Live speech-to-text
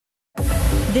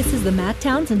This is the Matt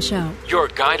Townsend Show. Your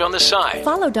guide on the side.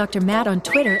 Follow Dr. Matt on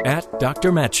Twitter At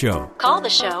Dr. Matt Show. Call the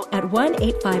show at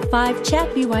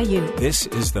 1-855-CHAT-BYU. This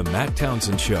is the Matt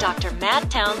Townsend Show. Dr.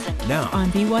 Matt Townsend. Now on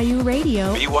BYU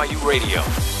Radio. BYU Radio.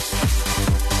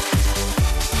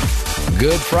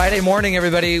 Good Friday morning,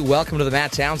 everybody. Welcome to the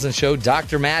Matt Townsend Show.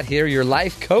 Dr. Matt here, your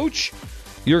life coach,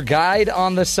 your guide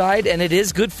on the side, and it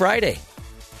is Good Friday.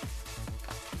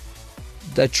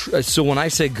 So when I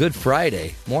say Good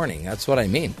Friday morning, that's what I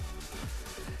mean.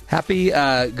 Happy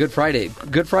Good Friday.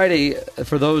 Good Friday,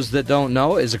 for those that don't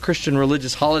know, is a Christian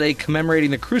religious holiday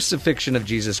commemorating the crucifixion of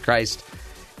Jesus Christ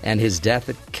and his death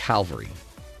at Calvary.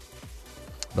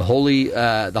 The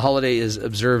holiday is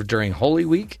observed during Holy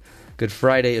Week. Good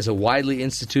Friday is a widely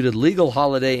instituted legal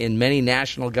holiday in many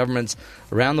national governments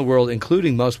around the world,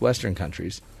 including most Western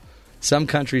countries. Some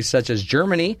countries, such as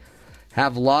Germany,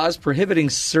 have laws prohibiting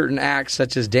certain acts,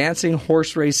 such as dancing,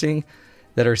 horse racing,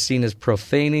 that are seen as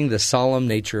profaning the solemn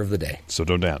nature of the day. So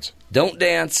don't dance. Don't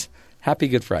dance. Happy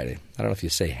Good Friday. I don't know if you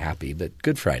say happy, but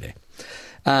Good Friday.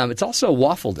 It's also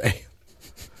Waffle Day,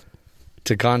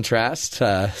 to contrast.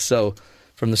 So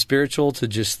from the spiritual to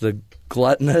just the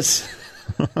gluttonous...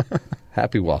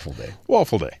 Happy Waffle Day.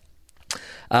 Waffle Day.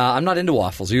 I'm not into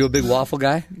waffles. Are you a big waffle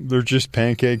guy? They're just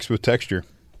pancakes with texture.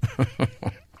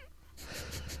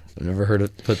 I've never heard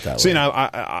it put that way. See, now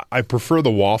I prefer the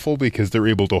waffle because they're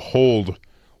able to hold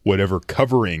whatever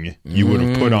covering you would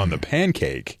have put on the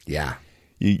pancake. Yeah.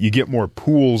 You get more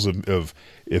pools of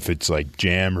if it's like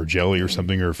jam or jelly or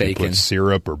something, or if Bacon. you put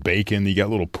syrup or bacon, you got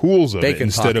little pools of Bacon it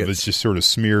instead of pockets. it's just sort of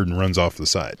smeared and runs off the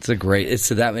side. So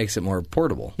that makes it more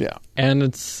portable. Yeah. And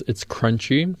it's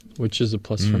crunchy, which is a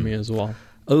plus for me as well.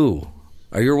 Oh,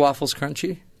 are your waffles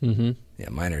crunchy? Mm-hmm. Yeah,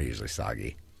 mine are usually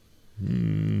soggy.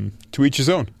 To each his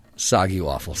own. Soggy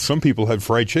waffles. Some people had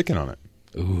fried chicken on it.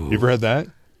 Ooh. You ever had that?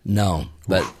 No,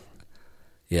 but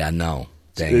no.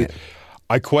 Dang it.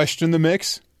 I question the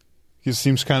mix. It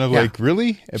seems kind of like,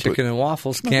 really? Chicken and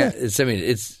waffles can't. I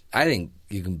think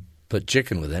you can put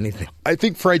chicken with anything. I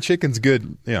think fried chicken's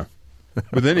good, yeah,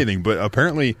 with anything. But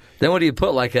apparently, Then what do you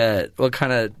put? What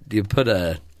kind of do you put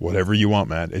whatever you want,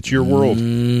 Matt. It's your world.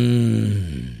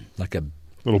 Like a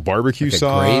Little barbecue like a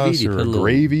sauce gravy? Do you or put a little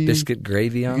gravy, biscuit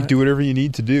gravy on you it? do whatever you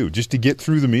need to do just to get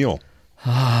through the meal.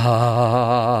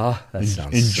 That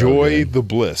sounds Enjoy so good. the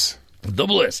bliss. The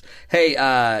bliss. Hey,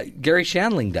 Gary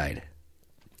Shandling died.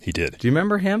 He did. Do you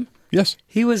remember him? Yes.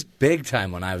 He was big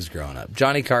time when I was growing up.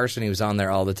 Johnny Carson, he was on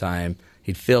there all the time.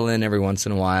 He'd fill in every once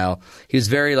in a while. He was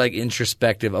very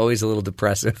introspective, always a little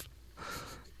depressive.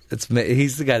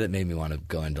 He's the guy that made me want to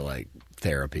go into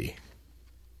therapy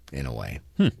in a way.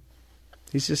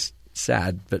 He's just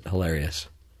sad but hilarious.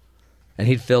 And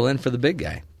he'd fill in for the big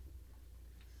guy,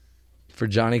 for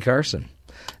Johnny Carson.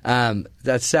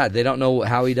 That's sad. They don't know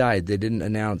how he died. They didn't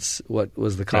announce what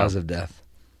was the cause of death.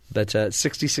 But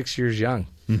 66 years young,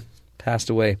 passed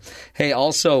away. Hey,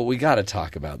 also, we got to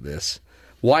talk about this.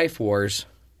 Wife wars,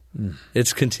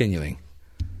 it's continuing.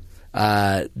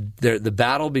 The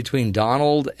battle between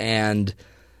Donald and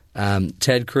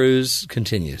Ted Cruz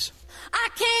continues. I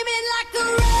came in like a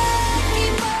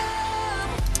wrecking ball.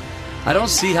 I don't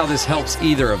see how this helps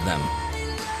either of them.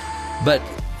 But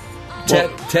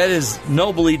Ted is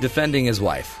nobly defending his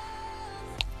wife.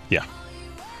 Yeah.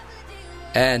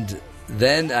 And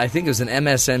then I think it was an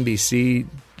MSNBC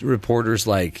reporter's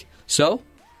so?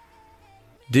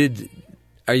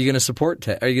 Are you going to support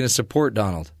Ted? Are you going to support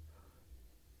Donald?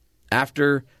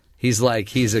 After he's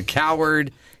he's a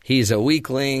coward, he's a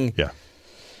weakling. Yeah.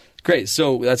 Great,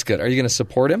 so that's good. Are you going to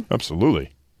support him?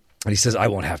 Absolutely. And he says, I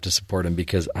won't have to support him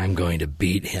because I'm going to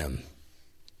beat him.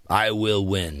 I will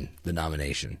win the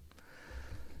nomination.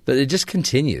 But it just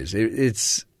continues.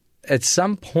 It's at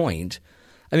some point,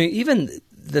 even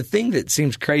the thing that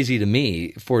seems crazy to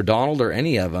me for Donald or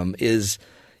any of them is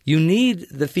you need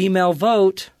the female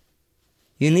vote.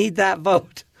 You need that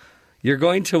vote. You're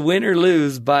going to win or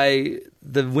lose by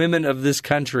the women of this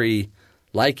country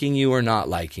liking you or not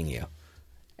liking you.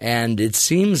 And it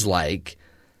seems like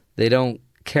they don't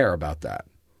care about that.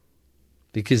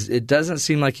 Because it doesn't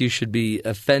seem like you should be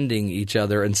offending each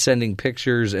other and sending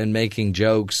pictures and making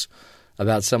jokes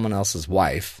about someone else's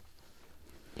wife.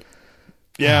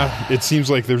 Yeah, it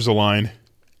seems like there's a line,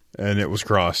 and it was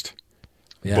crossed.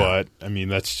 Yeah. But,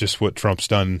 that's just what Trump's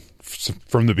done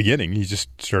from the beginning. He just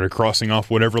started crossing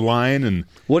off whatever line and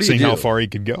seeing how far he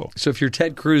could go. So if you're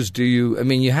Ted Cruz, you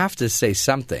have to say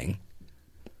something.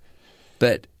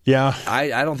 But yeah,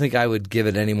 I don't think I would give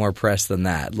it any more press than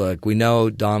that. Look, we know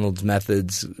Donald's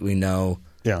methods. We know.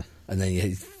 Yeah. And then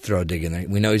you throw a dig in there.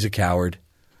 We know he's a coward.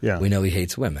 Yeah. We know he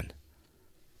hates women.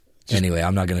 Anyway,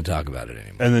 I'm not going to talk about it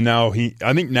anymore. And then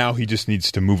I think now he just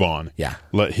needs to move on. Yeah.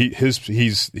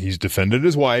 He's defended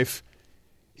his wife.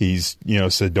 He's,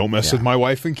 said, don't mess with my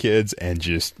wife and kids, and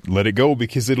just let it go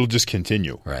because it'll just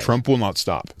continue. Right. Trump will not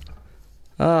stop.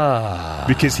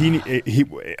 Because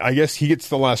I guess he gets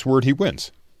the last word, he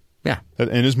wins. Yeah.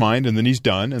 In his mind, and then he's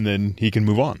done, and then he can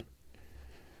move on.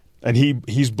 And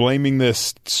he's blaming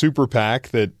this super PAC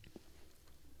that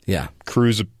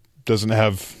Cruz doesn't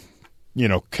have,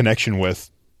 connection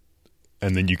with.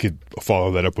 And then you could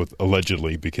follow that up with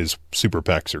allegedly, because super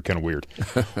PACs are kind of weird.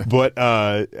 But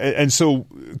and so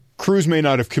Cruz may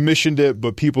not have commissioned it,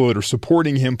 but people that are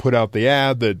supporting him put out the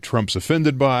ad that Trump's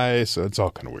offended by. So it's all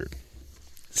kind of weird.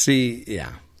 See,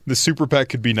 yeah. The super PAC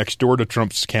could be next door to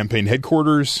Trump's campaign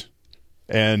headquarters,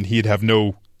 and he'd have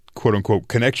no quote unquote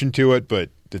connection to it, but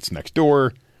it's next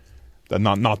door.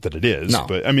 Not that it is,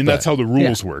 but I mean that's how the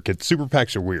rules work. Super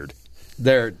PACs are weird.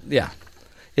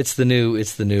 It's the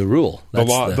new rule.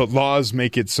 The laws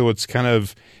make it so it's kind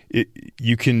of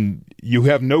you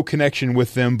have no connection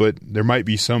with them, but there might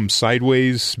be some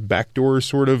sideways backdoor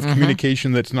sort of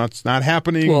communication that's not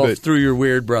happening. Well, but through your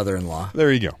weird brother-in-law.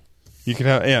 There you go. You can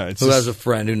have who has a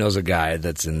friend who knows a guy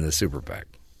that's in the super PAC,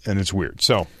 and it's weird.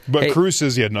 So, but Cruz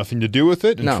says he had nothing to do with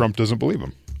it, and Trump doesn't believe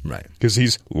him, right? Because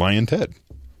he's lying Ted.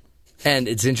 And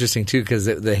it's interesting too because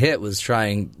the hit was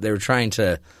they were trying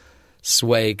to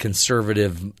sway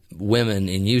conservative women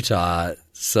in Utah.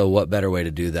 So what better way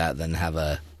to do that than have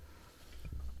a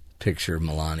picture of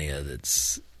Melania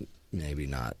that's maybe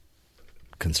not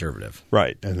conservative.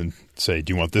 Right. And then say,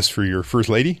 do you want this for your first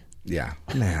lady? Yeah.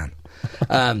 Man.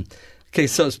 Okay,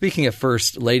 so speaking of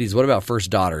first ladies, what about first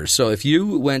daughters? So if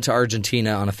you went to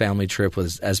Argentina on a family trip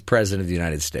as president of the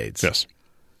United States, yes,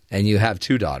 and you have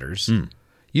two daughters,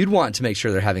 you'd want to make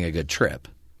sure they're having a good trip,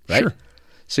 right? Sure.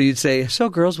 So you'd say, so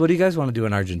girls, what do you guys want to do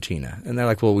in Argentina? And they're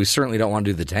like, well, we certainly don't want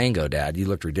to do the tango, Dad. You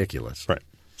looked ridiculous. Right.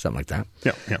 Something like that.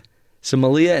 Yeah. So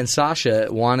Malia and Sasha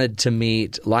wanted to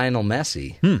meet Lionel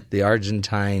Messi, the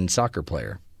Argentine soccer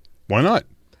player. Why not?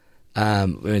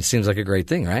 It seems like a great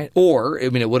thing, right? Or,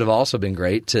 it would have also been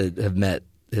great to have met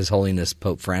His Holiness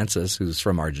Pope Francis, who's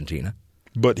from Argentina.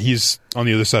 But he's on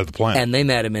the other side of the planet. And they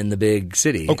met him in the big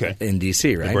city in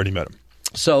D.C., right? They've already met him.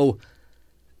 So,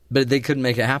 but they couldn't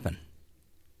make it happen.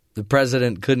 The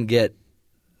president couldn't get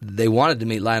 – they wanted to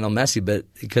meet Lionel Messi, but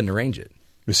he couldn't arrange it.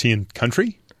 Is he in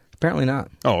country? Apparently not.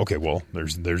 Oh, okay. Well,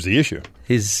 there's the issue.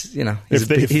 He's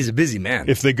a busy man.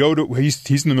 If they go to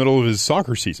he's in the middle of his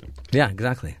soccer season. Yeah,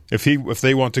 exactly. If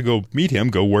they want to go meet him,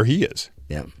 go where he is.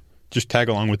 Yeah. Just tag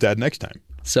along with Dad next time.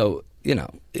 So,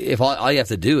 if all you have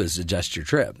to do is adjust your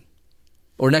trip.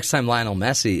 Or next time Lionel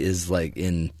Messi is like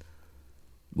in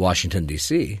Washington,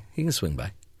 D.C., he can swing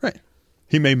by. Right.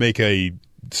 He may make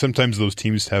sometimes those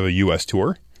teams have a U.S.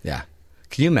 tour. Yeah.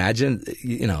 Can you imagine,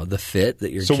 the fit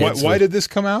that your kids... So why did this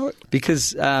come out?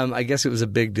 Because I guess it was a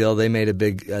big deal. They made a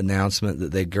big announcement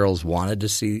that the girls wanted to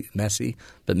see Messi,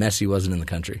 but Messi wasn't in the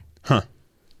country. Huh.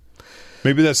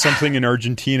 Maybe that's something in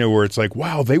Argentina where it's like,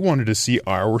 wow, they wanted to see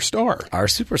our star. Our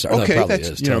superstar. Okay, no, it probably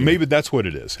is, maybe that's what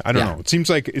it is. I don't know. It seems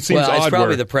odd. It's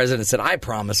probably the president said, I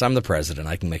promise I'm the president.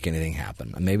 I can make anything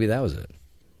happen. Maybe that was it.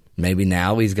 Maybe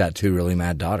now he's got two really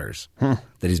mad daughters that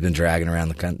he's been dragging around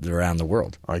the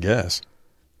world. I guess.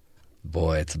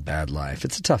 Boy, it's a bad life.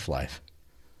 It's a tough life.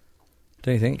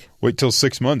 Don't you think? Wait till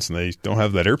 6 months and they don't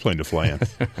have that airplane to fly in.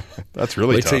 That's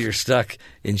really tough. Wait till you're stuck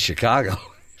in Chicago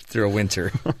through a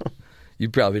winter. You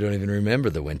probably don't even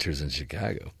remember the winters in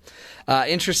Chicago.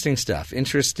 Interesting stuff.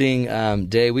 Interesting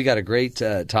day. We got a great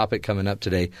topic coming up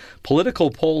today. Political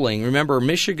polling. Remember,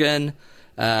 Michigan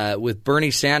with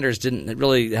Bernie Sanders didn't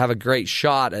really have a great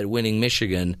shot at winning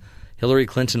Michigan. Hillary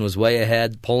Clinton was way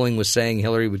ahead. Polling was saying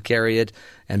Hillary would carry it.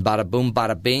 And bada boom,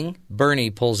 bada bing, Bernie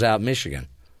pulls out Michigan.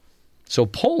 So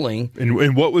polling...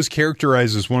 And what was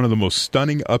characterized as one of the most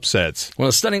stunning upsets... One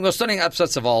of the most stunning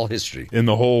upsets of all history. In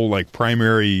the whole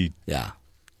primary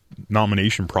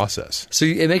nomination process. So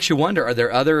it makes you wonder, are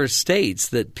there other states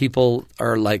that people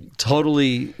are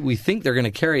totally... We think they're going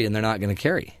to carry and they're not going to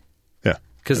carry? Yeah.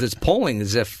 Because it's polling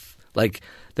as if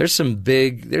there's a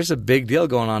big deal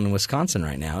going on in Wisconsin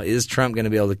right now. Is Trump going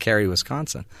to be able to carry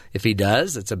Wisconsin? If he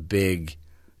does, it's a big...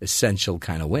 essential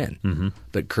kind of win. Mm-hmm.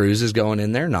 But Cruz is going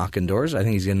in there, knocking doors. I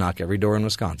think he's going to knock every door in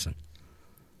Wisconsin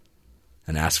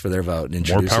and ask for their vote and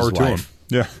introduce More power his wife.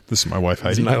 to him. Yeah, this is my wife,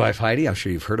 Heidi. This is my wife, Heidi. I'm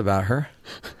sure you've heard about her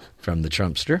from the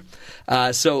Trumpster.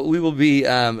 So we will be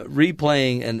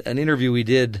replaying an interview we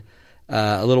did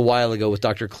a little while ago with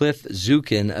Dr. Cliff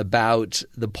Zukin about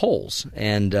the polls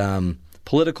and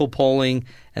political polling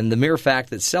and the mere fact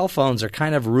that cell phones are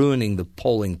kind of ruining the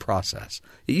polling process.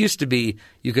 It used to be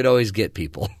you could always get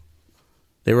people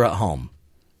They were at home.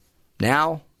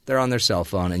 Now they're on their cell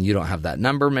phone, and you don't have that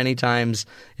number many times.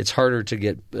 It's harder to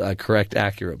get correct,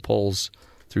 accurate polls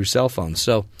through cell phones.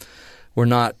 So we're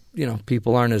not,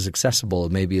 people aren't as accessible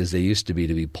maybe as they used to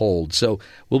be polled. So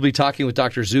we'll be talking with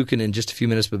Dr. Zukin in just a few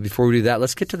minutes. But before we do that,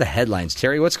 let's get to the headlines.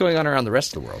 Terry, what's going on around the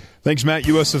rest of the world? Thanks, Matt.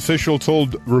 U.S. official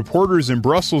told reporters in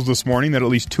Brussels this morning that at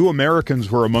least 2 Americans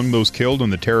were among those killed in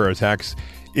the terror attacks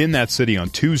in that city on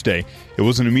Tuesday. It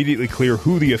wasn't immediately clear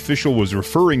who the official was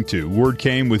referring to. Word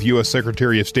came with U.S.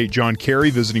 Secretary of State John Kerry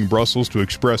visiting Brussels to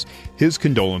express his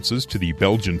condolences to the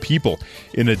Belgian people.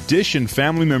 In addition,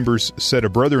 family members said a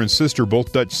brother and sister,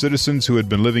 both Dutch citizens who had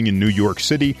been living in New York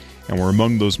City and were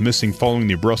among those missing following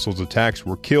the Brussels attacks,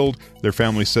 were killed. Their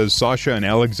family says Sasha and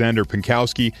Alexander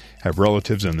Pinkowski have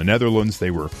relatives in the Netherlands.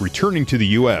 They were returning to the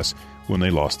U.S. when they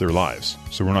lost their lives.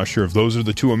 So we're not sure if those are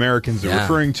the 2 Americans they're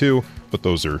referring to, but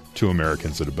those are 2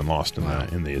 Americans that have been lost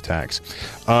in the attacks.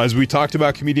 As we talked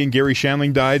about, comedian Gary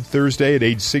Shandling died Thursday at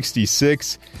age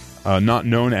 66. Not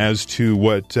known as to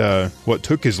what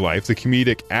took his life. The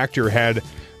comedic actor had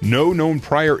no known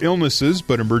prior illnesses,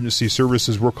 but emergency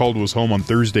services were called to his home on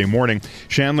Thursday morning.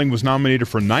 Shandling was nominated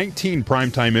for 19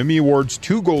 Primetime Emmy Awards,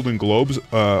 2 Golden Globes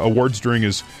awards during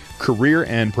his career,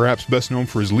 and perhaps best known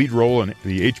for his lead role in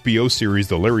the HBO series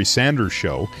The Larry Sanders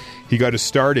Show. He got his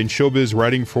start in showbiz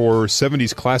writing for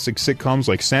 70s classic sitcoms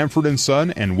like Sanford &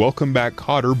 Son and Welcome Back,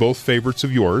 Kotter, both favorites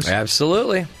of yours.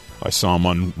 Absolutely. I saw him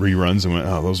on reruns and went,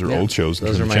 oh, those are old shows.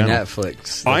 Those are my channel.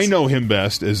 Netflix. I know him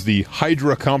best as the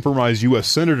Hydra-compromised U.S.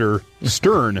 Senator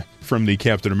Stern from the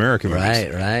Captain America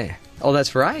movies. Right. Oh,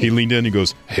 that's right. He leaned in and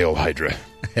goes, Hail Hydra.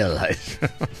 Hail Hydra.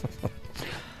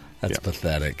 That's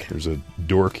pathetic. There's a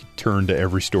dork turn to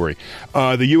every story.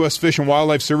 The U.S. Fish and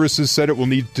Wildlife Services said it will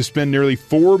need to spend nearly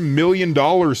 $4 million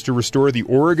to restore the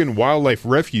Oregon Wildlife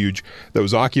Refuge that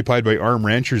was occupied by armed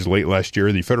ranchers late last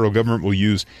year. The federal government will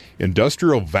use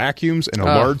industrial vacuums and a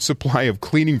large supply of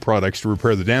cleaning products to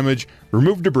repair the damage,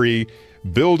 remove debris,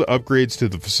 build upgrades to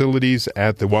the facilities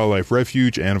at the Wildlife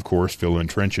Refuge, and, of course, fill in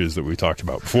trenches that we talked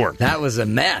about before. That was a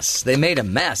mess. They made a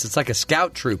mess. It's like a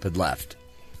scout troop had left.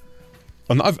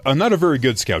 Not a very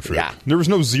good scout troop. Yeah. There was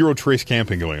no zero trace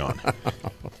camping going on.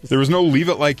 There was no leave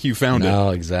it like you found it. No,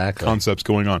 exactly. Concepts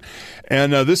going on.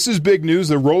 And this is big news.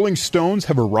 The Rolling Stones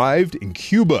have arrived in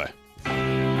Cuba.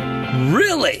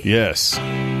 Really? Yes.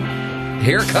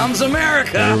 Here comes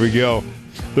America. There we go.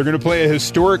 They're going to play a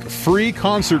historic free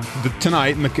concert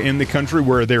tonight in the country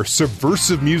where their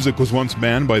subversive music was once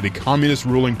banned by the communist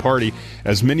ruling party.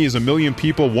 As many as 1 million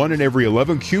people, 1 in every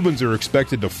 11 Cubans, are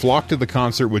expected to flock to the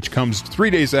concert, which comes 3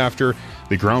 days after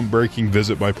the groundbreaking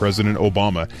visit by President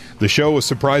Obama. The show, a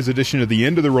surprise addition at the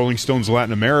end of the Rolling Stones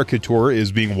Latin America tour,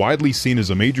 is being widely seen as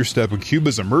a major step in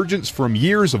Cuba's emergence from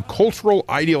years of cultural,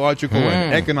 ideological,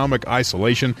 and economic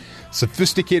isolation.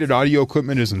 Sophisticated audio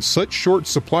equipment is in such short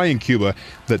supply in Cuba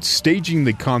that staging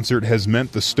the concert has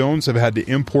meant the Stones have had to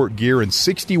import gear in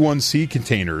 61 sea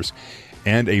containers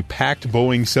and a packed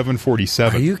Boeing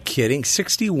 747. Are you kidding?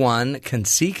 61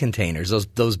 sea containers,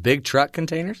 those big truck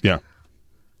containers? Yeah.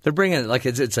 They're bringing it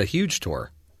it's a huge tour.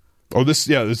 Oh, this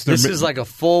is like a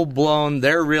full-blown,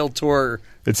 their real tour.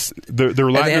 It's their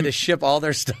Latin, and they had to ship all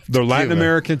their stuff to Their Latin Cuba.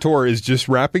 American tour is just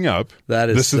wrapping up. That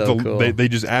is cool. They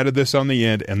just added this on the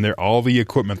end, and all the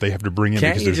equipment they have to bring in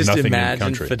because there's nothing in the country. Can't you just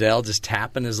imagine Fidel just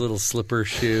tapping his little slipper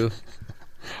shoe?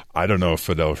 I don't know if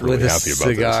Fidel's really happy about this. With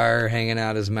a cigar hanging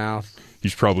out his mouth.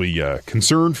 He's probably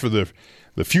concerned for the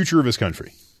future of his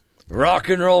country. Rock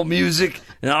and roll music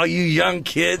and all you young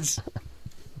kids.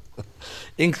 I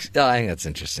think that's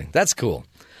interesting. That's cool.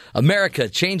 America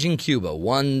changing Cuba,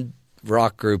 one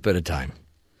rock group at a time.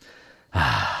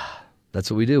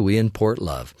 That's what we do. We import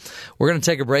love. We're going to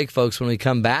take a break, folks. When we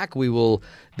come back, we will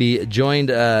be joined,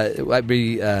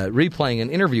 replaying an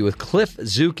interview with Cliff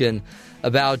Zukin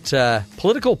about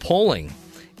political polling.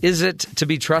 Is it to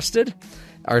be trusted?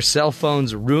 Are cell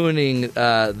phones ruining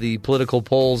the political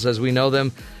polls as we know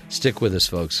them? Stick with us,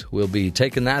 folks. We'll be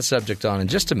taking that subject on in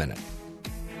just a minute.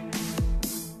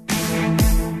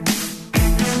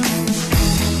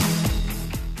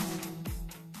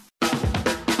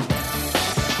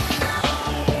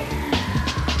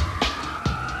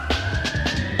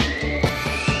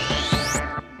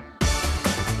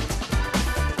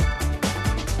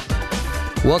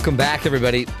 Welcome back,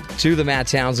 everybody, to the Matt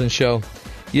Townsend Show.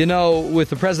 You know, with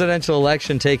the presidential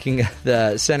election taking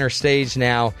the center stage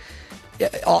now,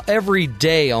 every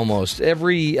day almost,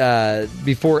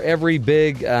 before every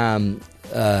big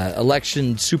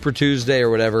election, Super Tuesday or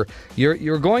whatever,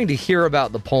 you're going to hear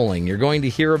about the polling. You're going to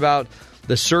hear about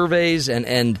the surveys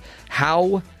and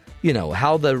how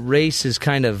how the race is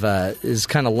kind of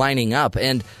lining up.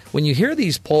 And when you hear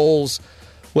these polls,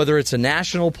 whether it's a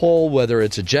national poll, whether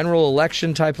it's a general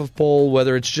election type of poll,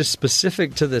 whether it's just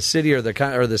specific to the city or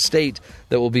the state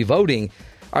that will be voting,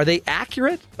 are they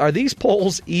accurate? Are these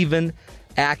polls even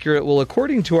accurate? Well,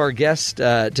 according to our guest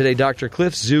today, Dr.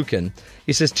 Cliff Zukin,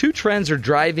 he says two trends are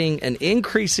driving an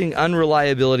increasing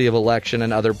unreliability of election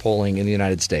and other polling in the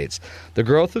United States: the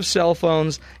growth of cell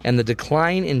phones and the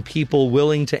decline in people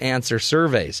willing to answer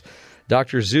surveys.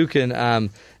 Dr. Zukin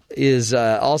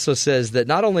also says that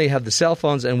not only have the cell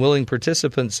phones and willing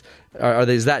participants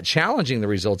is that challenging the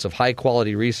results of high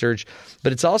quality research,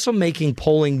 but it's also making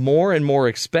polling more and more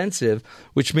expensive,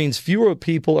 which means fewer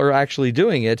people are actually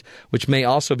doing it, which may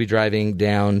also be driving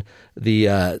down the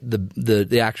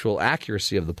actual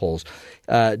accuracy of the polls.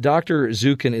 Dr.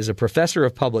 Zukin is a professor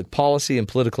of public policy and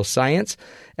political science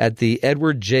at the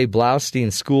Edward J.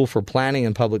 Bloustein School for Planning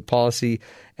and Public Policy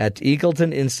at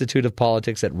Eagleton Institute of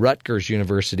Politics at Rutgers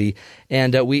University.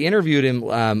 And we interviewed him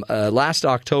last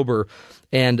October,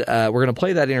 and we're going to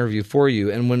play that interview for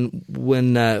you. And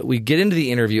when we get into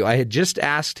the interview, I had just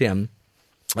asked him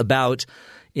about,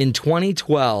 in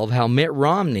 2012, how Mitt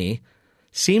Romney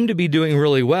seemed to be doing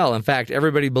really well. In fact,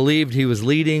 everybody believed he was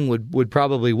leading, would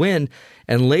probably win.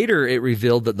 And later it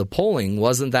revealed that the polling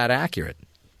wasn't that accurate.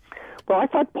 Well, I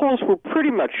thought polls were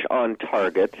pretty much on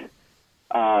target.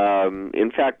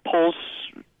 In fact, polls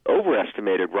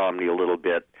overestimated Romney a little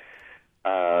bit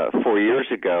 4 years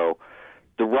ago.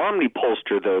 The Romney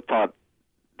pollster, though, thought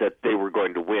that they were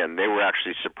going to win. They were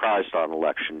actually surprised on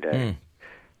Election Day.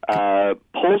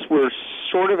 Polls were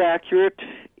sort of accurate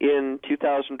in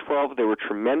 2012. They were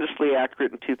tremendously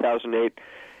accurate in 2008.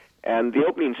 And the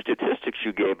opening statistics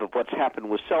you gave of what's happened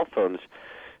with cell phones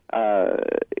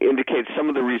indicates some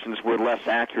of the reasons we're less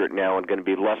accurate now and going to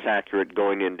be less accurate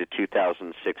going into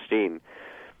 2016.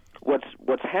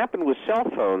 What's happened with cell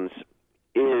phones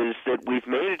is that we've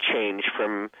made a change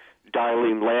from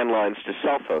dialing landlines to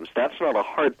cell phones. That's not a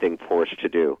hard thing for us to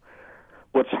do.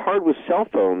 What's hard with cell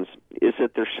phones is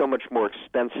that they're so much more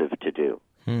expensive to do.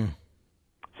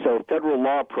 So federal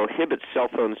law prohibits cell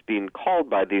phones being called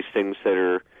by these things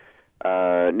that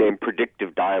are named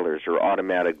predictive dialers or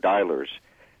automatic dialers.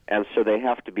 And so they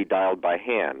have to be dialed by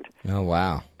hand. Oh,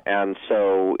 wow. And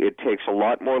so it takes a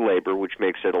lot more labor, which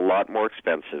makes it a lot more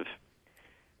expensive.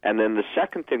 And then the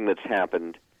second thing that's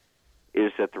happened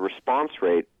is that the response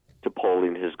rate to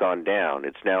polling has gone down.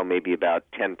 It's now maybe about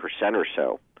 10% or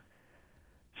so.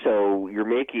 So you're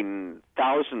making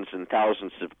thousands and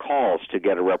thousands of calls to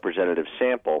get a representative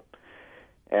sample.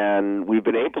 And we've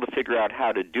been able to figure out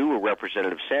how to do a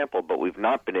representative sample, but we've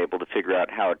not been able to figure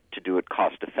out how to do it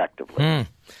cost effectively.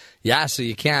 Yeah, so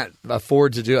you can't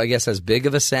afford to do, I guess, as big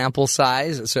of a sample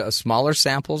size, so smaller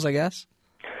samples, I guess?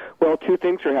 Well, two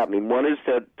things are happening. One is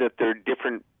that there are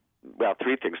different, well,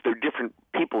 three things. There are different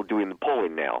people doing the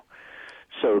polling now.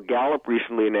 So Gallup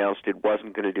recently announced it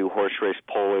wasn't going to do horse race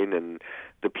polling, and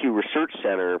the Pew Research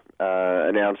Center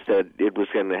announced that it was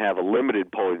going to have a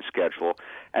limited polling schedule.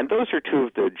 And those are two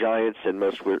of the giants and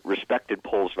most respected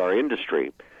polls in our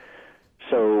industry.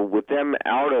 So with them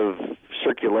out of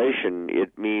circulation,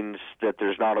 it means that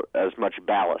there's not as much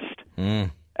ballast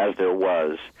as there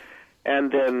was.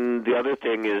 And then the other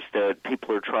thing is that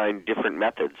people are trying different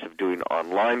methods of doing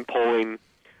online polling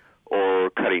or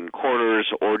cutting corners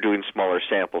or doing smaller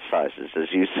sample sizes, as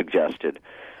you suggested,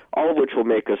 all of which will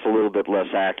make us a little bit less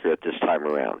accurate this time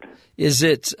around. Is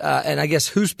it, and I guess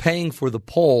who's paying for the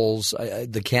polls,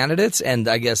 the candidates and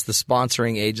I guess the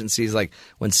sponsoring agencies? Like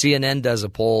when CNN does a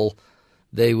poll,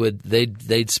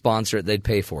 they'd sponsor it, they'd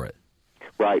pay for it.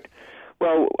 Right.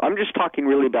 Well, I'm just talking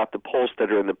really about the polls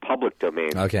that are in the public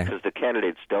domain, okay, because the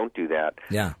candidates don't do that.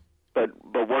 Yeah. But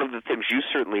one of the things you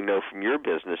certainly know from your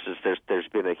business is there's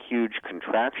been a huge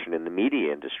contraction in the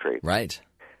media industry. Right.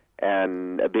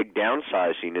 And a big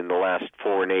downsizing in the last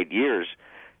 4 and 8 years.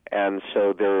 And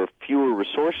so there are fewer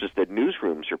resources that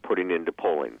newsrooms are putting into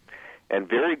polling. And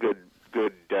very good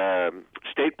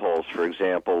state polls, for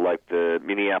example, like the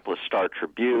Minneapolis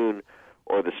Star-Tribune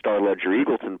or the Star-Ledger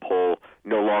Eagleton poll,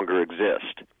 no longer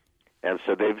exist. And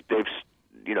so they've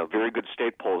very good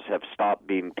state polls have stopped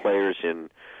being players in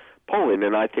polling,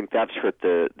 and I think that's hurt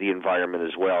the environment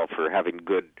as well for having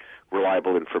good,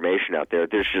 reliable information out there.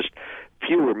 There's just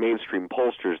fewer mainstream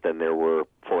pollsters than there were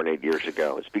 4 and 8 years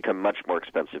ago. It's become much more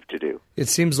expensive to do. It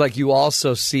seems like you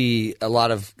also see a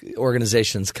lot of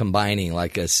organizations combining,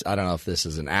 like I don't know if this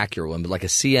is an accurate one, but like a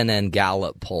CNN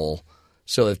Gallup poll.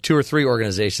 So if 2 or 3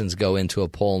 organizations go into a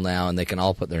poll now and they can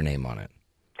all put their name on it.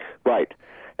 Right.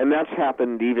 And that's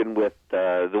happened even with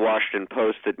the Washington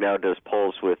Post that now does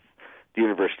polls with the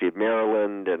University of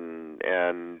Maryland, and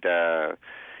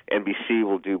NBC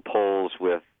will do polls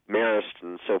with Marist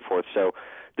and so forth. So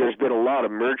there's been a lot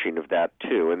of merging of that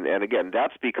too, and again,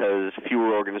 that's because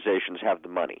fewer organizations have the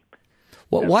money.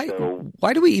 Well,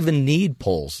 why do we even need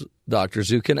polls, Dr.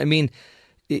 Zukin? I mean,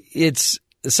 it's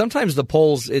sometimes the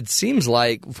polls, it seems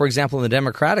like, for example, in the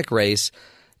Democratic race,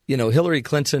 Hillary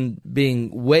Clinton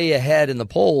being way ahead in the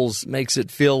polls makes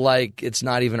it feel like it's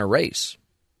not even a race.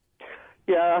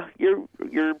 Yeah, you're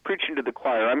preaching to the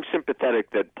choir. I'm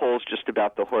sympathetic that polls just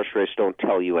about the horse race don't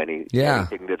tell you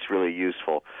anything that's really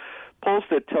useful. Polls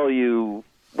that tell you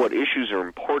what issues are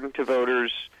important to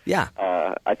voters,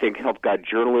 I think help guide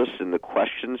journalists in the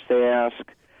questions they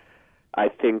ask. I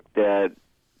think that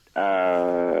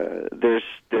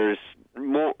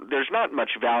there's not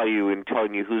much value in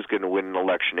telling you who's going to win an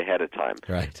election ahead of time.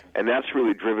 Right. And that's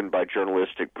really driven by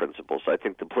journalistic principles. I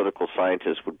think the political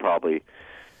scientists would probably,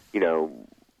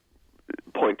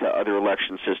 point to other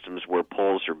election systems where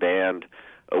polls are banned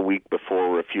a week before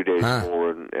or a few days before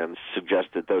and suggest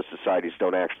that those societies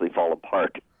don't actually fall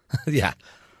apart. Yeah,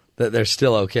 that they're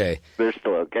still okay. They're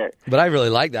still okay. But I really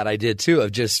like that idea, too,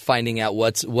 of just finding out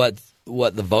what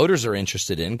the voters are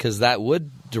interested in, because that would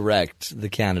direct the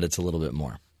candidates a little bit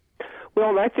more. Well,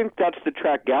 and I think that's the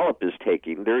track Gallup is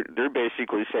taking. They're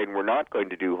basically saying we're not going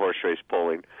to do horse race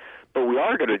polling, but we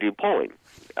are going to do polling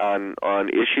on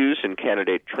issues and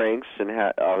candidate strengths and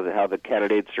how the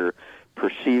candidates are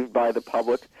perceived by the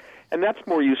public, and that's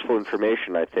more useful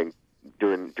information, I think,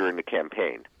 during the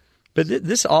campaign. But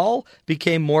this all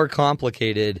became more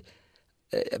complicated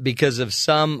because of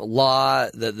some law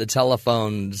that the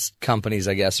telephone companies,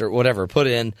 I guess, or whatever, put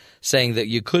in saying that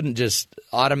you couldn't just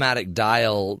automatic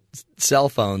dial cell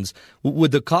phones.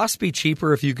 Would the cost be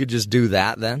cheaper if you could just do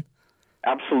that then?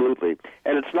 Absolutely.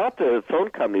 And it's not the phone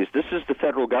companies. This is the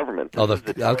federal government. This is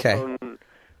the Telephone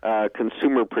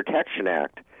Consumer Protection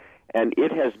Act. And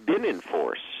it has been in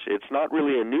force. It's not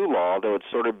really a new law, though it's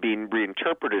sort of being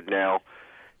reinterpreted now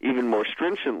even more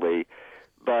stringently.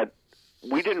 But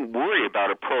we didn't worry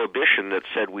about a prohibition that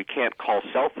said we can't call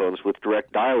cell phones with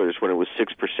direct dialers when it was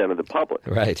 6% of the public.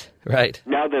 Right.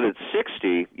 Now that it's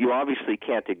 60, you obviously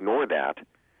can't ignore that.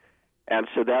 And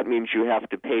so that means you have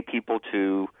to pay people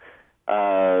to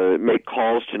make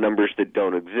calls to numbers that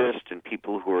don't exist and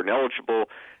people who are ineligible.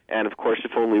 And, of course,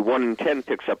 if only 1 in 10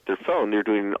 picks up their phone, they're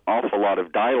doing an awful lot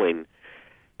of dialing.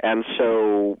 And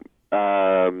so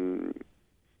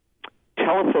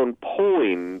telephone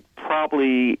polling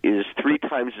probably is 3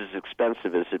 times as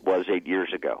expensive as it was 8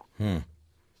 years ago.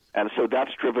 And so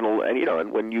that's driven,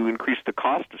 and when you increase the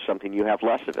cost of something, you have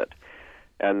less of it.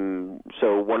 And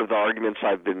so one of the arguments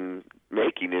I've been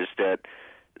making is that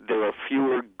there are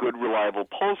fewer good, reliable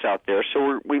polls out there,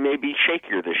 so we may be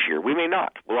shakier this year. We may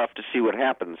not. We'll have to see what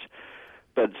happens.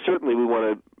 But certainly we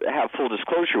want to have full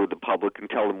disclosure with the public and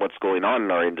tell them what's going on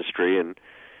in our industry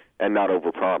and not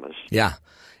overpromise. Yeah.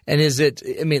 And is it,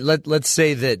 let's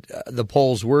say that the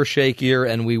polls were shakier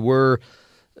and we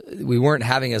weren't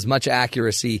having as much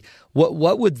accuracy.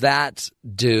 What would that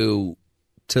do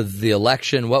to the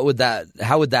election? How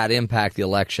would that impact the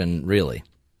election really?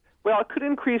 Well, it could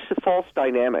increase a false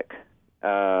dynamic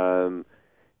in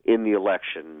the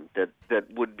election that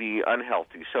would be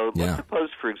unhealthy. So let's suppose,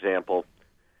 for example,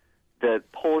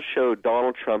 that polls show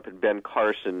Donald Trump and Ben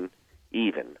Carson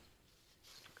even,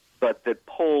 but that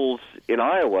polls in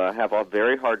Iowa have a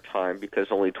very hard time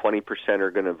because only 20% are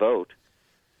going to vote,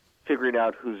 figuring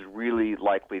out who's really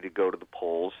likely to go to the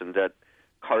polls, and that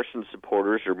Carson's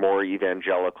supporters are more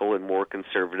evangelical and more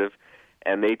conservative,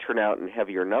 and they turn out in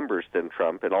heavier numbers than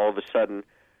Trump, and all of a sudden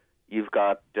you've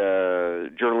got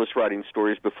journalists writing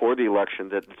stories before the election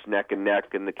that it's neck and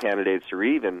neck and the candidates are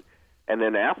even, and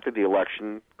then after the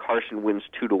election, Carson wins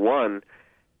 2-1,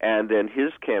 and then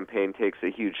his campaign takes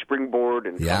a huge springboard,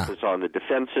 and Trump is on the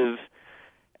defensive,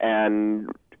 and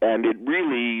it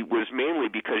really was mainly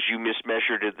because you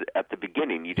mismeasured it at the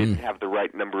beginning. You didn't have the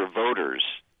right number of voters.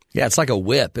 Yeah, it's like a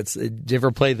whip. Do you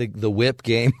ever play the whip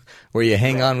game where you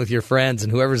hang on with your friends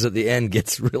and whoever's at the end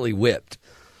gets really whipped?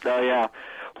 Oh, yeah.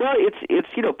 Well, it's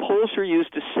polls are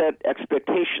used to set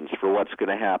expectations for what's going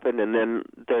to happen, and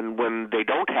then when they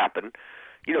don't happen,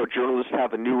 journalists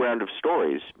have a new round of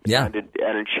stories, and it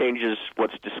changes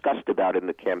what's discussed about in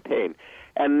the campaign.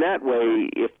 And that way,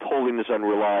 if polling is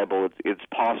unreliable, it's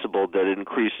possible that it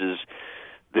increases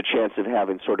the chance of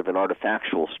having sort of an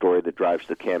artifactual story that drives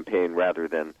the campaign rather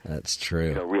than that's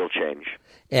true real change.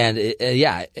 And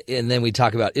and then we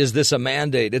talk about, is this a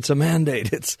mandate? It's a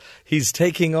mandate. He's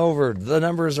taking over. The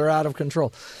numbers are out of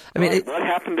control. I mean, what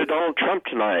happened to Donald Trump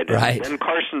tonight? Right. And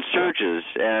Carson surges,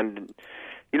 and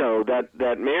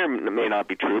that may or may not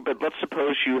be true, but let's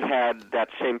suppose you had that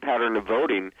same pattern of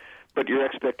voting, but your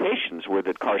expectations were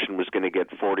that Carson was going to get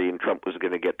 40 and Trump was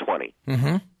going to get 20.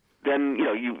 Mm-hmm. Then,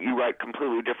 you write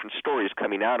completely different stories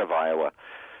coming out of Iowa.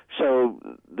 So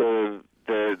there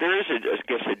is, I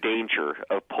guess, a danger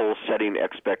of poll setting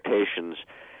expectations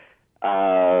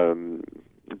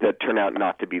that turn out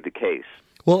not to be the case.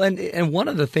 Well, and one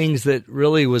of the things that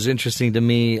really was interesting to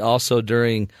me also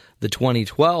during the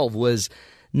 2012 was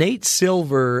Nate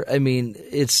Silver. I mean,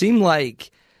 it seemed like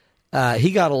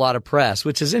he got a lot of press,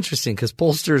 which is interesting because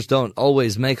pollsters don't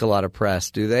always make a lot of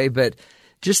press, do they? But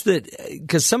just that,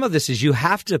 because some of this is you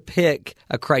have to pick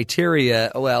a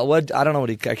criteria. Well, I don't know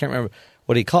I can't remember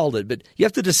what he called it, but you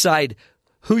have to decide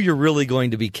who you're really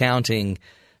going to be counting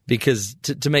because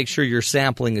to make sure your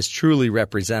sampling is truly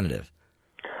representative.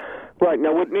 Right.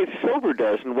 Now, what Nate Silver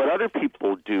does and what other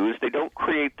people do is they don't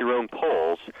create their own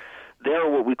polls. They're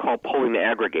what we call polling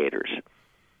aggregators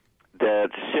that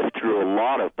sift through a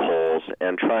lot of polls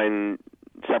and try and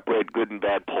separate good and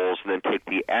bad polls and then take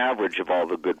the average of all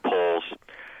the good polls.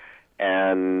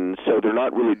 And so they're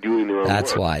not really doing their own work.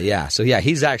 That's why, yeah. So, yeah,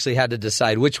 he's actually had to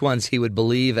decide which ones he would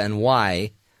believe and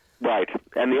why. Right.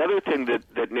 And the other thing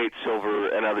that Nate Silver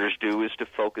and others do is to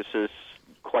focus us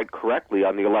quite correctly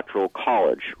on the Electoral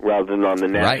College rather than on the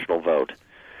national vote.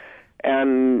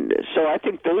 And so I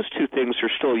think those two things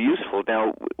are still useful.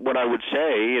 Now, what I would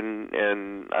say,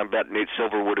 and I bet Nate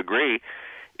Silver would agree,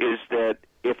 is that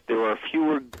if there are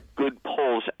fewer good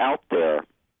polls out there,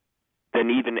 then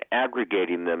even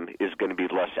aggregating them is going to be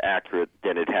less accurate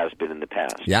than it has been in the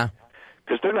past. Yeah.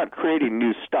 Because they're not creating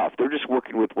new stuff. They're just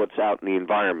working with what's out in the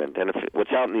environment. And if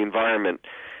what's out in the environment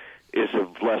is of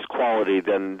less quality,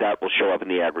 then that will show up in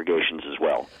the aggregations as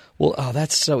well. Well,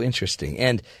 that's so interesting.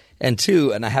 And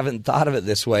two, and I haven't thought of it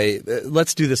this way,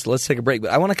 let's do this, let's take a break.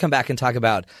 But I want to come back and talk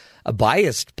about a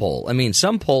biased poll. I mean,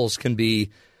 some polls can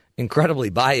be incredibly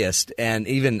biased, and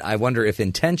even I wonder if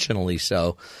intentionally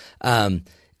so.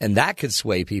 And that could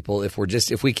sway people if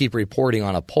we keep reporting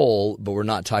on a poll, but we're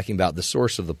not talking about the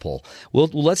source of the poll. Well,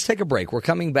 let's take a break. We're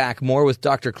coming back more with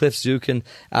Dr. Cliff Zukin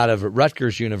out of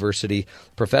Rutgers University,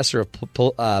 professor of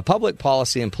public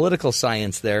policy and political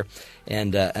science there,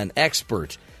 and an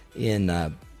expert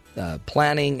in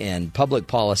planning and public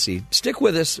policy. Stick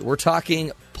with us. We're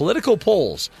talking political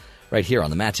polls right here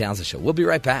on the Matt Townsend Show. We'll be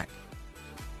right back.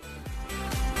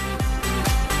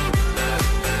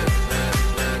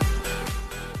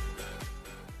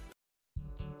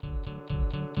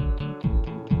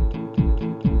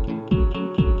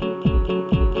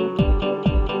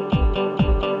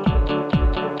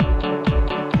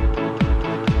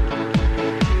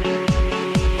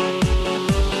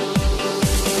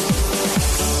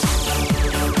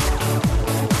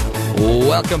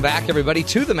 Welcome back, everybody,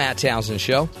 to the Matt Townsend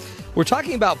Show. We're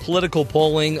talking about political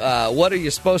polling. What are you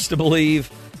supposed to believe?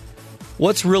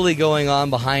 What's really going on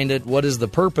behind it? What is the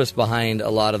purpose behind a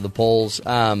lot of the polls?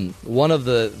 One of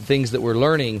the things that we're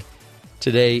learning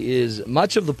today is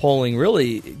much of the polling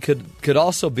really could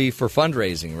also be for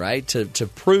fundraising, right? To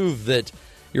prove that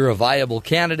you're a viable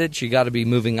candidate, you got to be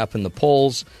moving up in the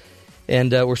polls.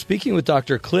 And we're speaking with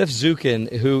Dr. Cliff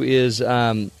Zukin, who is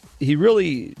he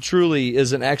really, truly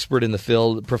is an expert in the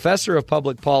field, professor of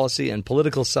public policy and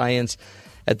political science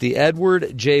at the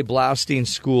Edward J. Bloustein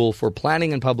School for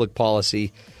Planning and Public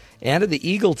Policy and at the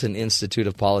Eagleton Institute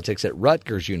of Politics at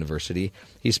Rutgers University.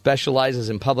 He specializes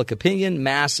in public opinion,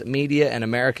 mass media, and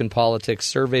American politics,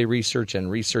 survey research, and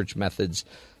research methods.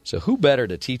 So who better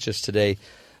to teach us today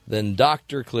than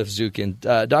Dr. Cliff Zukin?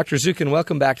 Dr. Zukin,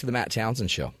 welcome back to the Matt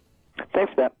Townsend Show.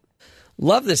 Thanks, Matt.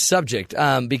 Love this subject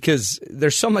because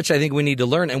there's so much I think we need to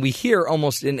learn, and we hear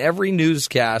almost in every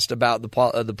newscast about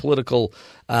the political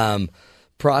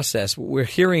process. We're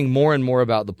hearing more and more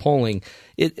about the polling.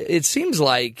 It seems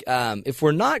like if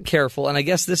we're not careful, and I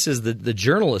guess this is the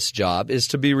journalist's job, is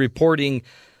to be reporting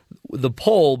the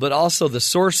poll, but also the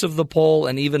source of the poll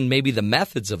and even maybe the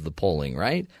methods of the polling,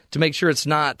 right? To make sure it's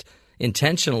not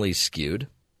intentionally skewed.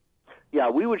 Yeah,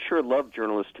 we would sure love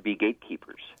journalists to be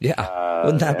gatekeepers. Yeah,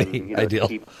 wouldn't that be ideal?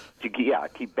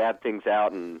 Keep bad things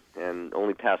out and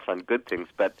only pass on good things.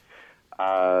 But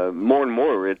more and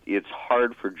more, it's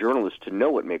hard for journalists to know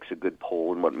what makes a good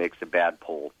poll and what makes a bad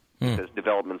poll because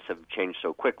developments have changed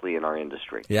so quickly in our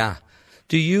industry. Yeah.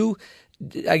 Do you?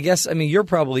 I guess, I mean, you're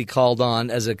probably called on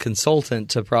as a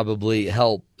consultant to probably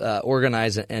help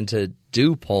organize and to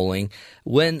do polling.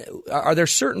 Are there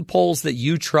certain polls that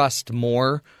you trust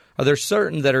more? Are there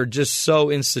certain that are just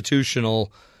so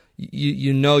institutional,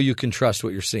 you know you can trust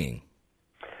what you're seeing?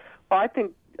 Well, I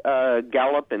think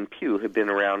Gallup and Pew have been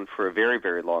around for a very,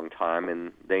 very long time,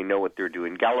 and they know what they're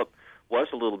doing. Gallup was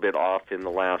a little bit off in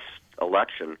the last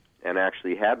election and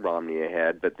actually had Romney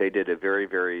ahead, but they did a very,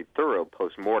 very thorough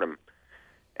postmortem,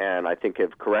 and I think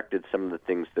have corrected some of the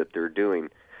things that they're doing.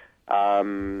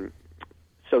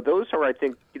 So those are, I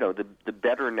think, the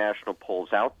better national polls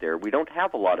out there. We don't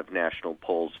have a lot of national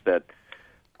polls that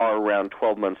are around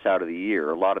 12 months out of the year.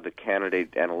 A lot of the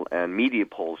candidate and media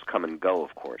polls come and go,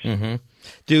 of course. Mm-hmm.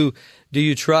 Do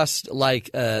you trust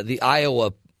the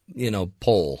Iowa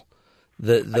poll?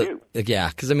 I do. Yeah,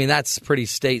 because that's pretty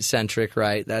state centric,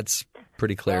 right? That's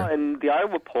pretty clear. And the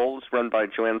Iowa polls run by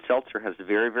Joanne Seltzer has a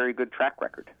very, very good track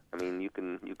record. You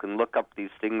can look up these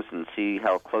things and see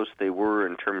how close they were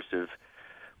in terms of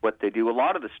what they do. A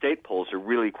lot of the state polls are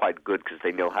really quite good because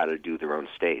they know how to do their own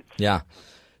states. Yeah.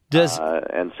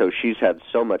 And so she's had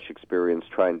so much experience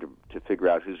trying to figure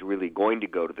out who's really going to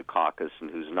go to the caucus and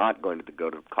who's not going to go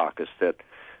to the caucus that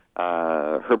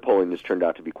her polling has turned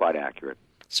out to be quite accurate.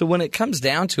 So when it comes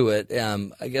down to it,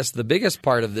 I guess the biggest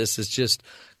part of this is just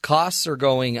costs are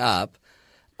going up.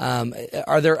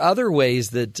 Are there other ways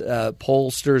that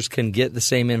pollsters can get the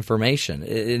same information?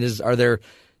 Are there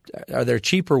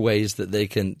cheaper ways that they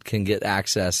can get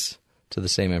access to the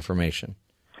same information?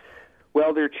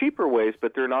 Well, there are cheaper ways,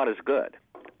 but they're not as good.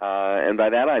 And by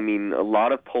that I mean a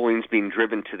lot of polling's being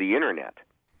driven to the Internet.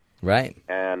 Right.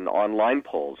 And online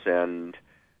polls. And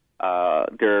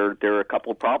there are a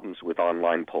couple of problems with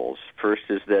online polls. First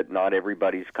is that not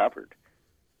everybody's covered.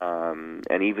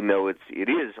 And even though it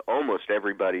is almost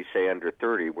everybody, say, under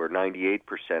 30, where 98%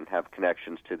 have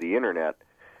connections to the Internet,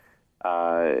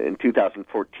 in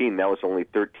 2014, that was only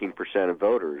 13% of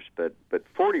voters, but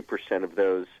 40% of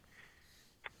those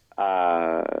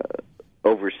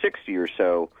over 60 or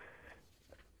so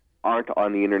aren't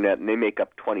on the Internet, and they make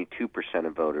up 22%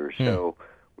 of voters. So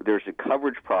there's a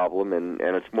coverage problem, and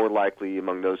it's more likely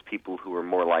among those people who are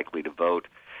more likely to vote.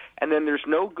 And then there's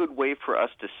no good way for us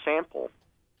to sample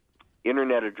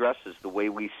Internet addresses the way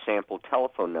we sample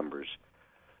telephone numbers.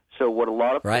 So what a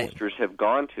lot of pollsters have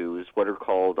gone to is what are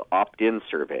called opt-in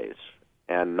surveys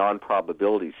and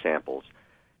non-probability samples.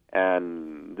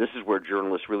 And this is where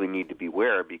journalists really need to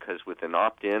beware, because with an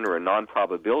opt-in or a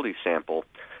non-probability sample,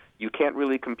 you can't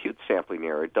really compute sampling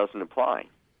error. It doesn't apply.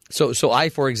 So I,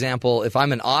 for example, if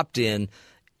I'm an opt-in,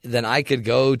 then I could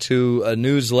go to a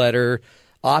newsletter,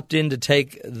 opt in to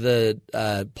take the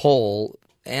poll,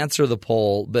 answer the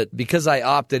poll, but because I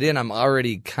opted in, I'm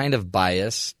already kind of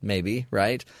biased, maybe,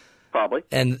 right? Probably.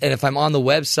 And if I'm on the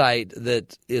website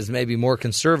that is maybe more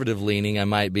conservative leaning, I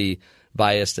might be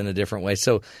biased in a different way.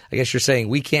 So I guess you're saying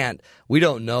we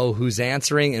don't know who's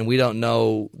answering, and we don't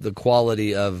know the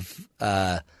quality of,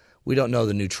 we don't know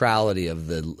the neutrality of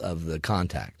the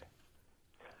contact.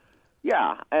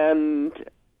 Yeah, and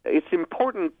it's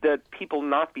important that people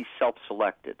not be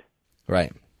self-selected.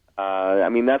 Right.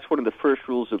 That's one of the first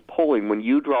rules of polling. When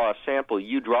you draw a sample,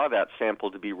 you draw that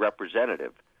sample to be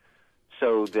representative,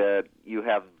 so that you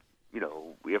have,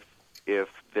 if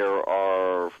there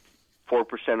are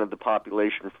 4% of the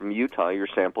population from Utah, your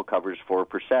sample covers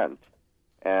 4%.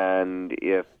 And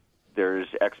if there's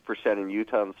X percent in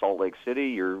Utah and Salt Lake City,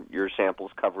 your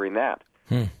sample's covering that.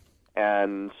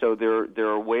 And so there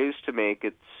are ways to make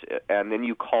it, and then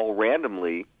you call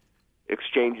randomly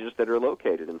exchanges that are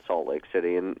located in Salt Lake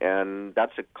City. And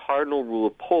that's a cardinal rule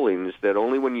of polling, is that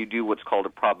only when you do what's called a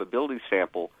probability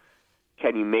sample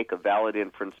can you make a valid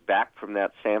inference back from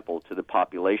that sample to the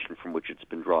population from which it's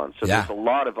been drawn. So there's a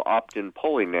lot of opt-in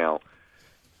polling now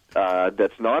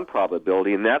that's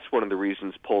non-probability, and that's one of the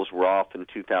reasons polls were off in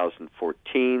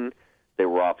 2014. They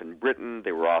were off in Britain.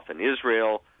 They were off in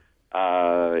Israel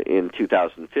in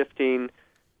 2015.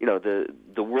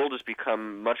 The world has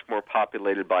become much more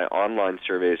populated by online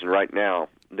surveys, and right now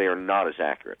they are not as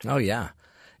accurate. Oh, yeah.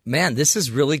 Man, this is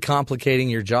really complicating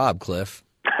your job, Cliff.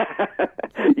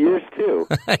 Yours too.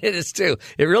 It is too.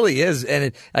 It really is.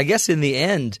 And I guess in the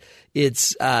end,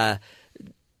 it's we're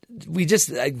going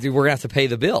to have to pay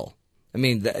the bill.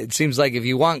 It seems like if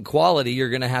you want quality, you're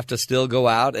going to have to still go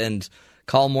out and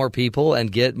call more people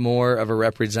and get more of a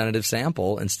representative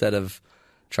sample instead of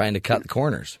trying to cut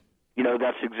corners.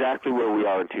 That's exactly where we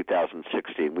are in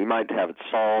 2016. We might have it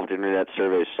solved, Internet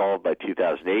surveys solved by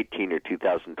 2018 or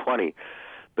 2020.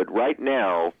 But right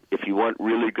now, if you want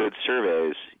really good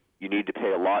surveys, you need to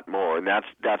pay a lot more. And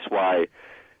that's why,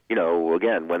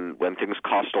 again, when things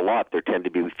cost a lot, there tend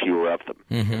to be fewer of them.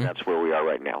 Mm-hmm. And that's where we are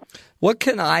right now. What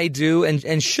can I do,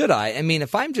 and should I?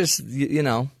 If I'm just,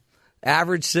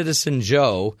 average citizen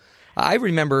Joe, I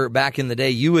remember back in the day,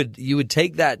 you would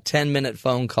take that 10-minute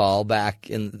phone call back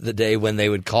in the day when they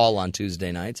would call on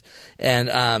Tuesday nights,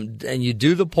 and you'd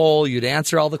do the poll, you'd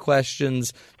answer all the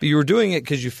questions, but you were doing it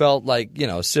because you felt like,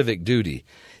 civic duty.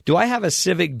 Do I have a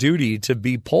civic duty to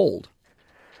be polled?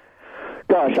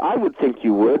 Gosh, I would think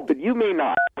you would, but you may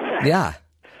not. Yeah.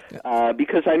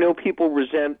 Because I know people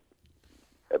resent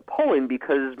polling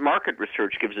because market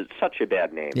research gives it such a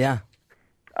bad name. Yeah.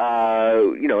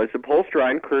 As a pollster,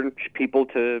 I encourage people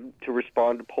to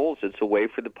respond to polls. It's a way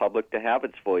for the public to have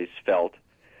its voice felt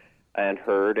and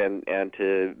heard and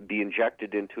to be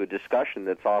injected into a discussion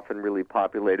that's often really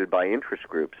populated by interest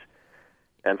groups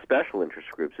and special interest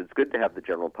groups. It's good to have the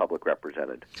general public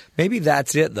represented. Maybe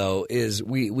that's it, though, is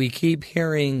we keep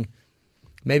hearing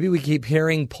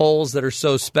polls that are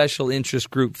so special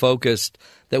interest group focused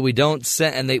that we don't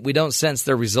sense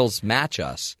their results match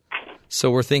us. So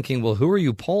we're thinking, well, who are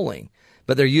you polling?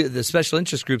 But the special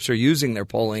interest groups are using their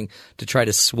polling to try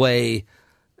to sway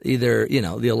either,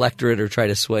 the electorate or try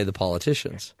to sway the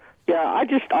politicians. Yeah, I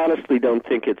just honestly don't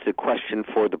think it's a question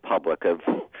for the public of,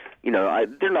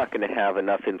 they're not going to have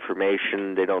enough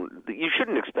information. You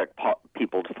shouldn't expect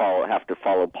people to have to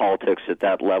follow politics at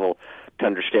that level to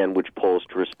understand which polls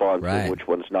to respond to and which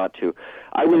ones not to.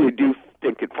 I really do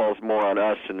think it falls more on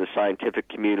us in the scientific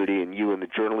community and you in the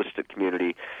journalistic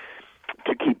community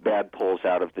to keep bad polls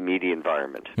out of the media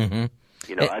environment. Mm-hmm.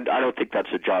 I don't think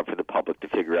that's a job for the public to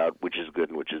figure out which is good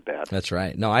and which is bad. That's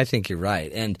right. No, I think you're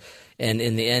right. And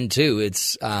in the end too,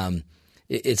 it's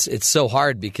so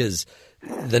hard because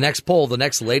the next poll, the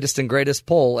next latest and greatest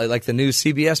poll, like the new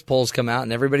CBS polls come out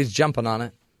and everybody's jumping on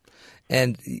it,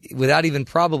 and without even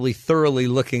probably thoroughly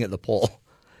looking at the poll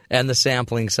and the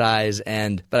sampling size.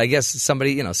 But I guess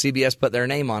somebody, CBS put their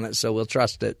name on it, so we'll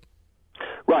trust it.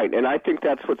 Right, and I think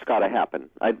that's what's got to happen.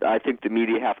 I think the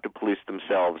media have to police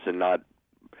themselves and not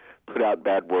put out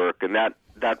bad work, and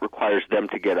that requires them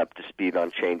to get up to speed on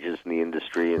changes in the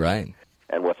industry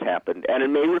and what's happened. And it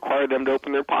may require them to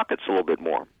open their pockets a little bit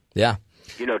more. Yeah.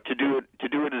 To do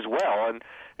it as well. And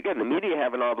again, the media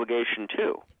have an obligation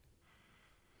too.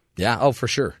 Yeah, oh, for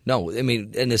sure. No, I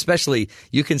mean, and especially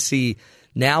you can see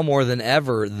now more than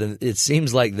ever, it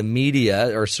seems like the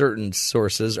media or certain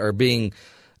sources are being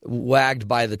wagged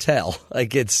by the tail.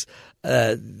 Like it's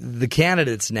the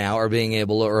candidates now are being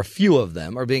able, or a few of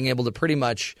them are being able to pretty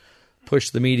much push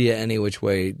the media any which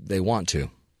way they want to.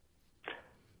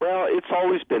 Well, it's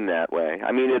always been that way.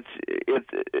 I mean,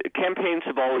 campaigns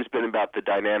have always been about the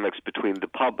dynamics between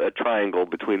a triangle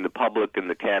between the public and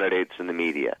the candidates and the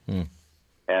media. Mm.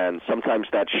 And sometimes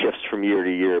that shifts from year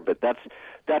to year, but that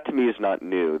to me is not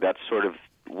new. That's sort of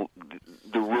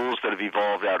the rules that have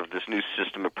evolved out of this new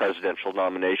system of presidential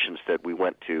nominations that we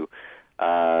went to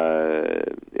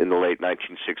in the late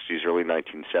 1960s, early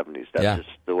 1970s. That's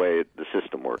just the way the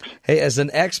system works. Hey, as an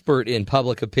expert in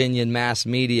public opinion, mass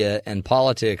media, and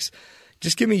politics,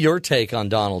 just give me your take on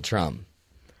Donald Trump.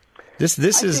 This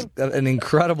is an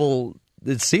incredible,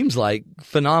 it seems like,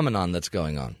 phenomenon that's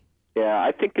going on. Yeah,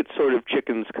 I think it's sort of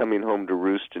chickens coming home to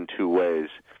roost in two ways.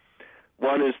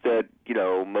 One is that,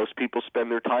 most people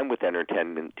spend their time with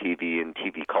entertainment TV and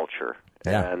TV culture.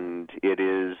 Yeah. And it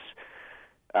is,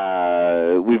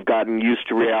 we've gotten used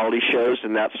to reality shows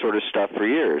and that sort of stuff for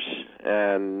years.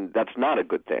 And that's not a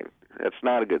good thing. That's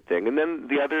not a good thing. And then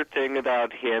the other thing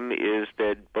about him is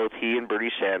that both he and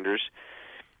Bernie Sanders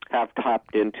have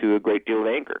tapped into a great deal of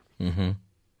anger. Mm-hmm.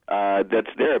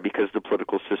 That's there because the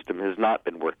political system has not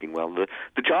been working well.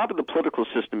 The job of the political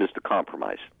system is to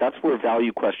compromise. That's where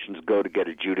value questions go to get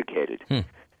adjudicated.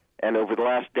 And over the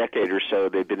last decade or so,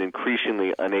 they've been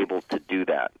increasingly unable to do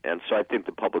that. And so I think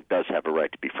the public does have a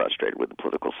right to be frustrated with the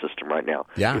political system right now.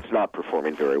 Yeah. It's not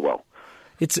performing very well.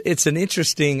 It's an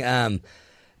interesting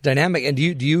dynamic. And do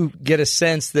you get a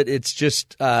sense that it's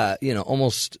just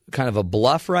almost kind of a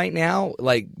bluff right now?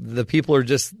 Like the people are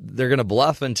they're going to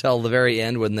bluff until the very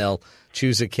end when they'll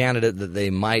choose a candidate that they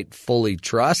might fully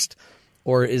trust?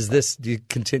 Or is this? Do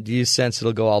you sense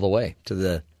it'll go all the way to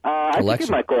the election? I think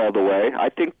it might go all the way. I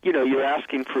think you're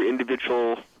asking for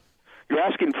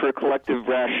a collective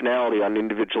rationality on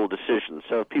individual decisions.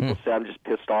 So if people say I'm just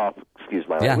pissed off, excuse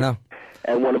my language,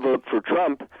 and want to vote for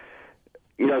Trump,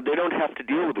 they don't have to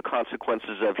deal with the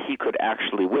consequences of he could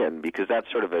actually win because that's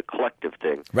sort of a collective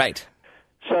thing. Right.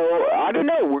 So I don't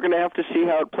know. We're going to have to see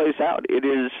how it plays out. It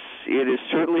has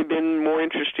certainly been more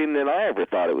interesting than I ever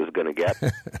thought it was going to get.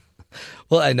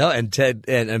 Well, I know, and Ted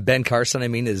and Ben Carson,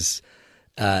 he's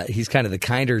kind of the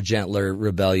kinder, gentler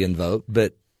rebellion vote,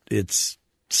 but it's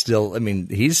still,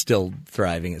 he's still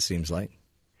thriving, it seems like.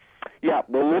 Yeah,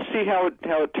 well, we'll see how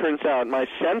it turns out. My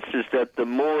sense is that the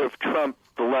more of Trump,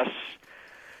 the less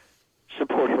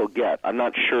support he'll get. I'm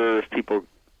not sure if people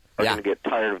are going to get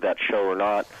tired of that show or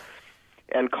not.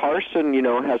 And Carson,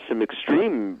 has some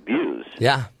extreme views.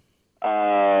 Yeah.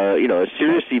 A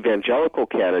serious evangelical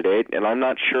candidate, and I'm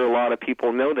not sure a lot of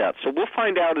people know that. So we'll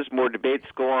find out as more debates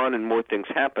go on and more things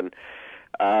happen.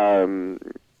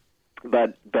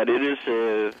 But it is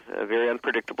a very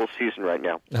unpredictable season right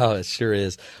now. Oh, it sure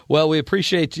is. Well, we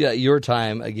appreciate your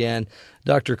time again.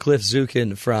 Dr. Cliff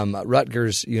Zukin from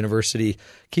Rutgers University.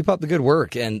 Keep up the good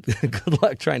work, and good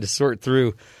luck trying to sort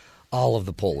through all of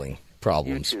the polling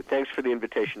problems. You too. Thanks for the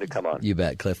invitation to come on. You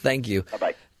bet, Cliff. Thank you.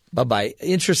 Bye-bye. Bye-bye.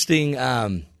 Interesting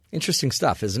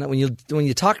stuff, isn't it? When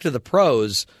you talk to the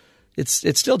pros,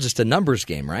 it's still just a numbers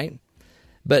game, right?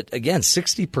 But again,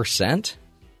 60%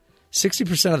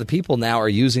 of the people now are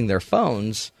using their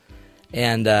phones,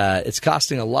 and it's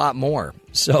costing a lot more.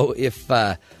 So if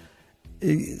at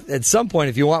some point,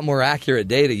 if you want more accurate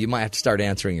data, you might have to start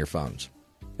answering your phones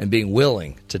and being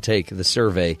willing to take the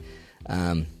survey,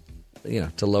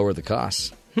 to lower the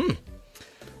costs.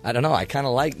 I don't know. I kind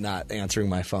of like not answering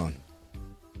my phone.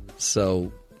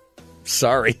 So,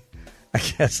 sorry. I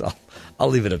guess I'll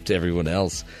leave it up to everyone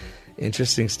else.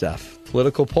 Interesting stuff.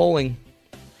 Political polling.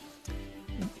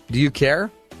 Do you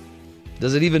care?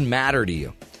 Does it even matter to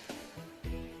you?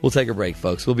 We'll take a break,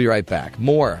 folks. We'll be right back.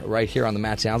 More right here on the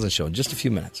Matt Townsend Show in just a few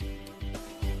minutes.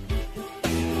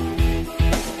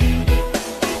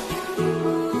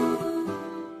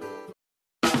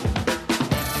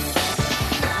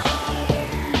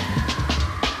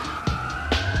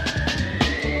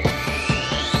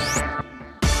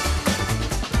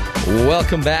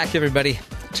 Welcome back, everybody,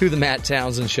 to the Matt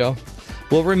Townsend Show.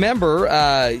 Well,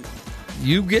 remember,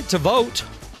 you get to vote,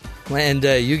 and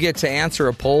you get to answer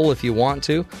a poll if you want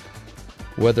to,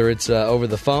 whether it's over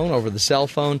the phone, over the cell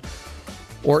phone,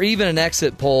 or even an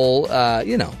exit poll.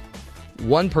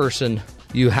 One person,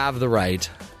 you have the right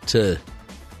to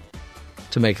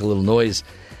make a little noise.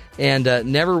 And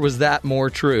never was that more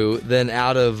true than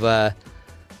out of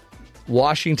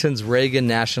Washington's Reagan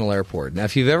National Airport. Now,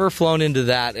 if you've ever flown into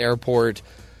that airport,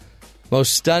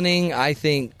 most stunning, I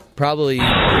think, probably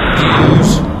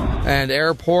views and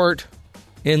airport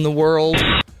in the world.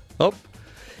 Oh,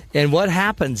 and what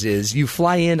happens is you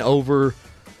fly in over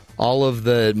all of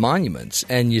the monuments,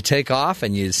 and you take off,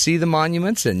 and you see the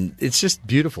monuments, and it's just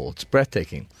beautiful. It's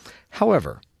breathtaking.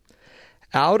 However,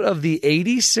 out of the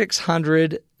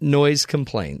 8,600 noise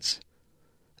complaints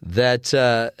that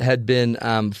had been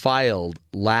filed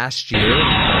last year,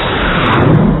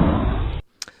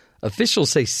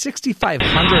 officials say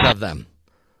 6,500 of them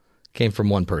came from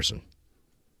one person.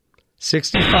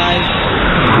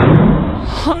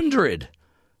 6,500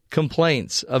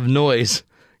 complaints of noise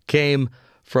came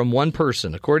from one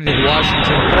person, according to the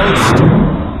Washington Post.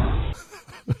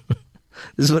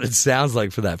 This is what it sounds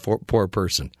like for that poor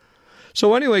person.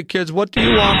 So anyway, kids, what do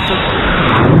you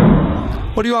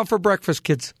want for breakfast,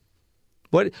 kids?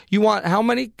 What you want? How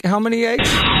many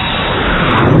eggs?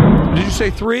 Did you say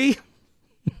 3?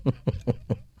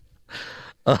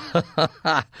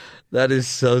 That is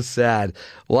so sad.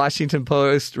 Washington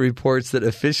Post reports that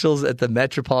officials at the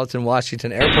Metropolitan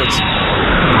Washington Airport's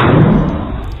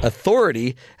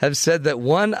Authority have said that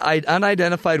one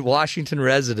unidentified Washington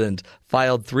resident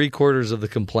filed 3/4 of the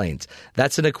complaints.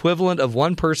 That's an equivalent of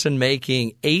one person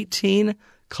making 18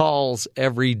 calls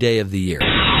every day of the year.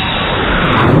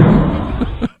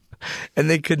 And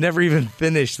they could never even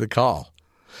finish the call.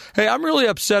 Hey, I'm really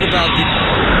upset about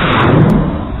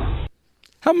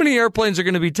How many airplanes are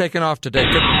going to be taken off today?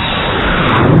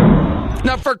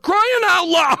 Now, for crying out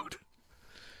loud,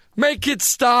 make it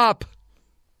stop.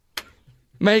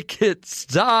 Make it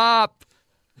stop.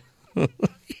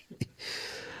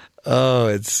 Oh,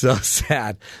 it's so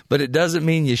sad. But it doesn't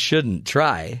mean you shouldn't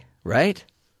try, right?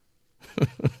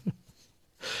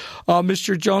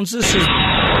 Mr. Jones, this is...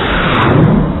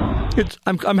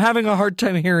 I'm having a hard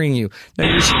time hearing you.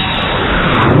 Now,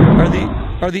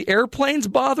 are the airplanes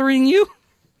bothering you?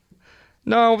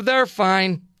 No, they're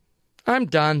fine. I'm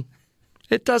done.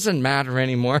 It doesn't matter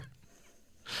anymore.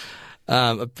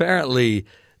 Apparently,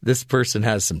 this person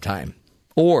has some time.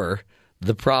 Or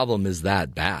the problem is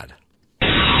that bad.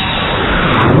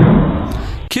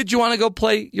 Kid, you want to go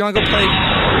play? You want to go play? You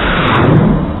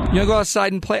want to go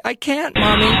outside and play? I can't,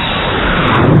 Mommy.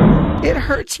 It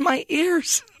hurts my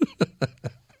ears.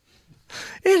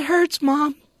 It hurts,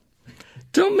 Mom.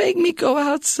 Don't make me go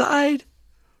outside.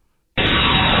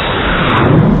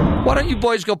 Why don't you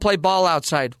boys go play ball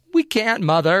outside? We can't,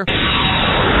 Mother.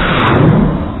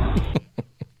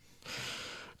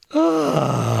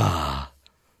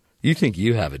 You think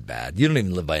you have it bad. You don't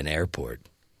even live by an airport.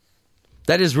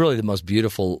 That is really the most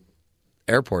beautiful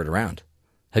airport around.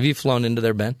 Have you flown into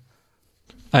there, Ben?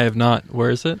 I have not. Where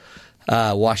is it?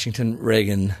 Washington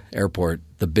Reagan Airport,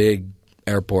 the big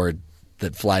airport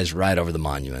that flies right over the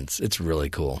monuments. It's really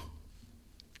cool.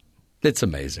 It's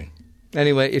amazing.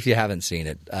 Anyway, if you haven't seen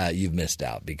it, you've missed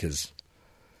out because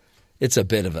it's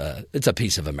a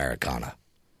piece of Americana.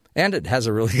 And it has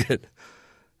a really good,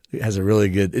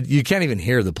 you can't even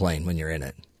hear the plane when you're in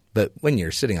it. But when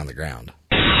you're sitting on the ground,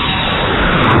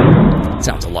 it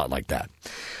sounds a lot like that.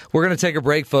 We're going to take a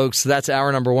break, folks. That's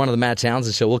hour number 1 of the Matt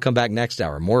Townsend Show. We'll come back next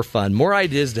hour. More fun, more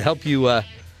ideas to help you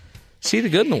see the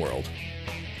good in the world.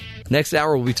 Next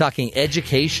hour, we'll be talking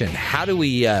education. How do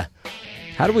we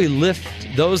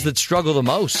lift those that struggle the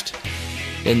most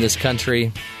in this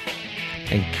country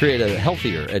and create a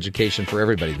healthier education for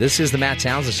everybody? This is the Matt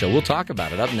Townsend Show. We'll talk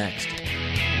about it up next.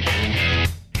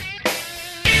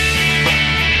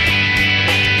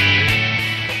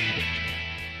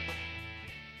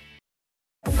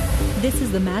 This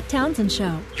is the Matt Townsend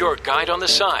Show. Your guide on the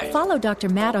side. Follow Dr.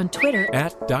 Matt on Twitter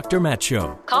At Dr. Matt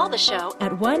Show. Call the show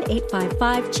at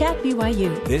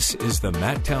 1-855-CHAT-BYU. This is the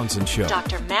Matt Townsend Show.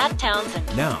 Dr. Matt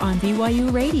Townsend Now, on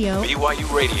BYU Radio.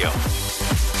 BYU Radio.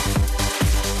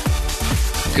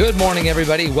 Good morning,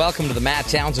 everybody. Welcome to the Matt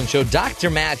Townsend Show. Dr.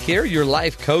 Matt here, your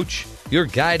life coach, your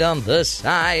guide on the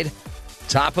side.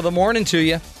 Top of the morning to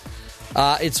you.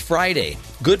 It's Friday.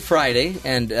 Good Friday,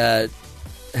 and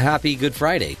happy Good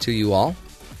Friday to you all.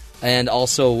 And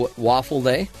also Waffle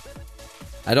Day.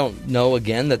 I don't know,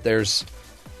 again, that there's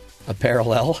a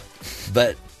parallel,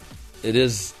 but it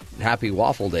is Happy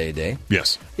Waffle Day.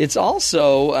 Yes. It's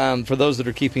also, for those that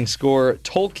are keeping score,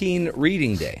 Tolkien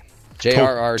Reading Day.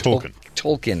 J.R.R.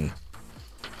 Tolkien.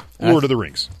 Lord of the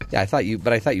Rings. Yeah, I thought you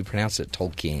pronounced it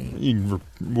Tolkien.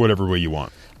 Whatever way you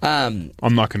want. I'm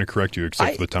not going to correct you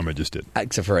except for the time I just did.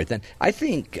 Except for right then. I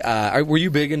think, were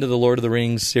you big into the Lord of the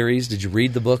Rings series? Did you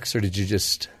read the books or did you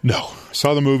just... No. I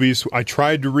saw the movies. I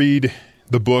tried to read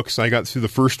the books. I got through the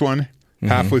first one. Mm-hmm.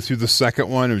 Halfway through the second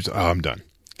one, it was, I'm done.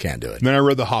 Can't do it. And then I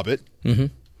read The Hobbit. Mm-hmm.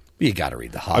 You got to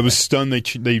read The Hobbit. I was stunned.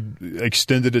 They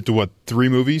extended it to, 3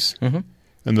 movies? Mm-hmm.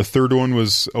 And the third one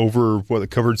was over,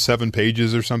 it covered 7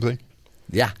 pages or something?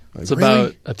 Yeah. It's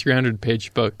about a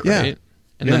 300-page book, right? Yeah.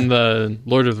 And then the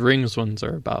Lord of the Rings ones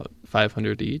are about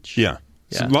 500 each. Yeah.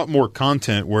 It's a lot more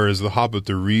content, whereas The Hobbit,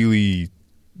 the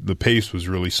pace was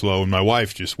really slow, and my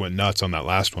wife just went nuts on that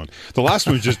last one. The last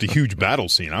one was just a huge battle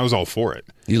scene. I was all for it.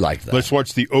 You liked that. Let's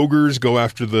watch the ogres go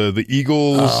after the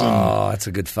eagles. Oh, that's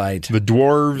a good fight. The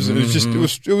dwarves.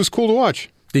 Mm-hmm. It was cool to watch.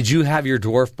 Did you have your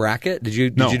dwarf bracket? Did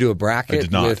you do a bracket? I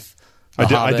did not. With the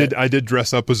Hobbit? I did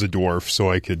dress up as a dwarf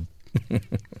so I could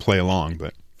play along,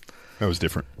 but that was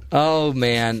different. Oh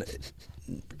man,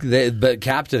 but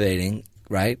captivating,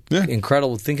 right? Yeah.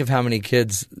 Incredible. Think of how many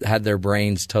kids had their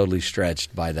brains totally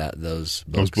stretched by those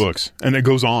books. And it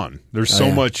goes on. There's so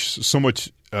much,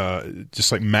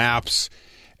 just like maps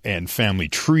and family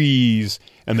trees.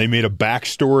 And they made a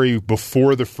backstory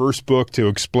before the first book to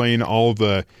explain how all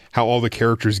the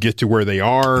characters get to where they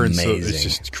are. Amazing. And so it's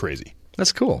just crazy.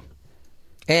 That's cool.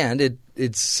 And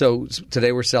so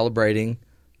today we're celebrating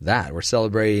that. We're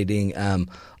celebrating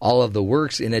all of the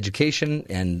works in education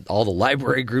and all the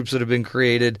library groups that have been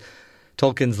created.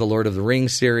 Tolkien's The Lord of the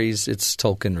Rings series. It's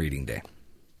Tolkien Reading Day.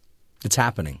 It's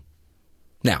happening.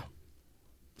 Now,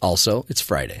 also, it's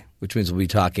Friday, which means we'll be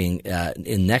talking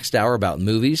in next hour about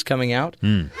movies coming out.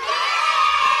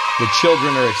 The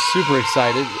children are super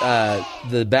excited.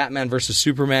 The Batman versus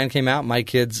Superman came out. My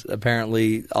kids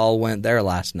apparently all went there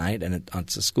last night, and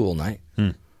it's a school night.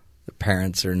 The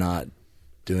parents are not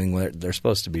doing what they're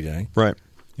supposed to be doing. Right.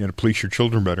 You got to police your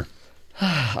children better.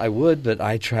 I would, but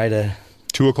I try to...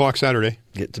 2:00 Saturday.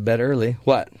 Get to bed early.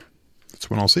 What? That's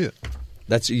when I'll see it.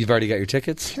 You've already got your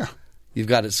tickets? Yeah. You've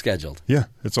got it scheduled? Yeah.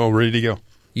 It's all ready to go.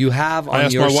 You have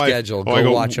on your schedule,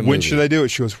 go watch a movie. When should I do it?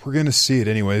 She goes, we're going to see it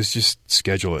anyways. Just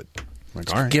schedule it. I'm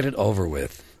like, all right. Get it over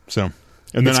with. So...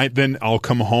 And then I'll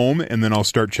come home and then I'll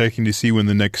start checking to see when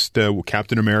the next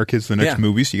Captain America is the next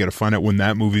movie. So you got to find out when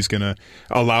that movie's going to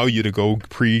allow you to go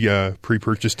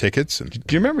pre-purchase tickets. And...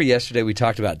 Do you remember yesterday we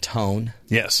talked about tone?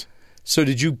 Yes. So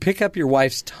did you pick up your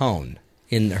wife's tone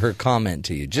in her comment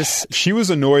to you? She was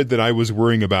annoyed that I was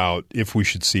worrying about if we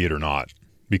should see it or not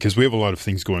because we have a lot of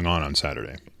things going on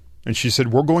Saturday. And she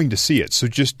said, we're going to see it, so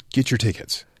just get your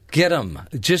tickets. Get them.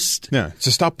 Just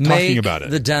stop talking about it.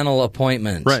 The dental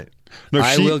appointment. Right. No,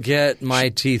 I will get my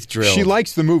teeth drilled. She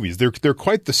likes the movies. They're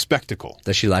quite the spectacle.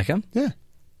 Does she like them? Yeah.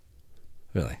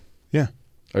 Really? Yeah.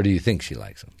 Or do you think she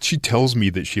likes them? She tells me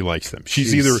that she likes them.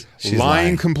 She's either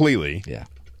lying completely. Yeah.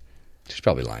 She's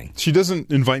probably lying. She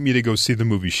doesn't invite me to go see the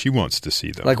movies she wants to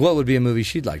see, though. Like what would be a movie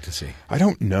she'd like to see? I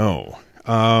don't know.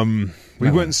 We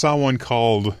went and saw one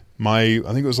called I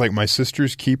think it was like My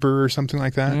Sister's Keeper or something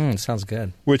like that. Sounds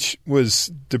good. Which was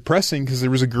depressing because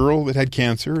there was a girl that had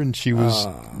cancer and she was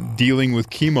dealing with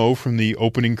chemo from the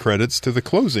opening credits to the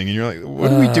closing. And you're like,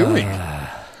 what are we doing?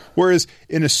 Whereas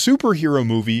in a superhero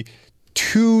movie,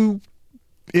 two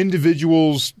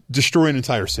individuals destroy an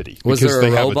entire city. Was there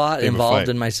a robot involved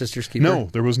in My Sister's Keeper? No,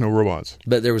 there was no robots.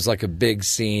 But there was like a big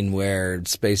scene where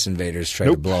space invaders tried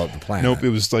to blow up the planet. Nope, it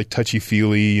was like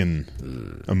touchy-feely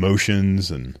and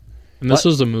emotions and this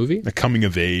was a movie? a coming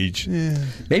of age.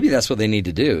 Maybe that's what they need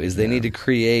to do, is they need to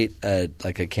create a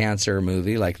cancer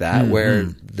movie like that where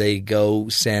they go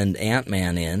send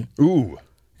Ant-Man in. Ooh.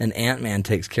 And Ant-Man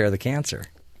takes care of the cancer.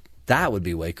 That would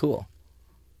be way cool.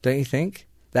 Don't you think?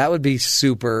 That would be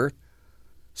super,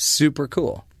 super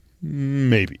cool.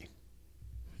 Maybe.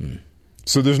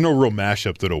 So there's no real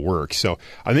mashup that'll work. So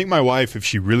I think my wife, if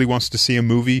she really wants to see a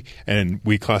movie and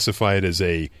we classify it as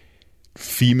a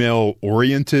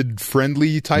female-oriented,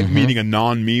 friendly type, meaning a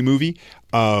non-me movie,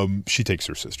 she takes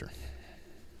her sister.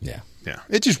 Yeah. Yeah.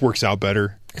 It just works out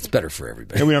better. It's better for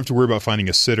everybody. And we don't have to worry about finding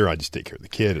a sitter. I just take care of the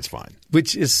kid. It's fine.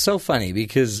 Which is so funny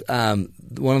because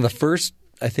one of the first,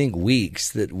 I think,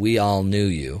 weeks that we all knew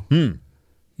you,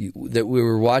 that we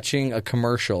were watching a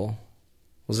commercial.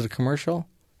 Was it a commercial?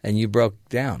 And you broke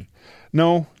down.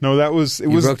 No, that was...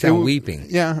 You broke down weeping.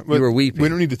 Yeah. You were weeping. We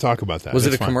don't need to talk about that. Was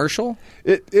That's it a fine. commercial?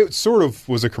 It sort of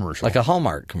was a commercial. Like a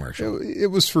Hallmark commercial. It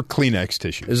was for Kleenex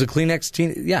tissue. It was a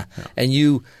Kleenex yeah.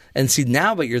 And see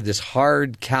now, but you're this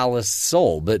hard, calloused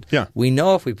soul. But we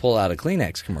know if we pull out a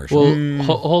Kleenex commercial. Well,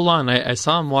 hold on. I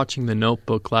saw him watching The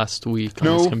Notebook last week.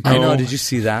 On his computer. I know. Did you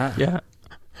see that? Yeah.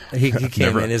 He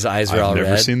came in, his eyes were all red. I've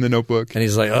never seen The Notebook. And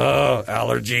he's like, oh,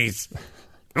 allergies.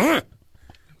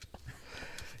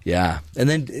 Yeah. And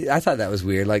then I thought that was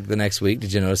weird. Like the next week,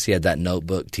 did you notice he had that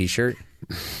Notebook T-shirt?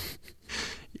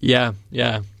 Yeah.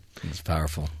 It's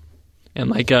powerful.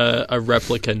 And like a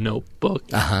replica notebook.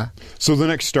 Uh-huh. So the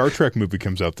next Star Trek movie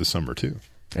comes out this summer, too.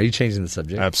 Are you changing the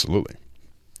subject? Absolutely.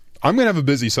 I'm going to have a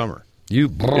busy summer.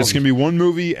 It's going to be one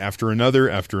movie after another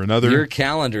after another. Your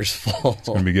calendar's full. It's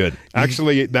going to be good.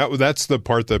 Actually, that's the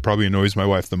part that probably annoys my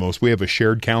wife the most. We have a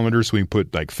shared calendar, so we can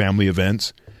put like family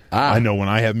events. I know when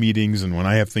I have meetings and when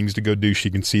I have things to go do, she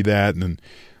can see that. And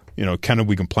then, kind of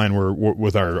we can plan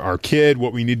with our kid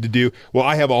what we need to do. Well,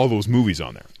 I have all those movies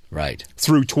on there. Right.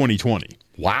 Through 2020.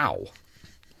 Wow.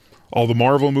 All the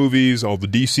Marvel movies, all the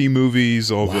DC movies,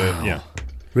 all the, yeah.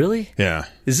 Really? Yeah.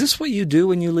 Is this what you do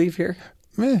when you leave here?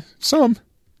 Some.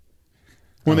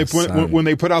 When they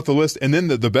put out the list, and then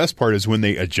the best part is when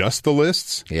they adjust the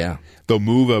lists. Yeah. They'll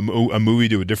move a movie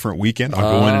to a different weekend.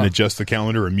 I'll go in and adjust the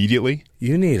calendar immediately.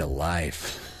 You need a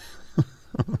life.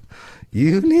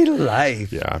 You need a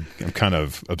life. Yeah, I'm kind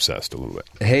of obsessed a little bit.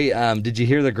 Hey, did you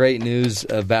hear the great news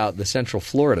about the Central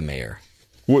Florida mayor?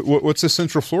 What's the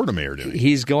Central Florida mayor doing?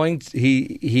 He is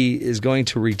going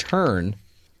to return.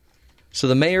 So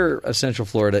the mayor of Central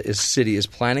Florida is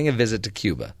planning a visit to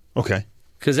Cuba. Okay.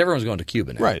 Because everyone's going to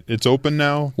Cuba now. Right. It's open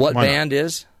now. What band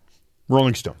is?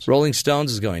 Rolling Stones. Rolling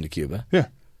Stones is going to Cuba. Yeah.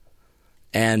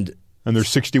 And there's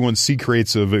 61 sea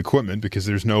crates of equipment because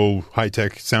there's no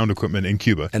high-tech sound equipment in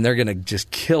Cuba. And they're going to just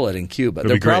kill it in Cuba.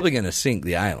 They're probably going to sink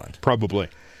the island. Probably.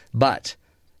 But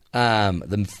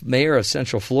the mayor of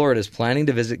Central Florida is planning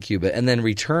to visit Cuba and then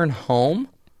return home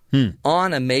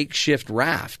on a makeshift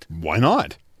raft. Why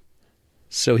not?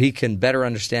 So he can better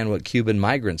understand what Cuban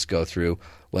migrants go through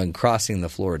when crossing the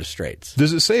Florida Straits.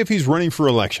 Does it say if he's running for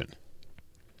election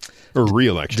or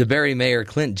re-election? DeBerry Mayor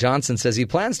Clint Johnson says he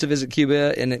plans to visit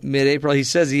Cuba in mid-April. He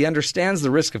says he understands the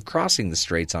risk of crossing the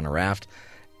straits on a raft,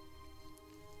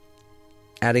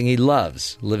 adding he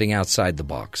loves living outside the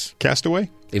box. Castaway?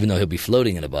 Even though he'll be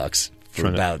floating in a box for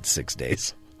about 6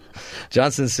 days.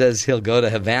 Johnson says he'll go to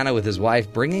Havana with his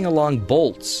wife, bringing along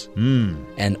bolts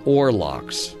and oar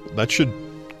locks. That should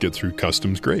get through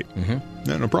customs great.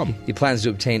 Yeah, no problem. He plans to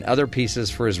obtain other pieces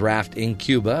for his raft in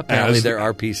Cuba. Apparently there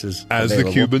are pieces as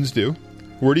available. The Cubans do.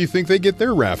 Where do you think they get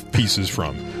their raft pieces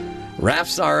from?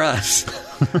 Rafts are us.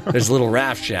 There's a little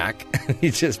raft shack. You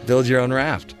just build your own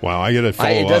raft. Wow, I got to follow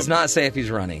up. It does not say if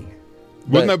he's running.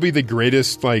 Wouldn't that be the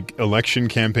greatest election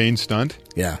campaign stunt?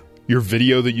 Yeah. Your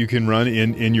video that you can run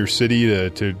in your city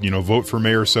to vote for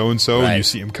Mayor so-and-so, and you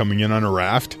see him coming in on a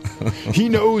raft. He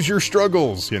knows your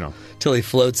struggles, Till he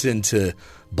floats into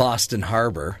Boston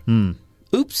Harbor.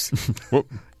 Oops.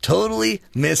 Totally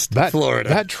missed Florida.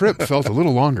 That trip felt a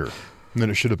little longer than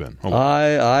it should have been. Oh.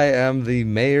 I am the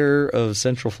mayor of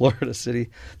Central Florida City.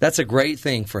 That's a great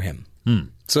thing for him.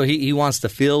 So he wants to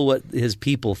feel what his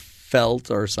people felt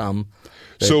or some.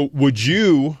 So would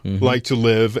you like to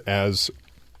live as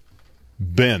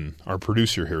Ben, our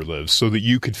producer here, lives, so that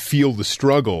you could feel the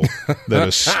struggle that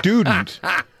a student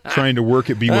trying to work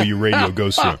at BYU Radio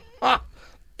goes through.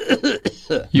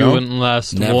 You wouldn't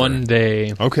last Never. one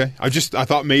day. Okay. I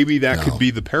thought maybe that could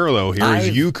be the parallel here, is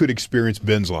you could experience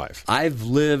Ben's life. I've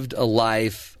lived a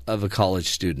life of a college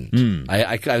student.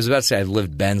 I was about to say I've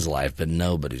lived Ben's life, but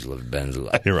nobody's lived Ben's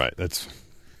life. You're right. That's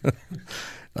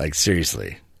Like,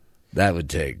 seriously, that would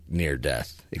take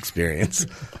near-death experience.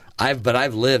 I've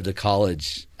lived a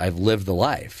college. I've lived the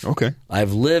life. okay.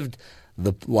 I've lived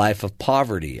the life of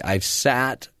poverty. I've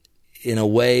sat in a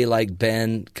way like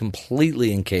Ben,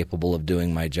 completely incapable of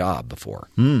doing my job before.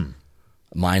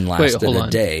 Mine lasted hold a on.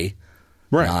 day,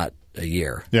 Right. not a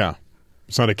year. Yeah.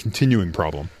 It's not a continuing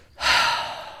problem.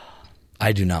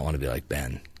 I do not want to be like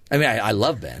Ben. I mean, I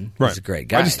love Ben. Right. He's a great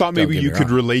guy. I just thought Don't maybe get you me could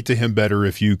wrong. relate to him better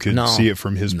if you could No. see it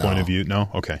from his point No. of view. No?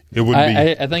 Okay. It wouldn't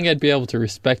be. I think I'd be able to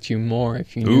respect you more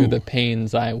if you knew Ooh. the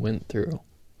pains I went through.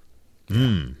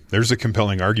 There's a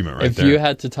compelling argument right If there. you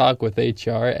had to talk with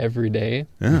HR every day,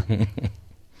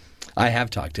 I have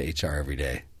talked to HR every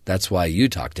day. That's why you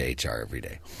talk to HR every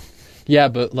day. yeah,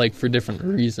 but like for different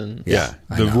reasons. yeah.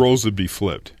 I The know. roles would be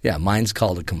flipped. Yeah, mine's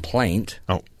called a complaint.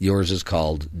 Oh. Yours is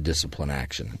called discipline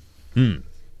action.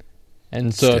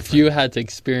 And so It's if you had to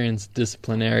experience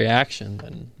disciplinary action,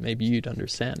 then maybe you'd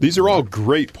understand. These are all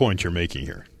great points you're making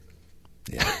here.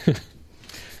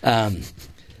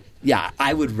 Yeah,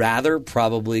 I would rather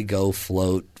probably go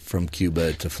float from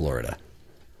Cuba to Florida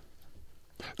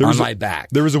There on was my back.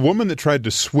 There was a woman that tried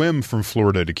to swim from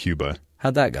Florida to Cuba.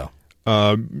 How'd that go?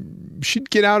 She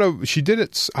did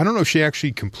it. I don't know if she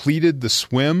actually completed the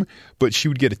swim, but she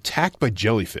would get attacked by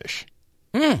jellyfish.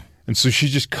 And so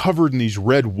she's just covered in these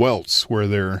red welts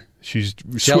where she's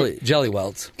Jelly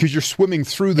welts. because you're swimming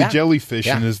through the Yeah. jellyfish,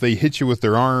 Yeah. and as they hit you with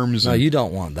their arms. No, and, you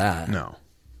don't want that. no.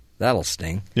 That'll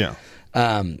sting. Yeah.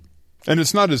 Um, And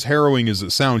it's not as harrowing as it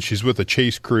sounds. She's with a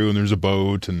chase crew, and there's a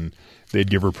boat, and they'd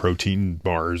give her protein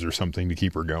bars or something to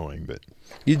keep her going. But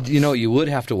you know what you would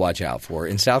have to watch out for?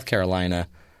 In South Carolina,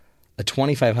 a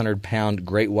 2,500-pound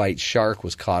great white shark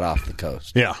was caught off the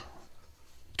coast. yeah,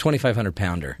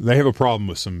 2,500-pounder. they have a problem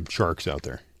with some sharks out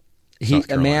there. South A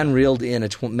Carolina. man reeled in a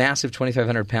massive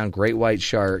 2,500-pound great white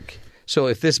shark. So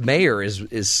if this mayor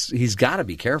is he's got to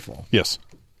be careful. Yes,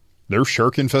 there's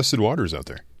shark-infested waters out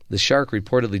there. The shark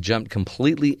reportedly jumped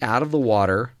completely out of the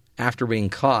water after being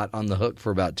caught on the hook for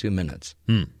about 2 minutes.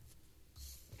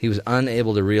 He was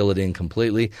unable to reel it in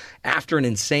completely. After an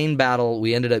insane battle,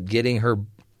 we ended up getting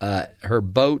her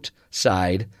boat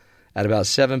side at about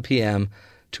 7 p.m.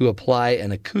 to apply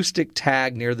an acoustic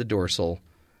tag near the dorsal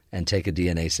and take a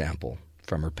DNA sample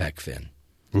from her pec fin,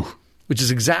 which is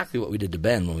exactly what we did to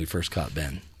Ben when we first caught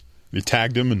Ben. They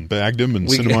tagged him and bagged him and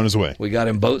sent him on his way. We got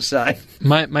him boat side.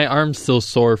 My arm's still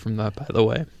sore from that, by the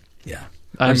way. Yeah.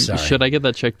 I'm sorry. Should I get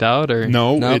that checked out? Or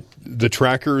No. The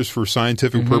tracker is for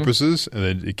scientific purposes,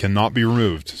 and it cannot be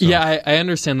removed. So Yeah, I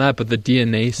understand that, but the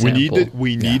DNA sample.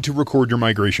 we need to record your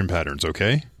migration patterns,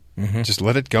 okay? Just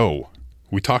let it go.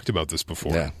 We talked about this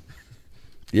before. Yeah.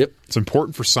 Yep. It's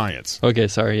important for science. Okay,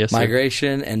 sorry. Yes, sir.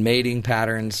 Migration and mating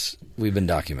patterns we've been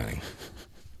documenting.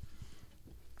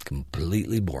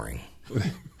 Completely boring.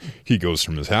 He goes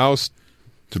from his house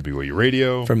to BYU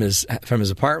Radio, From his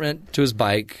apartment to his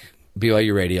bike,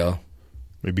 BYU Radio.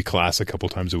 maybe class a couple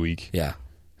times a week. Yeah.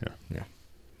 Yeah.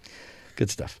 Good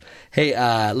stuff. Hey,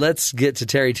 let's get to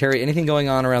Terry. Terry, anything going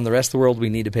on around the rest of the world we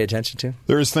need to pay attention to?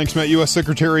 There is, thanks, Matt. U.S.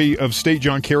 Secretary of State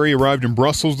John Kerry arrived in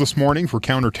Brussels this morning for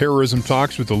counterterrorism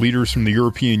talks with the leaders from the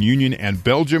European Union and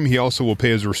Belgium. He also will pay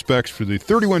his respects for the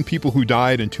 31 people who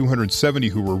died and 270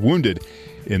 who were wounded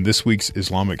in this week's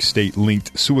Islamic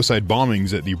State-linked suicide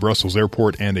bombings at the Brussels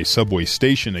airport and a subway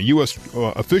station. A U.S.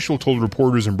 Official told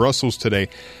reporters in Brussels today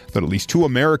that at least 2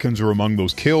 Americans were among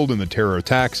those killed in the terror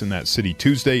attacks in that city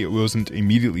Tuesday. It wasn't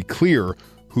immediately clear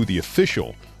who the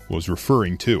official was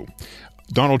referring to.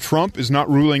 Donald Trump is not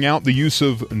ruling out the use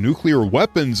of nuclear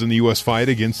weapons in the U.S. fight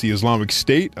against the Islamic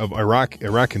State of Iraq,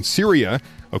 and Syria,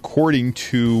 according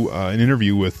to an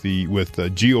interview with the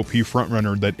GOP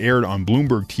frontrunner that aired on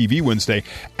Bloomberg TV Wednesday.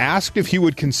 Asked if he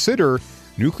would consider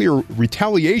nuclear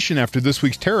retaliation after this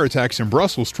week's terror attacks in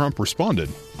Brussels, Trump responded.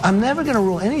 I'm never going to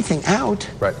rule anything out.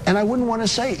 Right. And I wouldn't want to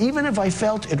say, even if I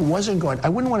felt it wasn't going, I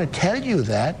wouldn't want to tell you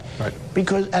that. Right.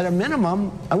 Because at a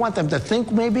minimum, I want them to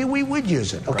think maybe we would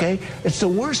use it, okay? Right. It's the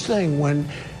worst thing when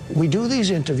we do these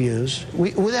interviews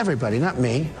with everybody, not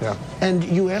me. Yeah. And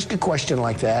you ask a question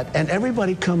like that, and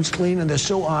everybody comes clean and they're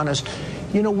so honest.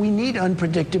 You know, we need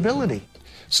unpredictability.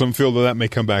 Some feel that may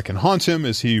come back and haunt him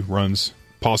as he runs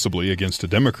possibly against a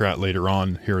Democrat later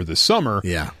on here this summer,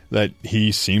 Yeah. that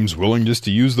he seems willing just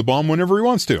to use the bomb whenever he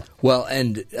wants to. Well,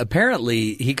 and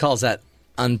apparently he calls that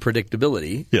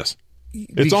unpredictability. Yes.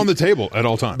 It's on the table at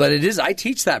all times. But it is. I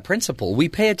teach that principle. We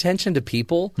pay attention to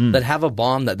people that have a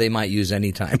bomb that they might use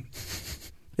anytime.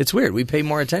 It's weird. We pay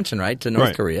more attention, right, to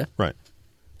North Korea. Right.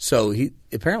 So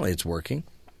apparently it's working.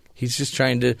 He's just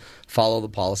trying to follow the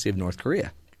policy of North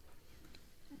Korea.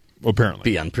 Apparently.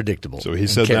 Be unpredictable. So he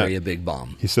said carry that, a big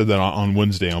bomb. He said that on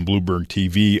Wednesday on Bloomberg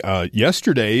TV.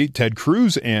 Yesterday, Ted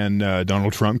Cruz and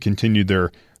Donald Trump continued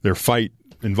their fight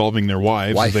involving their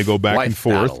wives as they go back and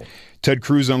forth. Battle. Ted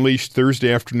Cruz unleashed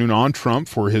Thursday afternoon on Trump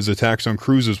for his attacks on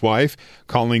Cruz's wife,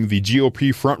 calling the GOP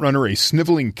frontrunner a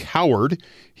sniveling coward.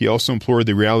 He also implored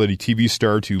the reality TV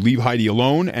star to leave Heidi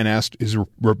alone and asked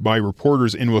by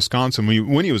reporters in Wisconsin,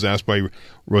 when he was asked by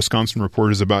Wisconsin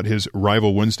reporters about his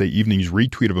rival Wednesday evening's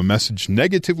retweet of a message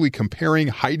negatively comparing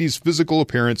Heidi's physical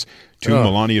appearance to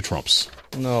Melania Trump's.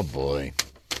 Oh, boy.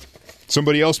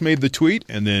 Somebody else made the tweet,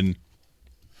 and then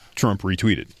Trump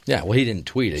retweeted. Yeah, well, he didn't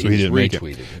tweet it. So he didn't make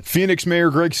retweeted it. Phoenix Mayor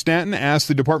Greg Stanton asked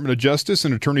the Department of Justice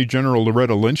and Attorney General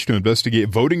Loretta Lynch to investigate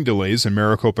voting delays in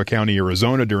Maricopa County,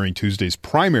 Arizona during Tuesday's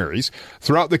primaries.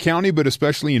 Throughout the county, but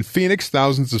especially in Phoenix,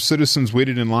 thousands of citizens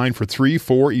waited in line for 3,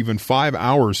 4, even 5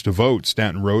 hours to vote,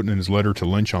 Stanton wrote in his letter to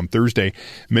Lynch on Thursday.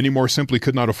 Many more simply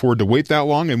could not afford to wait that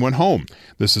long and went home.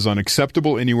 This is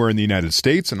unacceptable anywhere in the United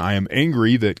States, and I am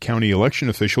angry that county election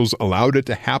officials allowed it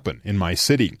to happen in my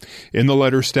city. In the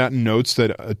letter, Stanton notes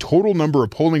that a total number of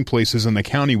polling places in the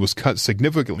county was cut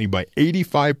significantly by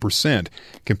 85%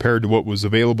 compared to what was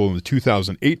available in the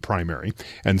 2008 primary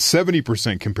and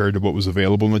 70% compared to what was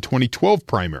available in the 2012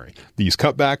 primary. These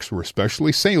cutbacks were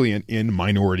especially salient in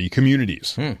minority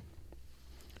communities.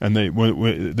 And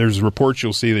there's reports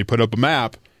you'll see they put up a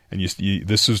map, and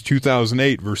this is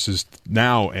 2008 versus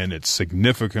now, and it's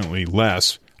significantly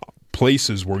less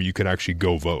places where you could actually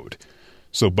go vote.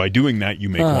 So by doing that, you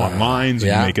make long lines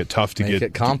and you make it tough to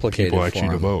get people actually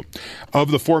to vote. Of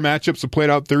the 4 matchups that played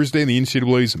out Thursday in the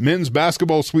NCAA's men's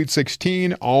basketball Sweet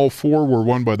 16, all 4 were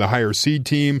won by the higher seed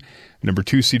team. Number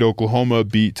 2 seed Oklahoma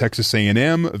beat Texas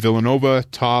A&M. Villanova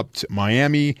topped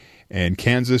Miami, and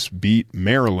Kansas beat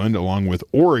Maryland, along with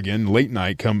Oregon late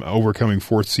night overcoming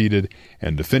 4th seeded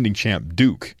and defending champ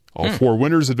Duke. All 4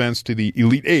 winners advanced to the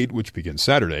Elite 8, which begins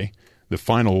Saturday. The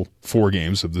final 4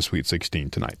 games of the Sweet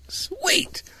 16 tonight.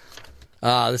 Sweet.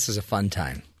 This is a fun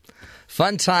time.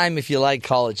 Fun time if you like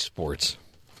college sports.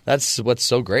 That's what's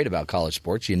so great about college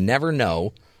sports. You never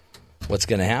know what's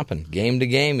going to happen. Game to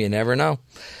game, you never know.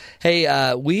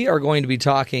 Hey, we are going to be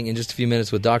talking in just a few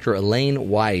minutes with Dr. Elaine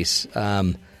Weiss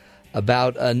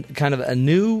about a kind of a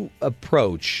new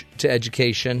approach to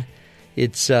education.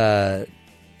 It's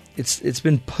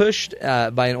been pushed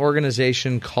by an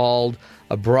organization called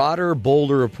A Broader,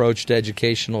 Bolder Approach to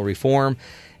Educational Reform,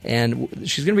 and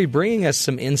she's going to be bringing us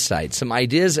some insights, some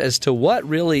ideas as to what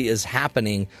really is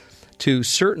happening to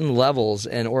certain levels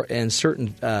and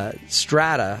certain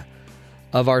strata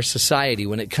of our society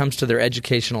when it comes to their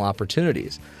educational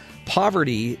opportunities.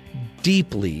 Poverty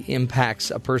deeply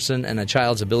impacts a person and a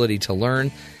child's ability to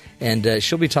learn, and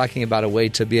she'll be talking about a way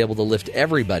to be able to lift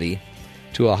everybody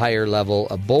to a higher level,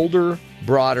 a bolder,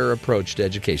 broader approach to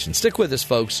education. Stick with us,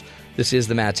 folks. This is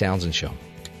the Matt Townsend Show.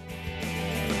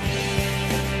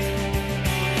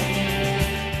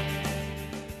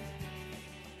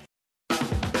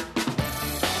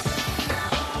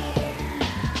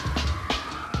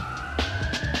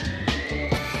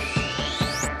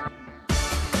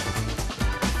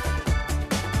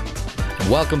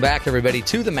 Welcome back, everybody,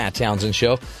 to the Matt Townsend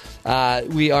Show.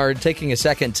 We are taking a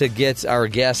second to get our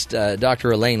guest,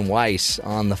 Dr. Elaine Weiss,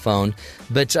 on the phone.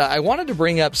 But I wanted to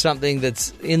bring up something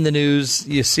that's in the news.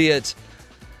 You see it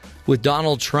with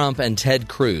Donald Trump and Ted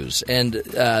Cruz and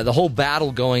the whole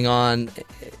battle going on.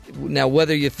 Now,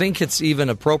 whether you think it's even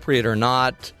appropriate or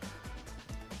not,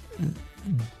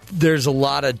 there's a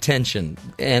lot of tension.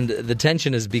 And the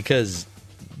tension is because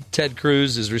Ted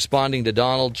Cruz is responding to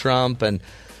Donald Trump, and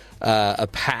a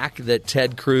PAC that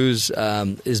Ted Cruz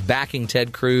is backing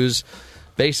Ted Cruz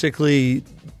basically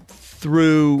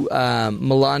threw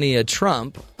Melania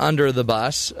Trump under the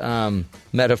bus,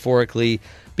 metaphorically,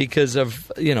 because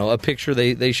of a picture.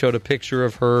 They showed a picture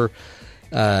of her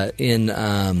in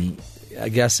I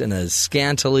guess in a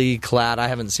scantily clad. I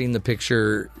haven't seen the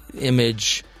picture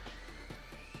image.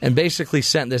 And basically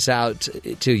sent this out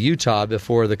to Utah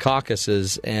before the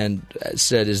caucuses and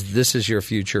said, "This is your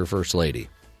future First Lady."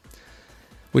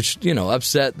 Which,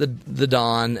 upset the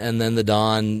Don, and then the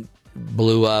Don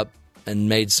blew up and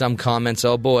made some comments,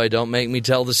 "Oh boy, don't make me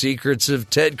tell the secrets of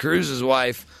Ted Cruz's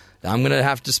wife." I'm going to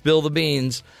have to spill the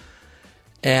beans.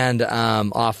 And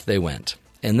off they went.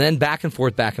 And then back and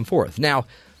forth, back and forth. Now,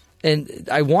 and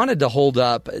I wanted to hold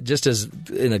up, just as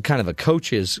in a kind of a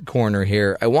coach's corner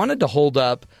here, I wanted to hold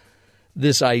up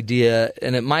this idea,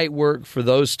 and it might work for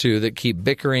those two that keep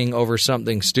bickering over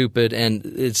something stupid, and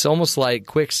it's almost like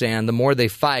quicksand. The more they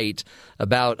fight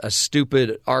about a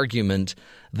stupid argument,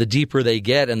 the deeper they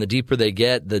get, and the deeper they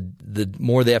get, the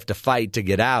more they have to fight to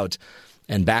get out,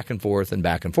 and back and forth,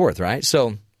 right?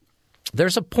 So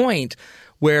there's a point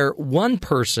where one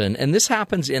person, and this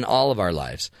happens in all of our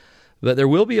lives, but there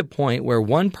will be a point where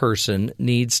one person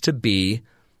needs to be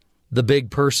the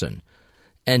big person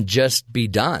and just be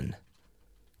done.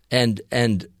 And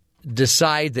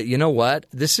decide that, you know what,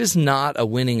 this is not a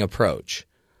winning approach.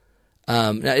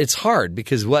 Now it's hard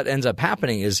because what ends up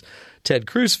happening is Ted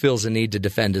Cruz feels a need to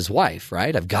defend his wife,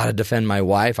 right? I've got to defend my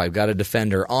wife. I've got to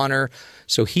defend her honor.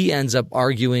 So he ends up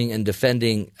arguing and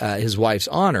defending his wife's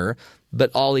honor,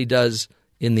 but all he does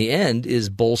in the end is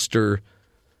bolster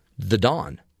the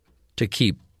Dawn to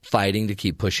keep fighting, to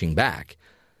keep pushing back.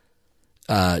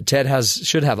 Ted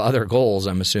should have other goals,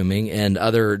 I'm assuming, and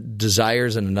other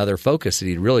desires and another focus that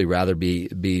he'd really rather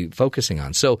be focusing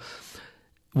on. So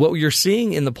what you're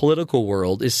seeing in the political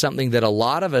world is something that a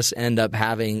lot of us end up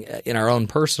having in our own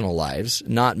personal lives,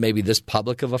 not maybe this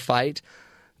public of a fight,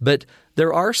 but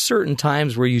there are certain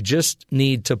times where you just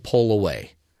need to pull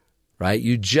away, right?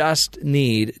 You just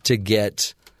need to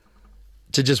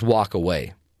just walk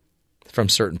away from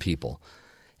certain people.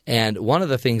 And one of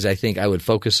the things I think I would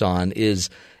focus on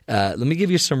is let me give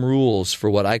you some rules for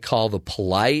what I call the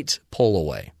polite pull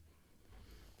away.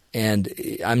 And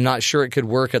I'm not sure it could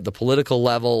work at the political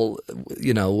level,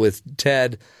 with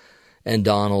Ted and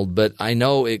Donald, but I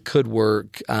know it could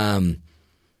work, on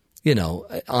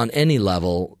any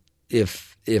level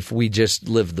if we just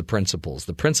live the principles.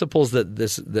 The principles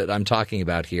that I'm talking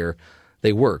about here,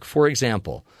 they work. For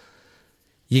example,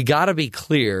 you got to be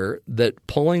clear that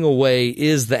pulling away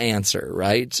is the answer,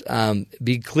 right?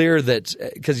 Be clear that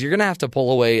 – because you're going to have to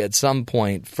pull away at some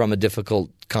point from a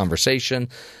difficult conversation.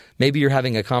 Maybe you're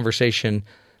having a conversation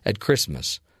at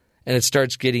Christmas and it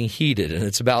starts getting heated and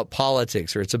it's about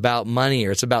politics or it's about money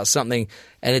or it's about something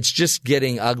and it's just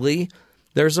getting ugly.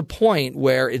 There's a point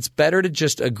where it's better to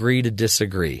just agree to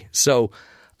disagree. So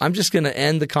I'm just going to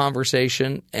end the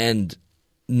conversation and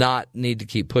not need to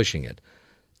keep pushing it.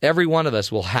 Every one of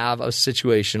us will have a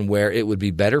situation where it would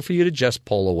be better for you to just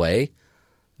pull away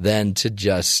than to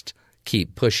just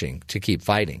keep pushing, to keep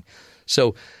fighting.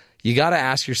 So you got to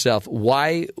ask yourself,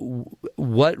 what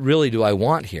really do I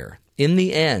want here? In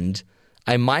the end,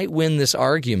 I might win this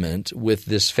argument with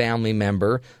this family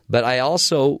member, but I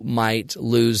also might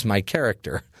lose my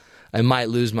character. I might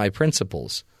lose my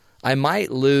principles. I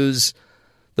might lose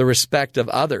the respect of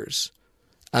others.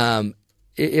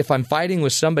 If I'm fighting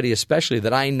with somebody, especially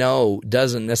that I know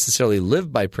doesn't necessarily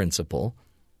live by principle,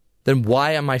 then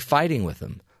why am I fighting with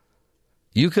them?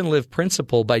 You can live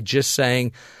principle by just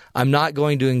saying, I'm not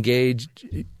going to engage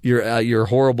your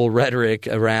horrible rhetoric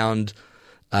around,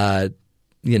 our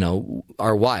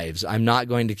wives. I'm not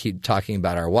going to keep talking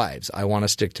about our wives. I want to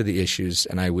stick to the issues,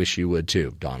 and I wish you would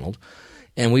too, Donald.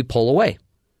 And we pull away.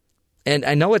 And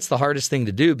I know it's the hardest thing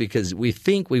to do because we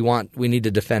think we need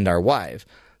to defend our wife,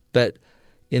 but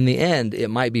in the end, it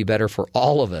might be better for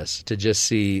all of us to just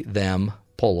see them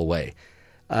pull away.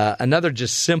 Another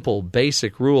just simple,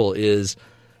 basic rule is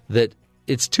that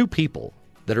it's two people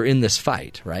that are in this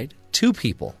fight, right? Two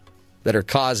people that are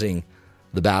causing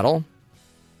the battle,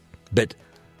 but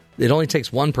it only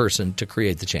takes one person to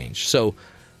create the change. So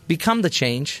become the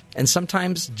change, and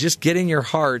sometimes just get in your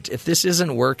heart, if this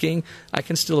isn't working, I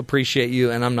can still appreciate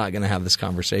you, and I'm not going to have this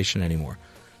conversation anymore.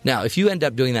 Now, if you end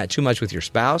up doing that too much with your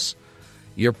spouse,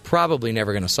 you're probably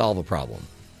never going to solve a problem.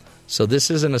 So this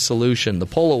isn't a solution. The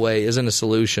pull away isn't a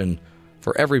solution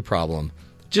for every problem,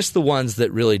 just the ones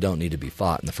that really don't need to be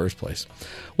fought in the first place.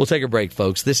 We'll take a break,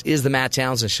 folks. This is the Matt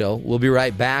Townsend Show. We'll be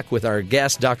right back with our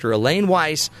guest, Dr. Elaine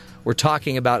Weiss. We're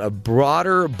talking about a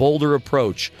broader, bolder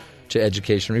approach to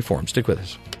education reform. Stick with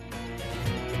us.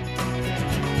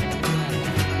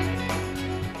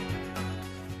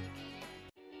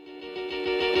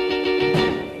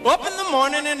 Up in the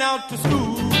morning and out to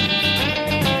school.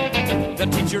 The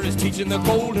teacher is teaching the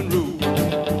golden rule.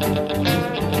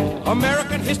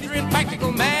 American history and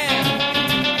practical math.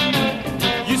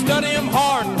 You study them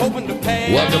hard and hoping to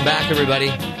pass. Welcome back, everybody.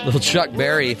 Little Chuck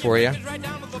Berry for you.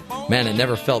 Man, it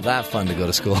never felt that fun to go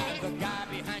to school.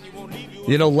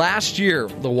 Last year,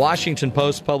 the Washington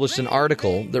Post published an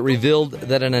article that revealed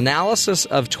that an analysis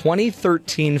of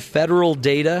 2013 federal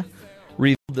data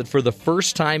revealed that for the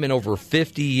first time in over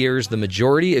 50 years, the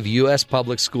majority of U.S.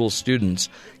 public school students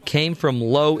came from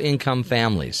low-income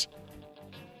families.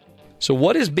 So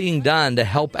what is being done to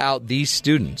help out these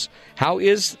students? How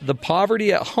is the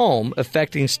poverty at home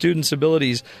affecting students'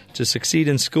 abilities to succeed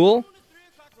in school?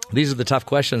 These are the tough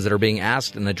questions that are being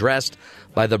asked and addressed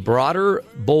by the Broader,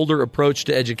 Bolder Approach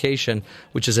to Education,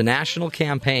 which is a national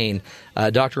campaign.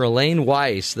 Dr. Elaine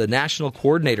Weiss, the national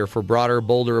coordinator for Broader,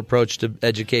 Bolder Approach to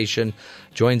Education,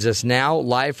 joins us now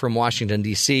live from Washington,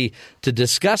 D.C. to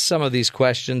discuss some of these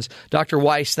questions. Dr.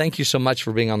 Weiss, thank you so much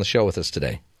for being on the show with us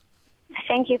today.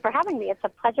 Thank you for having me. It's a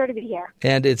pleasure to be here.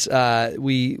 And it's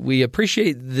we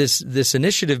appreciate this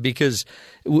initiative because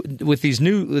with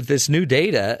this new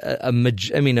data, a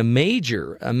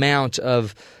major amount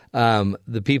of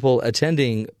the people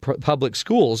attending public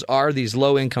schools are these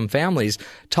low income families.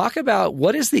 Talk about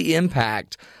what is the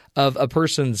impact of a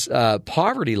person's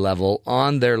poverty level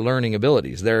on their learning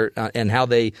abilities, and how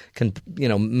they can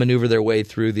maneuver their way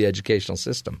through the educational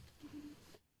system.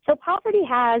 So poverty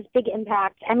has big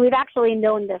impact, and we've actually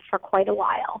known this for quite a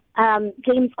while.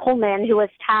 James Coleman, who was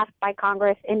tasked by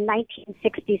Congress in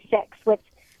 1966 with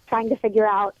trying to figure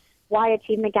out why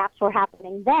achievement gaps were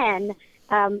happening then,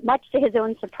 much to his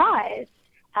own surprise,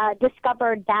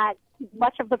 discovered that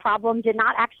much of the problem did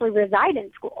not actually reside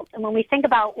in schools. And when we think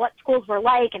about what schools were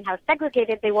like and how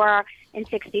segregated they were in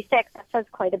 66, that says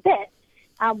quite a bit.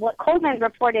 What Coleman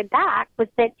reported back was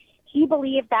that he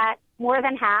believed that more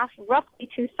than half, roughly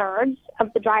 2/3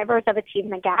 of the drivers of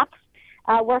achievement gaps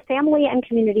were family and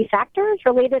community factors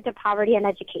related to poverty and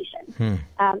education.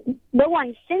 No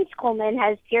one since Coleman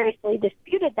has seriously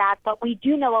disputed that, but we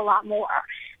do know a lot more.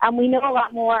 We know a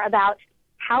lot more about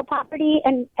how poverty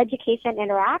and education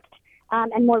interact.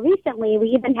 And more recently, we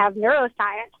even have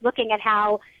neuroscience looking at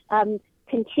how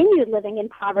continued living in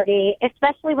poverty,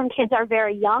 especially when kids are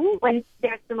very young, when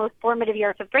there's the most formative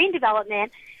years of brain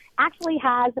development, actually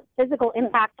has physical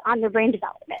impact on their brain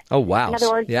development. Oh, wow. In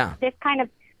other words, yeah. This kind of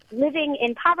living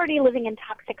in poverty, living in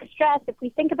toxic stress, if we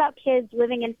think about kids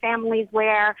living in families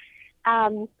where,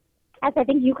 as I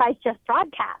think you guys just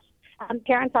broadcast,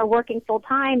 parents are working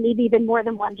full-time, maybe even more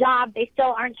than one job, they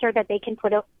still aren't sure that they can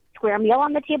put a square meal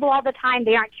on the table all the time.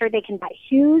 They aren't sure they can buy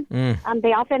shoes.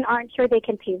 They often aren't sure they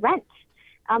can pay rent.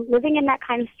 Living in that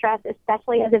kind of stress,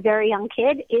 especially as a very young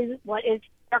kid, is what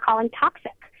they're calling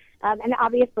toxic. And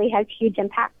obviously has huge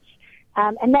impacts.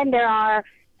 And then there are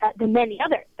the many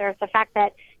others. There's the fact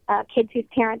that kids whose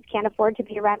parents can't afford to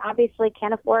pay rent obviously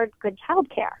can't afford good child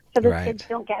care. So those kids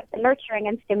don't get the nurturing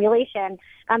and stimulation.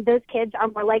 Those kids are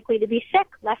more likely to be sick,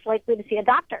 less likely to see a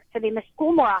doctor. So they miss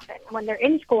school more often. When they're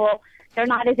in school, they're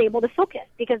not as able to focus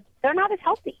because they're not as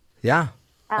healthy. Yeah.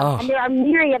 And there are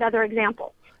myriad other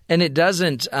examples. And it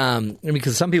doesn't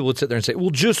because some people would sit there and say, well,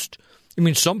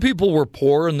 some people were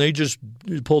poor and they just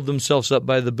pulled themselves up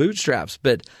by the bootstraps,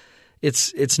 but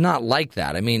it's not like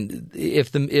that. I mean,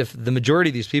 if the majority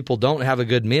of these people don't have a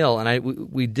good meal,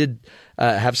 and we did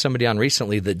have somebody on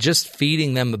recently that just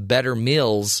feeding them better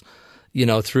meals,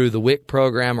 through the WIC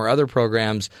program or other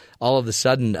programs, all of a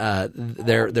sudden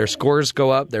their scores go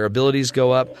up, their abilities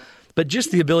go up, but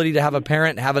just the ability to have a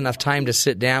parent have enough time to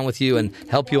sit down with you and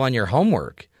help you on your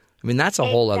homework. I mean, that's a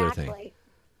whole other thing.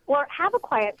 Or have a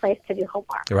quiet place to do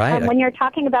homework. Right. When you're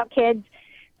talking about kids,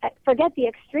 forget the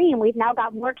extreme. We've now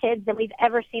got more kids than we've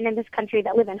ever seen in this country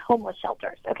that live in homeless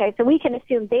shelters. Okay, so we can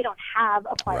assume they don't have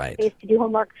a quiet space to do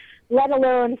homework, let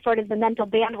alone sort of the mental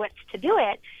bandwidth to do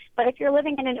it. But if you're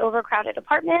living in an overcrowded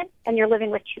apartment and you're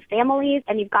living with two families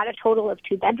and you've got a total of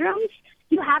 2 bedrooms,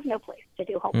 you have no place to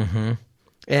do homework. Mm-hmm.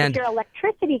 And if your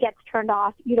electricity gets turned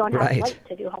off, you don't have light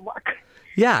to do homework.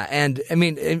 Yeah, and I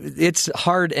mean, it's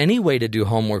hard anyway to do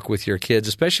homework with your kids,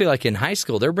 especially like in high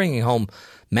school. They're bringing home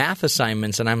math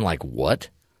assignments, and I'm like, what?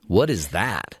 What is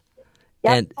that?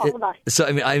 Yep, all of us. So,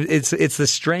 I mean, it's the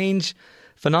strange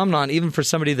phenomenon, even for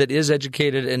somebody that is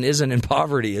educated and isn't in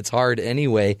poverty. It's hard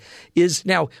anyway.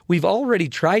 Now, we've already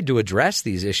tried to address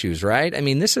these issues, right? I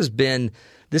mean, this was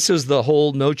the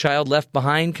whole No Child Left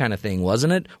Behind kind of thing,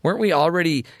 wasn't it? Weren't we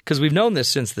already – because we've known this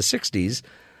since the 60s.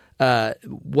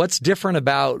 What's different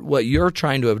about what you're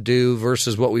trying to do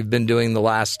versus what we've been doing the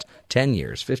last 10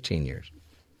 years, 15 years?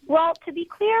 Well, to be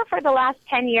clear, for the last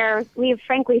 10 years, we've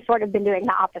frankly sort of been doing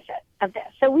the opposite of this.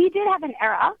 So we did have an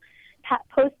era,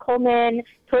 post-Coleman,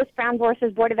 post-Brown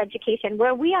versus Board of Education,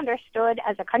 where we understood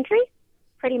as a country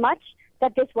pretty much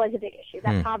that this was a big issue,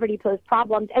 that poverty posed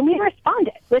problems, and we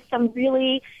responded with some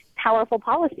really powerful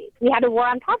policies. We had a war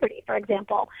on poverty, for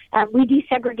example. We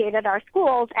desegregated our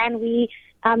schools, and we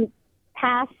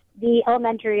passed the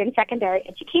Elementary and Secondary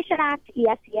Education Act,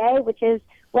 ESEA, which is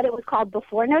what it was called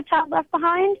before No Child Left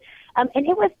Behind. And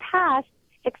it was passed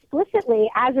explicitly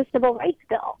as a civil rights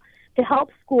bill to help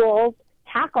schools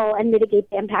tackle and mitigate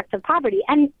the impacts of poverty.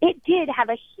 And it did have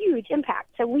a huge impact.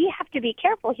 So we have to be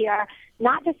careful here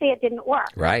not to say it didn't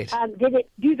work. Right. Did it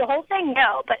do the whole thing?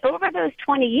 No. But over those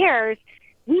 20 years,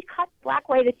 we cut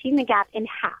black-white achievement gap in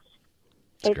half.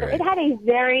 Okay, so it had a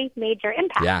very major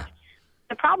impact. Yeah.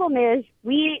 The problem is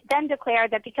we then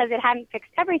declared that because it hadn't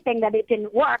fixed everything that it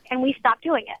didn't work, and we stopped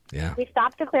doing it. Yeah. We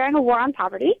stopped declaring a war on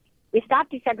poverty. We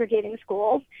stopped desegregating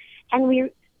schools, and we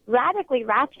radically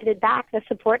ratcheted back the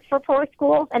supports for poor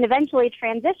schools and eventually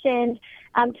transitioned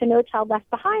to No Child Left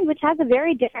Behind, which has a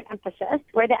very different emphasis,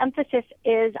 where the emphasis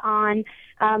is on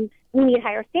we need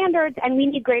higher standards and we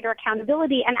need greater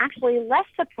accountability and actually less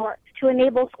support to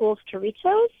enable schools to reach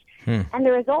those. And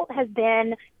the result has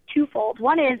been twofold.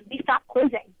 One is we stopped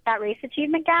closing that race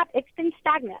achievement gap. It's been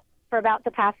stagnant for about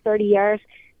the past 30 years.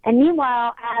 And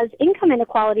meanwhile, as income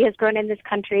inequality has grown in this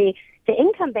country, the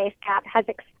income-based gap has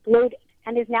exploded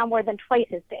and is now more than twice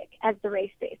as big as the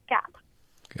race-based gap.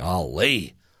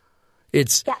 Golly.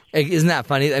 Isn't that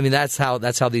funny? I mean, that's how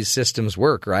these systems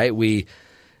work, right?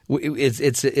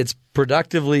 It's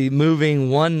productively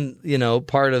moving one,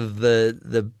 part of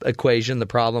the equation, the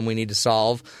problem we need to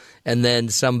solve, and then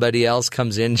somebody else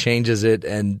comes in, changes it,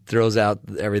 and throws out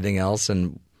everything else,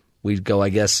 and we go, I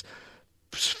guess,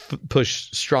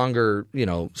 push stronger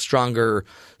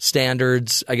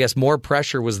standards. I guess more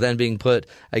pressure was then being put,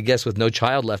 I guess, with No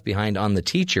Child Left Behind on the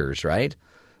teachers, right?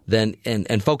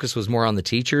 And focus was more on the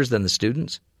teachers than the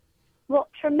students? Well,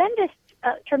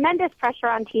 tremendous pressure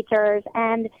on teachers,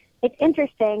 and it's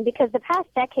interesting because the past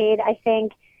decade, I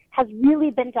think, has really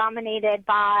been dominated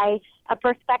by a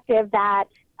perspective that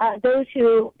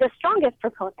the strongest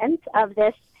proponents of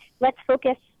this, let's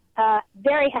focus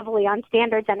very heavily on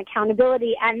standards and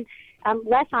accountability and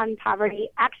less on poverty,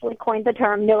 actually coined the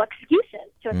term no excuses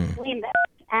to explain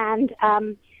this. And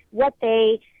what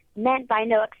they meant by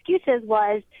no excuses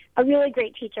was a really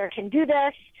great teacher can do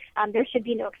this. There should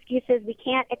be no excuses. We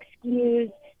can't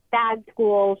excuse bad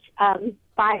schools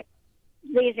by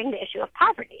raising the issue of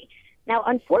poverty. Now,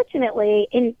 unfortunately,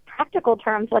 in practical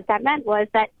terms, what that meant was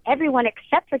that everyone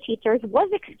except for teachers was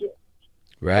excused.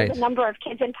 Right. There's a number of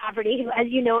kids in poverty who, as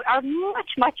you know, are much,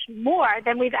 much more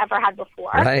than we've ever had before.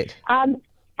 Right.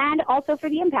 And also for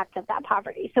the impact of that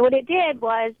poverty. So what it did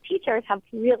was teachers have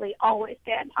really always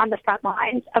been on the front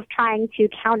lines of trying to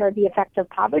counter the effects of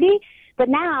poverty. But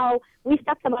now we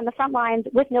stuck them on the front lines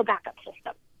with no backup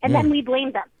system. And then we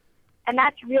blame them. And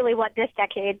that's really what this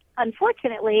decade,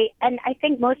 unfortunately, and I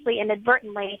think mostly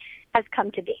inadvertently, has come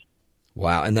to be.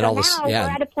 Wow. And then we're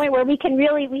at a point where we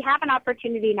have an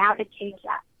opportunity now to change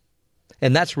that.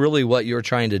 And that's really what you're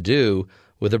trying to do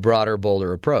with a broader,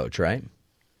 bolder approach, right?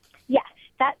 Yes,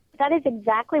 that is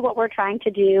exactly what we're trying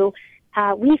to do.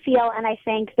 We feel, and I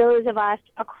think those of us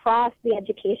across the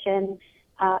education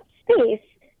space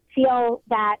feel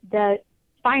that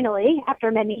finally, after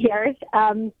many years,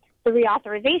 the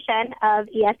reauthorization of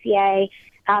ESEA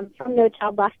from No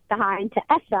Child Left Behind to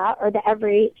ESSA, or the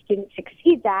Every Student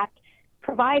Succeeds Act,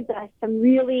 provides us some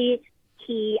really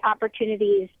key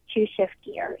opportunities to shift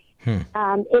gears.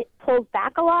 It pulls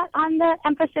back a lot on the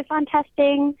emphasis on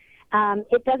testing.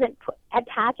 It doesn't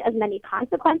attach as many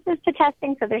consequences to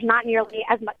testing, so there's not nearly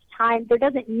as much time. There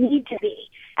doesn't need to be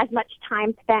as much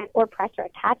time spent or pressure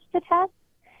attached to tests.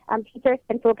 Teachers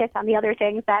can focus on the other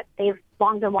things that they've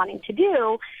long been wanting to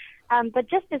do. But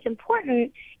just as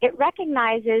important, it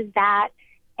recognizes that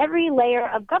every layer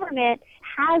of government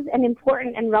has an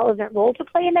important and relevant role to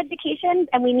play in education,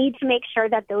 and we need to make sure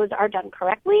that those are done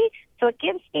correctly. So it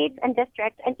gives states and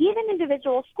districts and even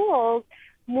individual schools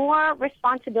more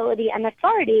responsibility and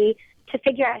authority to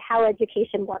figure out how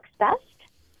education works best.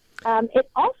 It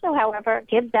also, however,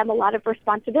 gives them a lot of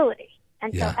responsibility.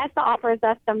 And so ESSA offers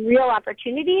us some real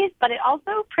opportunities, but it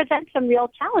also presents some real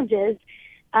challenges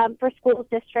for schools,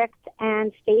 districts,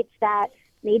 and states that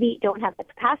maybe don't have the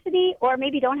capacity or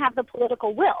maybe don't have the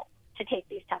political will to take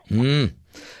these tests.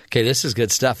 Okay, this is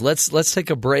good stuff. Let's take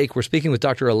a break. We're speaking with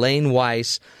Dr. Elaine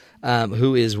Weiss,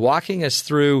 who is walking us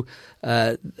through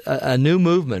a new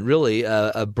movement, really,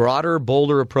 a broader,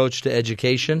 bolder approach to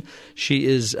education. She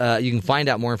is you can find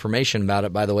out more information about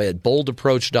it, by the way, at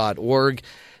boldapproach.org,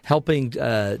 helping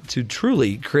to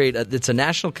truly create it's a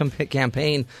national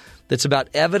campaign that's about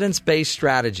evidence-based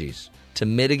strategies to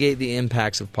mitigate the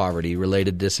impacts of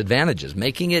poverty-related disadvantages,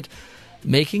 making it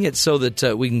so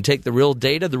that we can take the real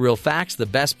data, the real facts, the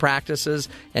best practices,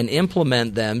 and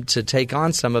implement them to take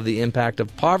on some of the impact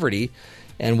of poverty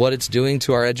and what it's doing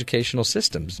to our educational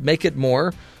systems. Make it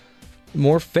more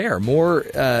fair, more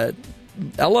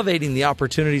elevating the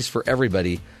opportunities for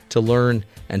everybody to learn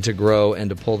and to grow and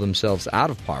to pull themselves out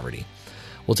of poverty.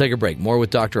 We'll take a break. More with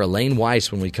Dr. Elaine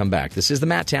Weiss when we come back. This is the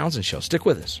Matt Townsend Show. Stick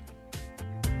with us.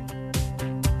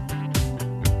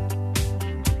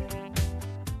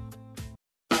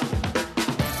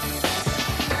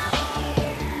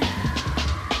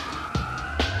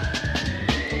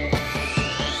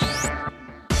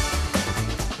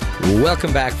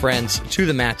 Welcome back, friends, to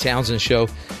the Matt Townsend Show.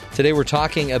 Today we're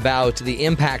talking about the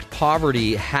impact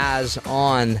poverty has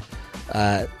on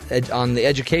the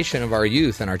education of our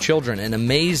youth and our children, and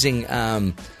amazing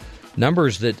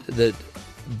numbers that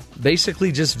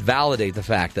basically just validate the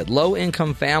fact that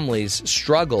low-income families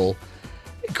struggle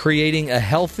creating a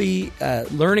healthy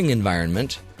learning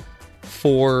environment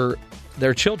for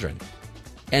their children.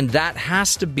 And that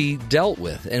has to be dealt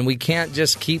with, and we can't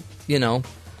just keep,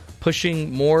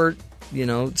 pushing more,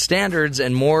 standards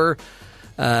and more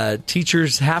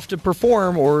teachers have to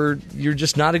perform, or you're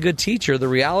just not a good teacher. The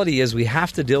reality is we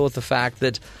have to deal with the fact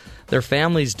that their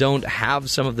families don't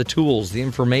have some of the tools, the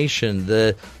information,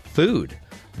 the food,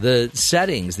 the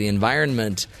settings, the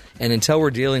environment. And until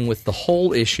we're dealing with the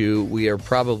whole issue, we are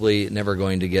probably never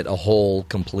going to get a whole,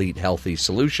 complete, healthy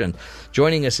solution.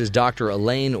 Joining us is Dr.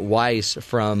 Elaine Weiss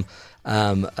from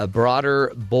a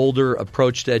broader, bolder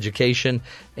approach to education.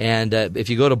 And if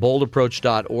you go to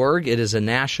boldapproach.org, it is a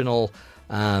national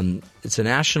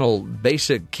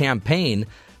basic campaign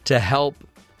to help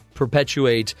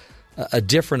perpetuate a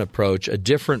different approach, a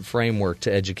different framework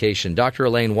to education. Dr.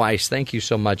 Elaine Weiss, thank you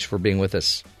so much for being with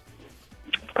us.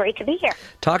 It's great to be here.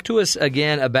 Talk to us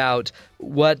again about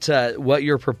what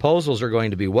your proposals are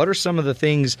going to be. What are some of the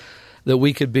things that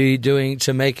we could be doing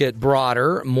to make it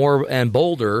broader, more and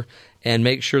bolder, and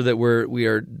make sure that we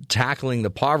are tackling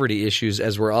the poverty issues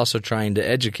as we're also trying to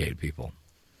educate people?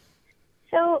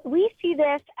 So we see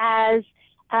this as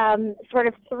sort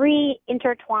of three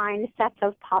intertwined sets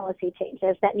of policy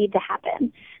changes that need to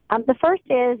happen. The first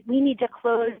is we need to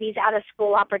close these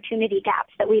out-of-school opportunity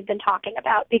gaps that we've been talking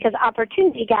about, because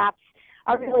opportunity gaps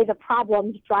are really the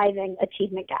problems driving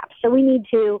achievement gaps. So we need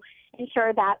to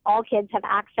ensure that all kids have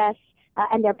access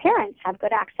and their parents have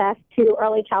good access to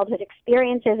early childhood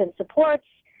experiences and supports,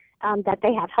 that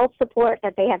they have health support,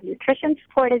 that they have nutrition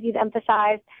support, as you've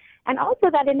emphasized, and also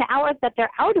that in the hours that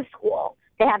they're out of school,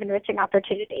 they have enriching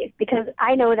opportunities. Because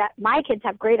I know that my kids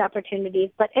have great opportunities,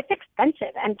 but it's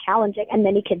expensive and challenging, and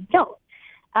many kids don't.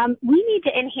 We need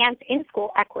to enhance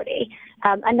in-school equity.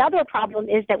 Another problem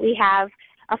is that we have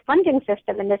a funding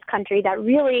system in this country that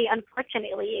really,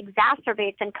 unfortunately,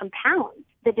 exacerbates and compounds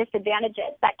the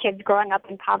disadvantages that kids growing up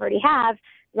in poverty have,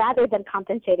 rather than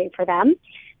compensating for them.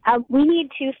 We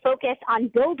need to focus on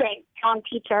building strong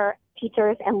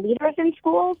teachers and leaders in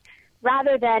schools,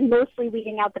 rather than mostly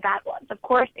weeding out the bad ones. Of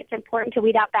course, it's important to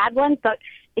weed out bad ones, but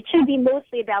it should be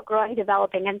mostly about growing,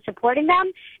 developing, and supporting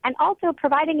them, and also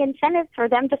providing incentives for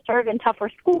them to serve in tougher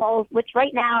schools, which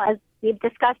right now, as we've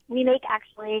discussed, we make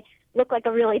actually look like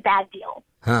a really bad deal.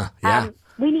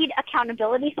 We need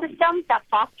accountability systems that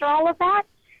foster all of that,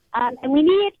 and we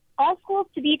need all schools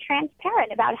to be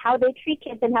transparent about how they treat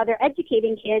kids and how they're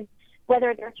educating kids,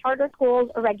 whether they're charter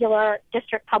schools or regular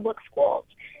district public schools.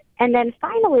 And then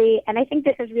finally, and I think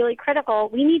this is really critical,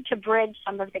 we need to bridge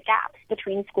some of the gaps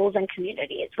between schools and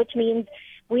communities, which means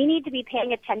we need to be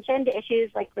paying attention to issues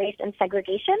like race and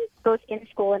segregation, both in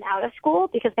school and out of school,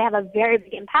 because they have a very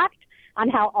big impact on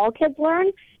how all kids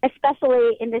learn,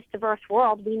 especially in this diverse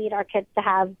world. We need our kids to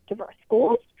have diverse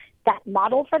schools that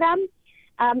model for them.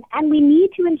 And we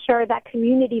need to ensure that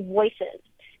community voices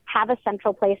have a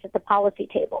central place at the policy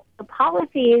table. The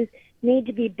policies need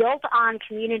to be built on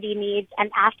community needs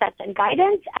and assets and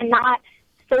guidance, and not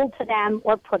sold to them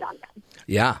or put on them.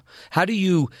 Yeah. How do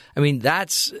you – I mean,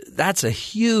 that's a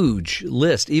huge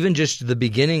list. Even just the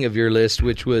beginning of your list,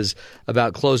 which was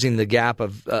about closing the gap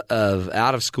of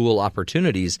out-of-school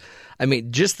opportunities. I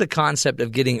mean, just the concept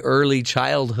of getting early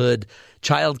childhood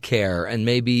child care and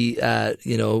maybe,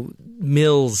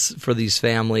 meals for these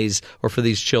families or for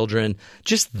these children,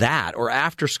 just that, or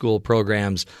after-school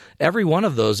programs. Every one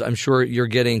of those, I'm sure you're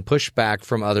getting pushback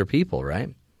from other people, right?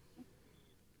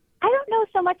 I don't know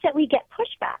so much that we get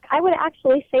pushback. I would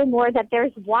actually say more that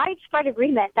there's widespread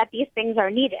agreement that these things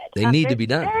are needed. They need to be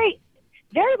done. Very,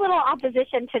 very little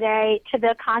opposition today to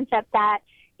the concept that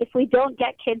if we don't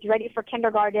get kids ready for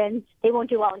kindergarten, they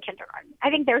won't do well in kindergarten. I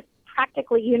think there's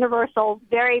practically universal,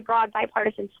 very broad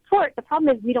bipartisan support. The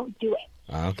problem is we don't do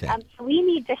it. Okay. So we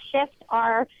need to shift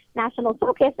our national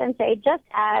focus and say, just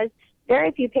as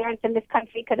very few parents in this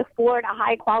country could afford a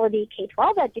high-quality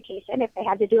K-12 education if they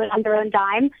had to do it on their own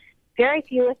dime, very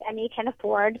few, if any, can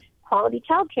afford quality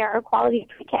childcare or quality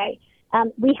pre-K.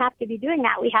 We have to be doing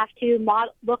that. We have to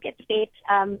look at states,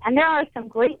 and there are some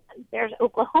great ones. There's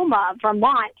Oklahoma,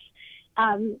 Vermont,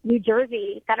 New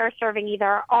Jersey that are serving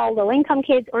either all low-income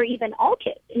kids or even all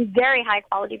kids in very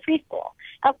high-quality preschool.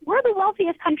 We're the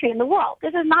wealthiest country in the world.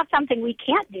 This is not something we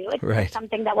can't do. It's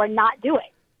something that we're not doing.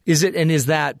 Is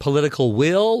that political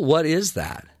will? What is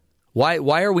that?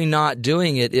 Why are we not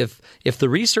doing it? If the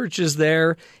research is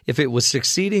there, if it was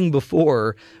succeeding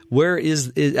before, where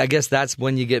is I guess that's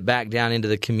when you get back down into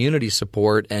the community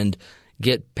support and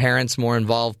get parents more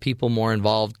involved, people more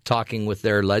involved, talking with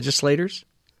their legislators?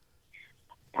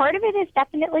 Part of it is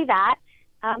definitely that.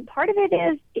 Part of it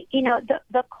is,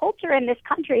 the culture in this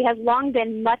country has long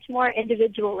been much more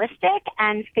individualistic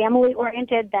and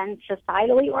family-oriented than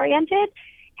societally-oriented.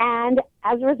 And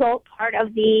as a result, part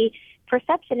of the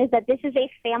perception is that this is a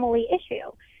family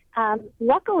issue.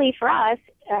 Luckily for us,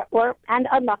 and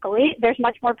unluckily, there's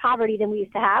much more poverty than we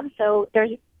used to have. So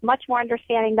there's much more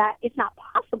understanding that it's not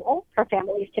possible for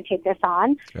families to take this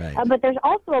on. Right. But there's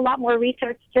also a lot more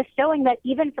research just showing that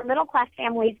even for middle-class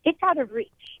families, it's out of reach.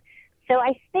 So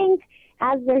I think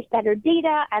as there's better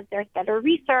data, as there's better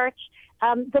research,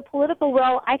 the political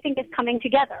will, I think, is coming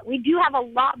together. We do have a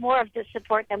lot more of the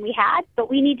support than we had, but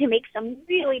we need to make some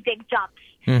really big jumps,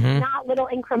 not little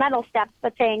incremental steps,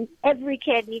 but saying every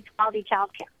kid needs quality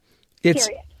child care.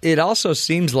 It also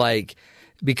seems like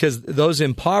because those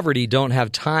in poverty don't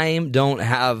have time, don't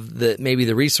have maybe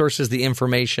the resources, the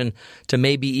information to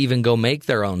maybe even go make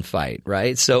their own fight,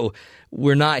 right? So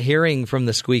we're not hearing from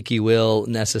the squeaky wheel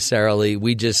necessarily.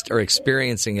 We just are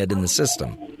experiencing it in the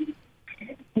system.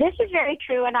 This is very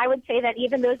true, and I would say that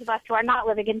even those of us who are not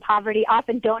living in poverty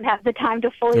often don't have the time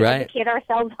to fully educate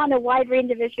ourselves on a wide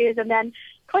range of issues and then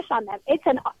push on them. It's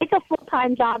a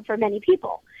full-time job for many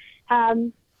people.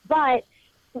 But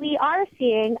we are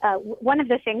seeing one of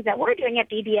the things that we're doing at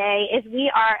BBA is we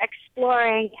are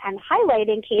exploring and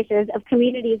highlighting cases of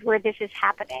communities where this is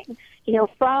happening.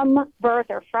 From birth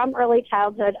or from early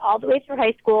childhood all the way through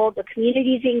high school, the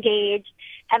community's engaged,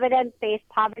 evidence-based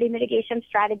poverty mitigation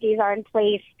strategies are in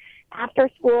place. After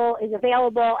school is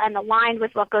available and aligned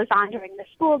with what goes on during the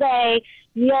school day.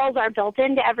 Meals are built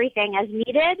into everything as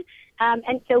needed.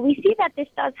 And so we see that this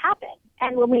does happen.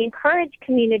 And when we encourage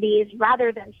communities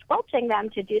rather than squelching them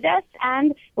to do this,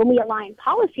 and when we align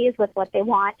policies with what they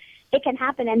want, it can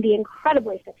happen and be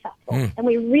incredibly successful. And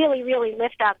we really, really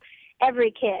lift up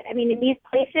every kid. I mean, in these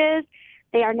places,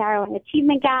 they are narrowing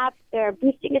achievement gaps, they're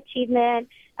boosting achievement,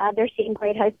 they're seeing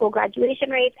great high school graduation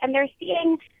rates, and they're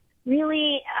seeing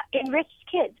really enriched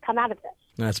kids come out of this.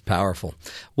 That's powerful.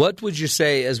 What would you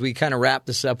say, as we kind of wrap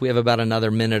this up, we have about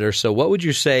another minute or so, what would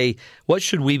you say, what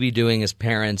should we be doing as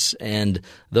parents and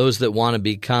those that want to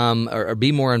become or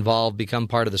be more involved, become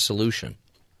part of the solution?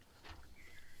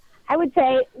 I would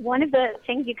say one of the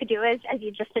things you could do is, as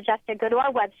you just suggested, go to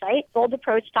our website,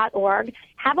 boldapproach.org,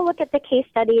 have a look at the case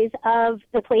studies of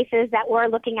the places that we're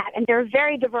looking at. And they're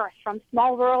very diverse, from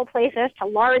small rural places to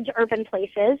large urban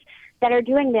places that are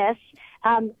doing this.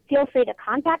 Feel free to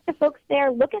contact the folks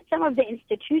there. Look at some of the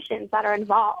institutions that are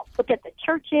involved. Look at the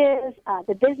churches,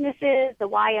 the businesses, the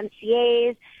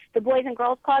YMCAs, the Boys and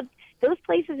Girls Clubs. Those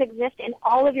places exist in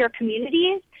all of your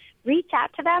communities. Reach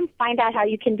out to them, find out how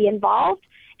you can be involved.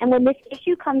 And when this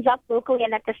issue comes up locally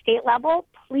and at the state level,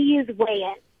 please weigh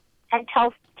in and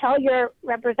tell your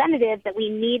representatives that we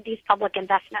need these public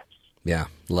investments. Yeah,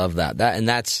 love that. And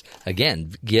that's,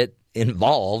 again, get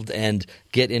involved and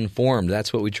get informed.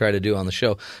 That's what we try to do on the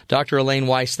show. Dr. Elaine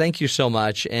Weiss, thank you so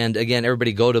much. And again,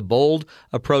 everybody go to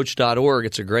boldapproach.org.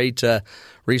 It's a great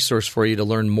resource for you to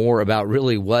learn more about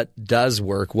really what does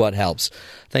work, what helps.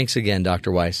 Thanks again,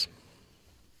 Dr. Weiss.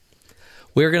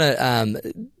 We're going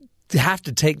to have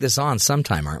to take this on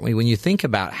sometime, aren't we? When you think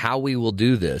about how we will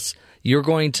do this, you're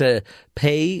going to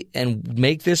pay and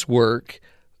make this work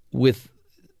with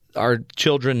our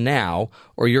children now,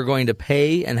 or you're going to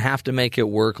pay and have to make it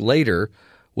work later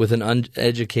with an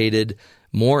uneducated,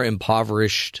 more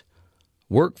impoverished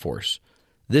workforce.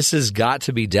 This has got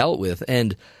to be dealt with.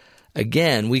 And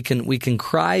again, we can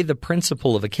cry the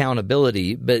principle of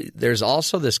accountability, but there's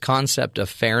also this concept of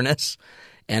fairness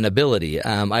and ability.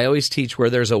 I always teach where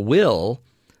there's a will,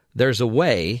 there's a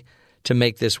way to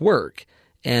make this work.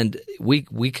 And we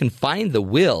can find the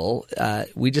will,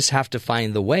 we just have to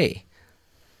find the way.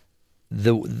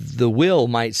 The will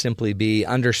might simply be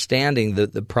understanding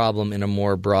the problem in a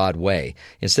more broad way.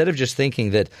 Instead of just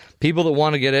thinking that people that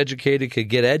want to get educated could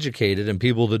get educated and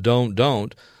people that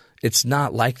don't, it's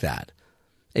not like that.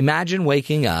 Imagine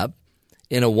waking up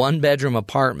in a one-bedroom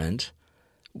apartment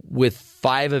with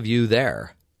 5 of you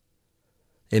there.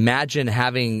 Imagine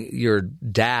having your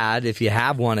dad, if you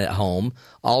have one at home,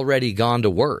 already gone to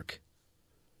work.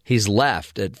 He's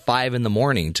left at 5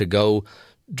 a.m. to go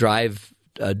drive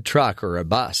a truck or a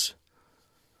bus.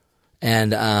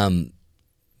 And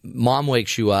mom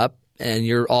wakes you up, and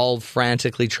you're all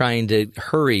frantically trying to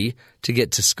hurry to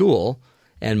get to school,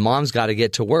 and mom's got to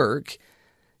get to work,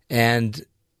 and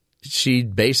she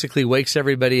basically wakes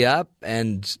everybody up,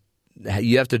 and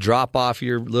you have to drop off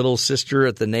your little sister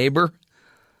at the neighbor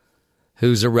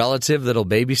who's a relative that'll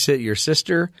babysit your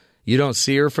sister. You don't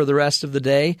see her for the rest of the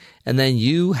day, and then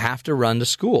you have to run to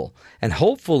school. And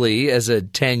hopefully, as a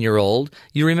 10-year-old,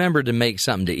 you remember to make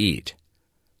something to eat.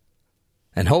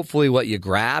 And hopefully what you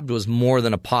grabbed was more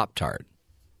than a Pop-Tart.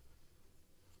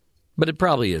 But it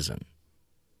probably isn't.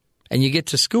 And you get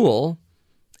to school,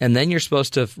 and then you're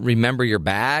supposed to remember your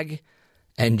bag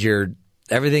and your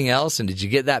everything else. And did you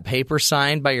get that paper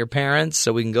signed by your parents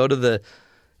so we can go to the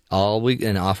all week,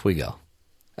 and off we go.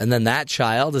 And then that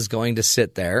child is going to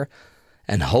sit there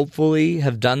and hopefully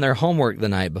have done their homework the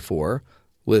night before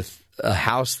with a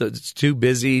house that's too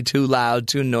busy, too loud,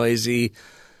 too noisy,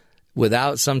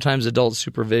 without sometimes adult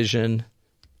supervision,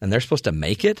 and they're supposed to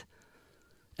make it?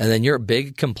 And then your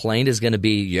big complaint is going to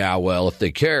be, yeah, well, if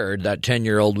they cared, that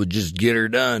 10-year-old would just get her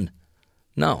done.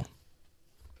 No.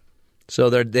 So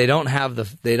they don't have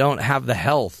the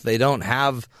health. They don't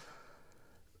have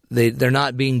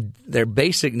their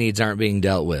basic needs aren't being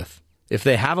dealt with. If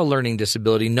they have a learning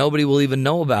disability, nobody will even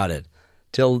know about it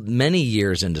till many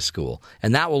years into school,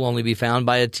 and that will only be found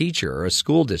by a teacher or a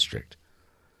school district.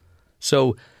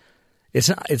 So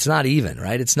it's not even,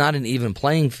 right? It's not an even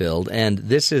playing field, and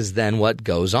this is then what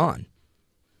goes on.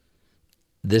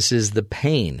 This is the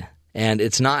pain, and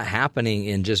it's not happening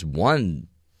in just one,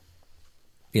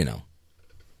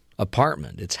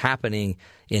 apartment. It's happening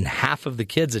in half of the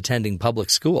kids attending public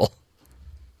school.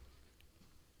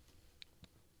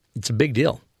 It's a big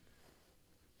deal.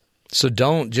 So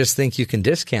don't just think you can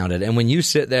discount it. And when you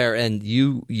sit there and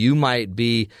you might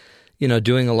be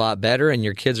doing a lot better, and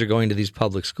your kids are going to these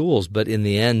public schools, but in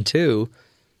the end, too,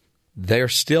 they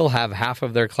still have half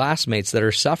of their classmates that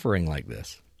are suffering like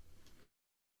this.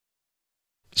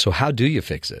 So how do you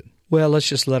fix it? Well, let's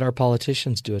just let our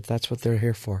politicians do it. That's what they're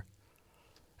here for.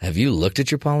 Have you looked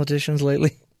at your politicians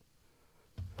lately?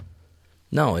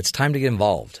 No, it's time to get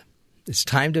involved. It's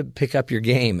time to pick up your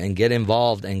game and get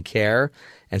involved and care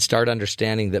and start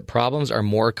understanding that problems are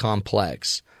more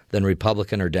complex than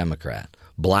Republican or Democrat,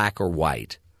 black or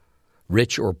white,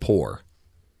 rich or poor.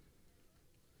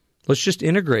 Let's just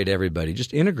integrate everybody.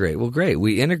 Just integrate. Well, great.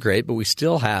 We integrate, but we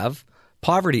still have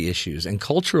poverty issues and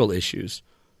cultural issues.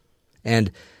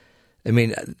 And, I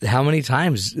mean, how many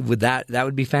times would that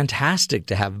would be fantastic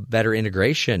to have better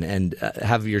integration and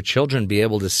have your children be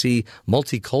able to see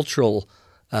multicultural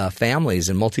families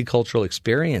and multicultural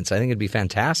experience. I think it'd be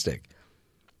fantastic.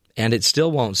 And it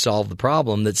still won't solve the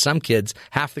problem that some kids,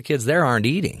 half the kids there aren't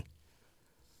eating.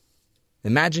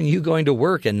 Imagine you going to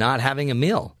work and not having a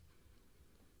meal,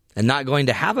 and not going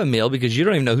to have a meal because you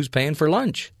don't even know who's paying for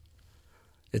lunch.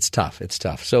 It's tough. It's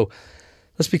tough. So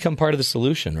let's become part of the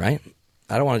solution, right?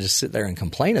 I don't want to just sit there and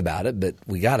complain about it, but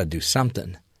we got to do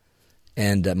something.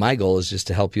 And my goal is just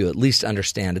to help you at least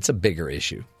understand it's a bigger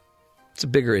issue. It's a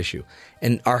bigger issue.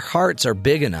 And our hearts are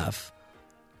big enough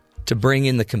to bring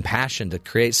in the compassion to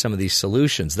create some of these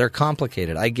solutions. They're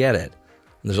complicated. I get it.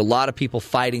 And there's a lot of people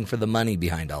fighting for the money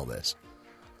behind all this.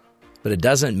 But it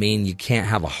doesn't mean you can't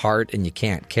have a heart and you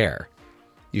can't care.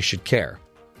 You should care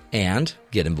and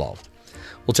get involved.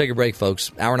 We'll take a break,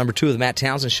 folks. Hour number 2 of the Matt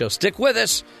Townsend Show. Stick with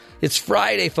us. It's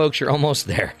Friday, folks. You're almost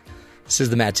there. This is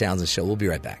the Matt Townsend Show. We'll be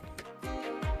right back.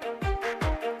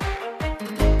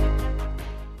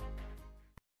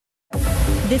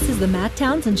 This is the Matt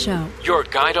Townsend Show. Your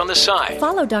guide on the side.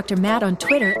 Follow Dr. Matt on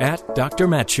Twitter At Dr.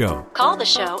 Matt Show. Call the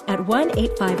show at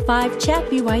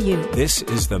 1-855-CHAT-BYU. This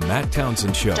is the Matt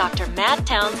Townsend Show. Dr. Matt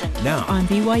Townsend. Now On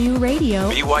BYU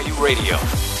Radio. BYU Radio.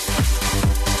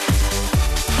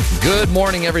 Good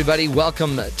morning, everybody.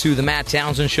 Welcome to the Matt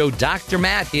Townsend Show. Dr.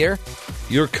 Matt here,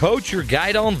 your coach, your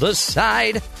guide on the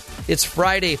side. It's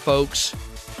Friday, folks.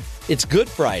 It's Good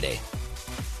Friday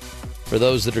for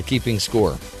those that are keeping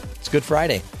score. It's Good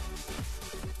Friday.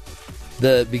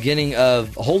 The beginning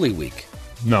of Holy Week.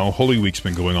 No, Holy Week's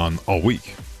been going on all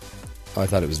week. Oh, I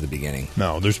thought it was the beginning.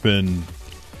 No, there's been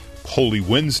Holy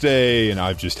Wednesday, and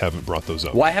I just haven't brought those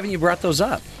up. Why haven't you brought those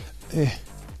up?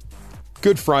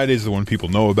 Good Friday is the one people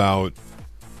know about.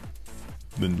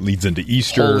 Then leads into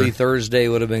Easter. Holy Thursday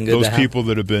would have been good. Those people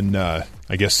that have been, I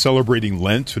guess, celebrating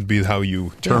Lent would be how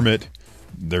you term it.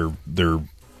 They're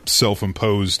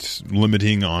self-imposed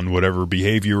limiting on whatever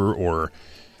behavior or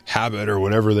habit or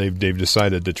whatever they've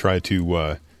decided to try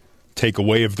to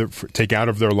take out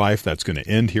of their life that's going to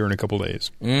end here in a couple days.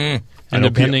 And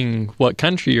depending what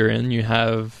country you're in, you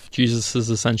have Jesus'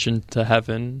 ascension to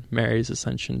heaven, Mary's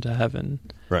ascension to heaven,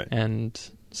 right, and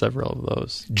several of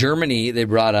those. Germany, they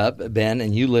brought up, Ben,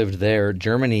 and you lived there.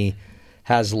 Germany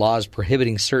has laws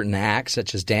prohibiting certain acts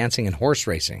such as dancing and horse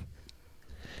racing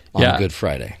on Good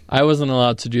Friday. I wasn't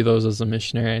allowed to do those as a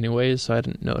missionary anyways, so I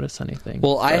didn't notice anything.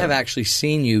 Well, I have actually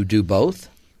seen you do both.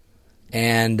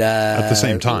 And at the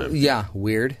same time. Yeah,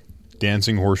 weird.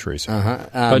 Dancing, horse racing.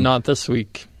 But not this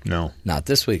week. No. Not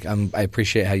this week. I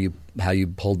appreciate how you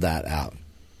pulled that out.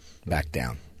 Back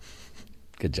down.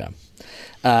 Good job.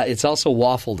 It's also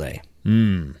Waffle Day.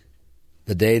 The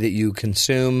day that you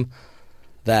consume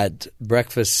that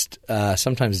breakfast,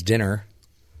 sometimes dinner.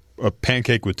 A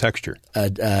pancake with texture.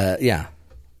 Yeah.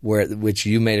 Which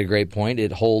you made a great point.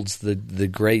 It holds the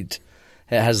great...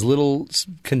 It has little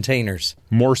containers.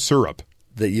 More syrup.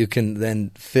 That you can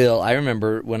then fill. I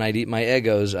remember when I'd eat my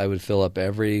Eggos, I would fill up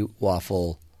every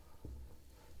waffle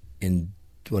in,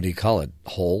 what do you call it,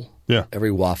 hole? Yeah.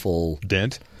 Every waffle.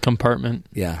 Dent? Compartment.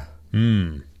 Yeah.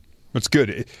 That's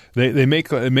good.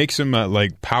 It makes them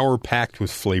like power-packed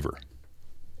with flavor.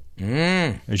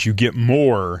 As you get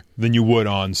more than you would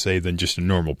on, say, than just a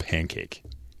normal pancake.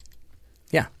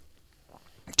 Yeah.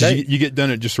 You get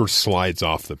done, it just sort of slides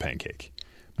off the pancake.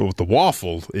 But with the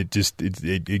waffle,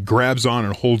 it grabs on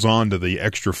and holds on to the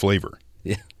extra flavor.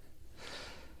 Yeah.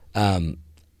 Have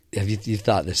you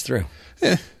thought this through?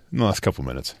 In the last couple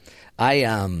minutes. I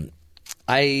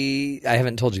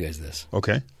haven't told you guys this.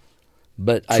 Okay.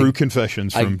 But True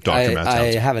confessions from Dr. Matt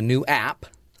Townsend. I have a new app.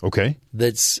 Okay.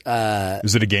 That's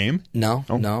is it a game? No.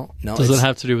 Does it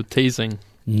have to do with tasing?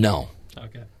 No.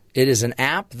 Okay. It is an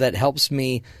app that helps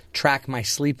me track my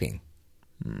sleeping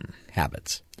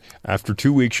habits. After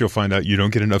 2 weeks, you'll find out you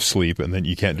don't get enough sleep, and then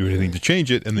you can't do anything to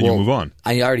change it, and then you move on.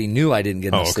 I already knew I didn't get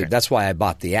enough sleep. That's why I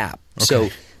bought the app. Okay. So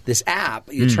this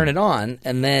app, you turn it on,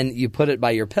 and then you put it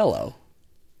by your pillow,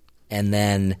 and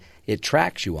then it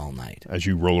tracks you all night. As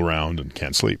you roll around and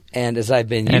can't sleep. And as I've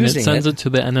been and using it sends it to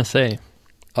the NSA.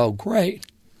 Oh, great.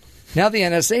 Now the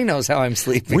NSA knows how I'm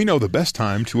sleeping. We know the best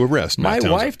time to arrest Matt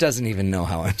Townsend. My wife doesn't even know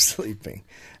how I'm sleeping.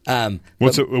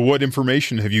 What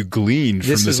information have you gleaned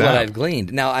from this app? This is what I've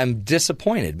gleaned. Now, I'm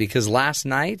disappointed because last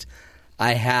night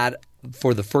I had,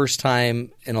 for the first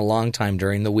time in a long time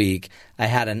during the week, I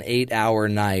had an 8-hour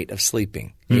night of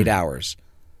sleeping, 8 hours.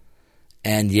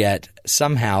 And yet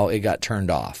somehow it got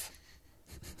turned off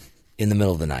in the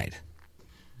middle of the night.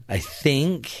 I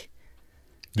think...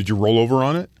 Did you roll over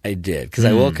on it? I did, because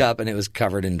I woke up and it was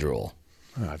covered in drool.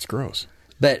 Oh, that's gross.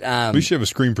 But at least you have a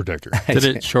screen protector. Did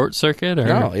it short circuit? Or?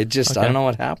 No, it just, I don't know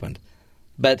what happened.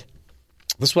 But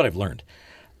this is what I've learned.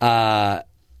 My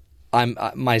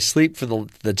sleep for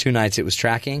the 2 nights it was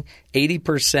tracking,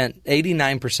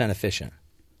 89% efficient.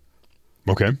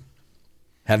 Okay.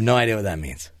 Have no idea what that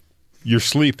means. Your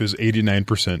sleep is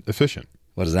 89% efficient.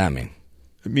 What does that mean?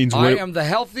 It means I am the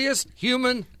healthiest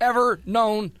human ever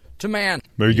known to man.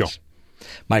 There you go.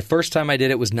 My first time I did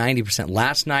it was 90%.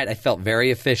 Last night I felt very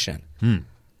efficient.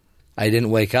 I didn't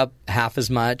wake up half as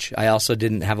much. I also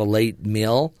didn't have a late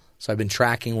meal, so I've been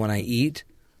tracking when I eat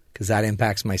because that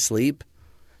impacts my sleep.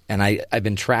 And I've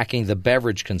been tracking the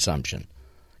beverage consumption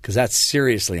because that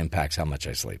seriously impacts how much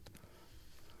I sleep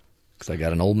because I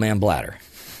got an old man bladder.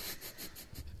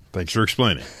 Thanks for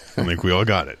explaining. I think we all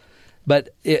got it. But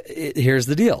here's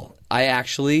the deal. I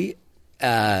actually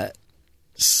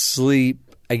sleep.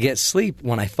 I get sleep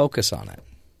when I focus on it.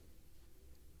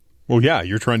 Well, yeah,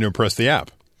 you're trying to impress the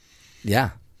app.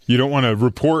 Yeah. You don't want to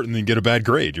report and then get a bad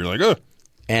grade. You're like, oh.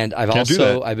 And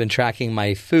I've been tracking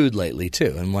my food lately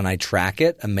too. And when I track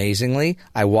it, amazingly,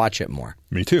 I watch it more.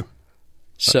 Me too.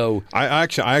 So I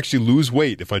actually lose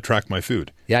weight if I track my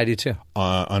food. Yeah, I do too.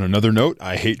 On another note,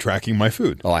 I hate tracking my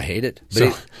food. Oh, I hate it.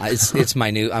 But it's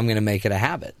my new. I'm going to make it a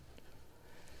habit,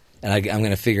 and I'm going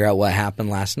to figure out what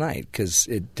happened last night because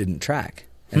it didn't track,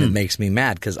 and it makes me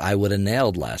mad because I would have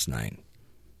nailed last night,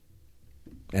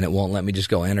 and it won't let me just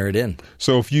go enter it in.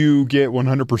 So if you get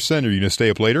 100%, are you going to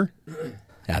stay up later?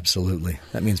 Absolutely.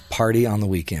 That means party on the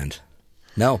weekend.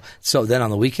 No. So then on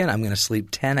the weekend, I'm going to sleep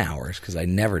 10 hours because I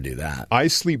never do that. I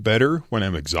sleep better when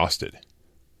I'm exhausted.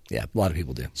 Yeah, a lot of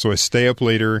people do. So I stay up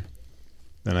later,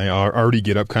 and I already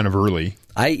get up kind of early.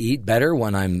 I eat better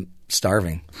when I'm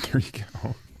starving. There you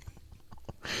go.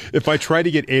 If I try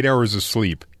to get 8 hours of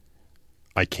sleep,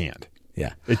 I can't.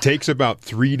 Yeah. It takes about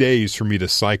 3 days for me to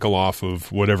cycle off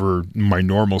of whatever my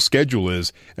normal schedule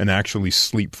is and actually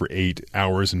sleep for 8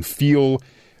 hours and feel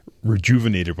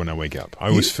rejuvenated when I wake up. I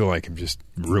always feel like I'm just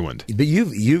ruined. But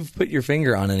you've put your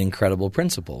finger on an incredible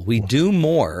principle. We do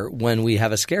more when we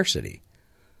have a scarcity.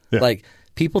 Yeah. Like,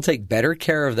 people take better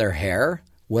care of their hair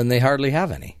when they hardly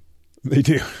have any. They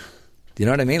do. Do you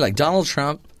know what I mean? Like, Donald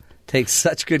Trump takes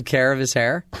such good care of his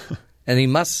hair, and he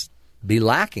must be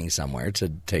lacking somewhere to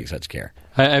take such care.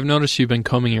 I've noticed you've been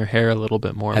combing your hair a little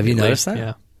bit more. Have you noticed that?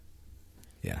 Yeah.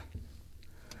 Yeah.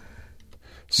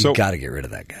 So you got to get rid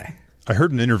of that guy. I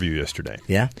heard an interview yesterday.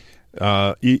 Yeah.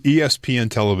 ESPN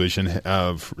television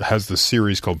has this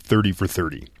series called 30 for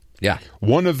 30. Yeah.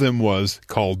 One of them was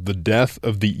called The Death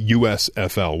of the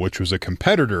USFL, which was a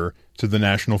competitor to the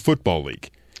National Football League.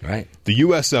 Right. The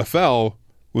USFL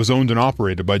was owned and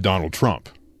operated by Donald Trump.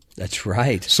 That's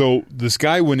right. So this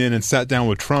guy went in and sat down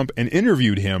with Trump and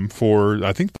interviewed him for,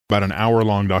 I think, about an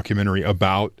hour-long documentary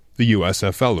about the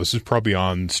USFL. This is probably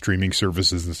on streaming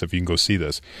services and stuff. You can go see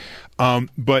this.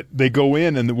 But they go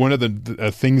in, and one of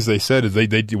the things they said is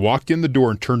they walked in the door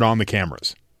and turned on the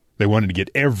cameras. They wanted to get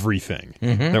everything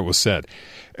that was said.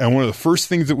 And one of the first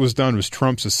things that was done was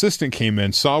Trump's assistant came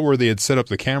in, saw where they had set up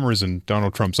the cameras in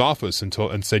Donald Trump's office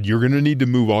and said, you're going to need to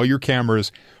move all your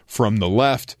cameras from the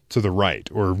left to the right,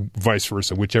 or vice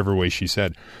versa, whichever way she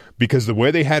said. Because the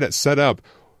way they had it set up,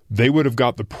 they would have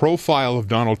got the profile of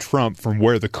Donald Trump from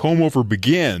where the comb-over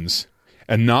begins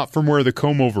and not from where the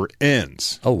comb-over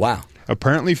ends. Oh, wow.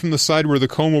 Apparently from the side where the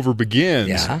comb-over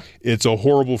begins, it's a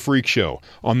horrible freak show.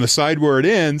 On the side where it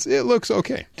ends, it looks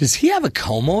okay. Does he have a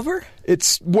comb-over?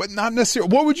 It's not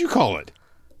necessarily. What would you call it?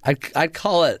 I'd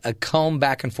call it a comb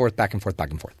back and forth, back and forth, back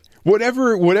and forth.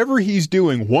 Whatever he's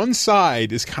doing, one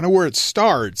side is kind of where it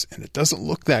starts, and it doesn't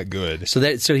look that good. So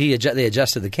they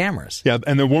adjusted the cameras. Yeah,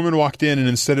 and the woman walked in, and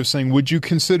instead of saying, would you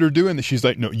consider doing this, she's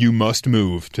like, no, you must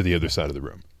move to the other side of the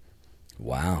room.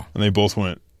 Wow. And they both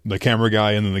went, the camera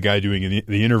guy and then the guy doing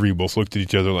the interview both looked at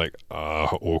each other like,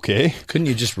 okay. Couldn't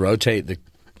you just rotate the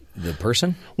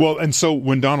person? Well, and so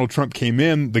when Donald Trump came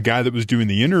in, the guy that was doing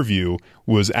the interview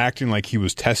was acting like he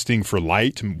was testing for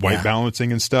light and white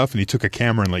balancing and stuff, and he took a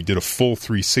camera and did a full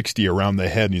 360 around the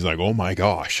head, and he's like, oh my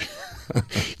gosh.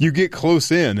 You get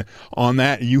close in on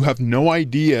that, and you have no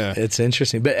idea. It's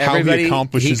interesting, but how he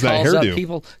accomplishes that hairdo.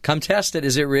 People, come test it.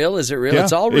 Is it real? Is it real? Yeah,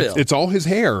 it's all real. It's all his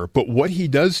hair, but what he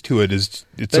does to it it's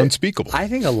unspeakable. I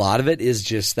think a lot of it is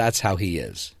just that's how he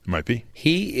is. Might be.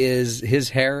 His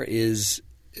hair is.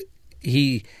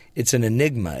 It's an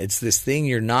enigma. It's this thing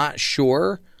you're not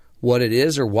sure what it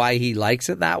is or why he likes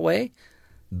it that way,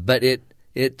 but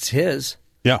it's his.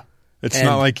 Yeah. It's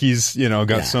not like he's,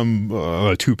 got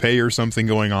some toupee or something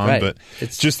going on, but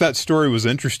it's just that story was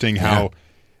interesting how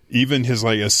even his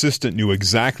assistant knew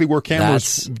exactly where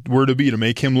cameras were to be to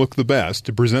make him look the best,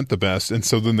 to present the best, and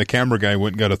so then the camera guy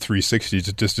went and got a 360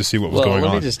 just to see what was going on.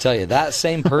 Well, let me just tell you, that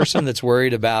same person that's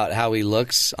worried about how he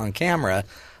looks on camera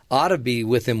ought to be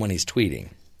with him when he's tweeting.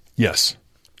 Yes,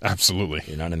 absolutely.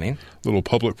 You know what I mean? Little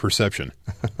public perception.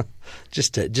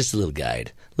 Just a little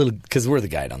guide. Because we're the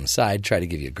guide on the side, try to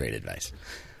give you great advice.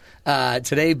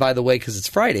 Today, by the way, because it's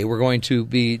Friday, we're going to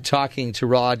be talking to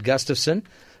Rod Gustafson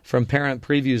from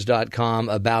ParentPreviews.com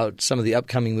about some of the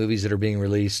upcoming movies that are being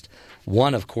released.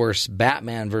 One, of course,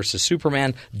 Batman vs.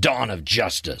 Superman, Dawn of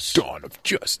Justice. Dawn of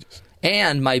Justice.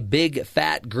 And My Big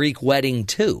Fat Greek Wedding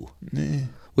 2.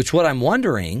 Which what I'm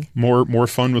wondering... More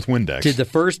fun with Windex.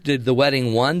 Did the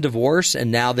wedding one divorce and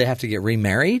now they have to get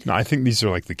remarried? No, I think these are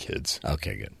like the kids.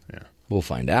 Okay, good. Yeah. We'll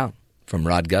find out from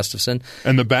Rod Gustafson.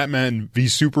 And the Batman v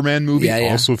Superman movie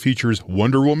also features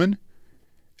Wonder Woman,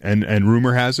 and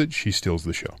rumor has it she steals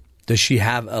the show. Does she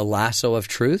have a lasso of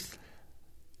truth?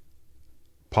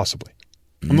 Possibly.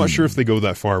 I'm not sure if they go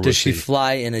that far. Does she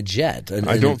fly in a jet?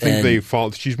 I don't think they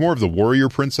fall. She's more of the warrior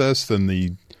princess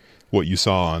than what you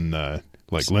saw on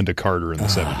Linda Carter in the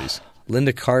 70s.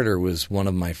 Linda Carter was one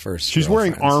of my first. She's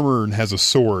wearing armor and has a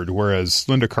sword, whereas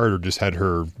Linda Carter just had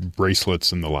her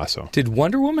bracelets and the lasso. Did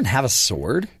Wonder Woman have a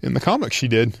sword? In the comics, she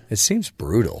did. It seems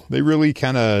brutal. They really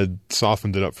kind of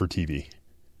softened it up for TV.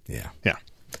 Yeah. Yeah.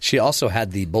 She also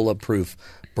had the bulletproof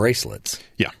bracelets.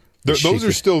 Yeah. Those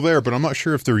are still there, but I'm not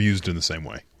sure if they're used in the same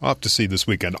way. I'll have to see this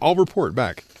weekend. I'll report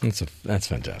back. That's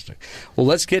fantastic. Well,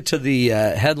 let's get to the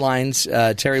headlines.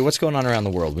 Terry, what's going on around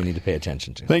the world we need to pay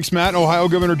attention to? Thanks, Matt. Ohio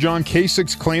Governor John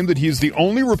Kasich claimed that he is the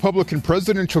only Republican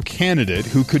presidential candidate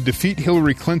who could defeat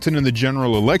Hillary Clinton in the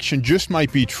general election. Just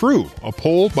might be true. A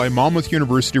poll by Monmouth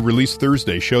University released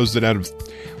Thursday shows that out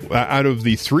of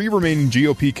the three remaining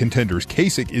GOP contenders,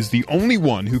 Kasich is the only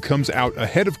one who comes out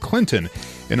ahead of Clinton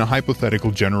in a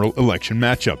hypothetical general general election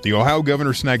matchup. The Ohio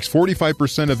governor snags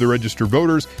 45% of the registered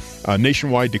voters.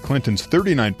 Nationwide, to Clinton's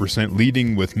 39%,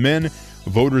 leading with men,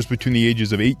 voters between the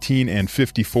ages of 18 and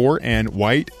 54, and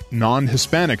white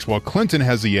non-Hispanics, while Clinton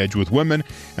has the edge with women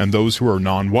and those who are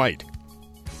non-white.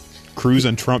 Cruz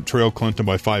and Trump trail Clinton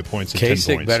by 5 points and 10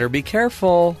 Kasich points. better be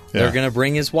careful. Yeah. They're going to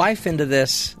bring his wife into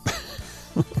this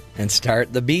and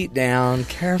start the beat down.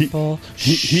 Careful.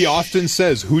 He often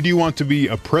says, who do you want to be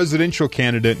a presidential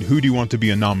candidate and who do you want to be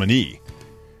a nominee?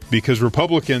 Because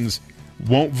Republicans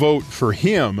won't vote for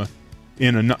him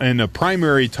in a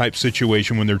primary type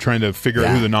situation when they're trying to figure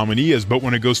out who the nominee is, but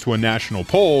when it goes to a national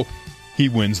poll, he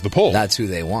wins the poll. That's who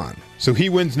they want. So he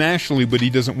wins nationally, but he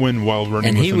doesn't win while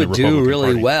running within the Republican Party. And he would do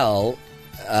really well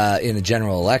in a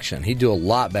general election. He'd do a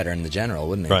lot better in the general,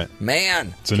 wouldn't he? Right.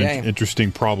 Man. It's an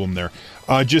interesting problem there.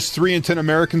 Just 3 in 10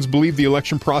 Americans believe the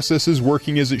election process is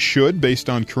working as it should based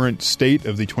on current state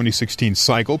of the 2016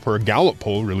 cycle per a Gallup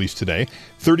poll released today.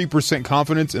 30%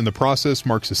 confidence in the process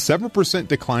marks a 7%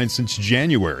 decline since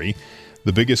January.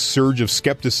 The biggest surge of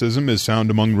skepticism is found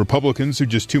among Republicans who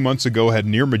just 2 months ago had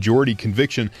near-majority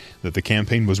conviction that the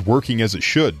campaign was working as it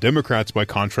should. Democrats, by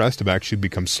contrast, have actually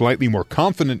become slightly more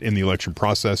confident in the election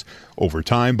process over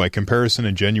time. By comparison,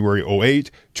 in January 2008,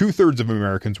 2/3 of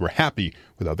Americans were happy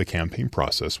with how the campaign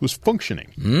process was functioning.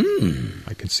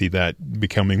 I could see that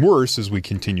becoming worse as we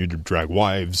continue to drag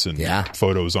wives and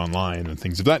photos online and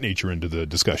things of that nature into the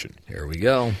discussion. Here we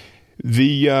go.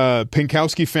 The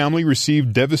Pinkowski family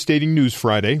received devastating news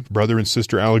Friday. Brother and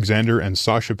sister Alexander and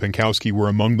Sasha Pinkowski were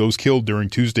among those killed during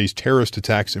Tuesday's terrorist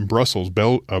attacks in Brussels.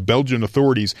 Belgian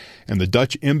authorities and the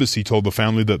Dutch embassy told the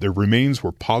family that their remains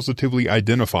were positively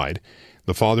identified.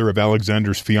 The father of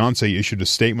Alexander's fiancée issued a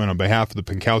statement on behalf of the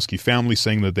Pinkowski family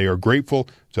saying that they are grateful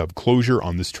to have closure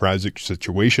on this tragic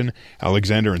situation.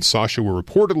 Alexander and Sasha were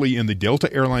reportedly in the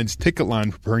Delta Airlines ticket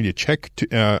line preparing to check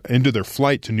into their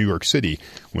flight to New York City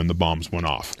when the bombs went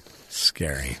off.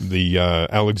 Scary. The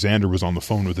Alexander was on the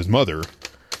phone with his mother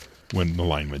when the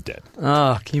line went dead.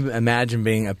 Oh, can you imagine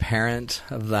being a parent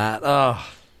of that? Oh,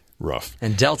 rough.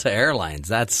 And Delta Airlines,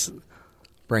 that's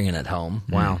bringing it home.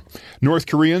 Wow. North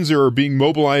Koreans are being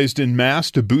mobilized en masse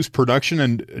to boost production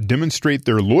and demonstrate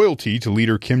their loyalty to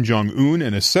leader Kim Jong-un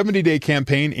in a 70-day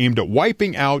campaign aimed at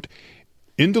wiping out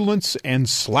indolence and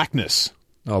slackness.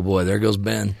 Oh, boy, there goes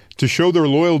Ben. To show their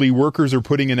loyalty, workers are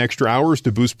putting in extra hours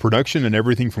to boost production and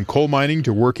everything from coal mining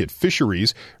to work at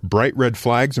fisheries. Bright red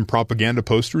flags and propaganda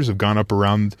posters have gone up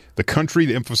around the country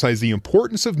to emphasize the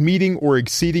importance of meeting or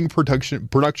exceeding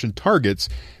production targets,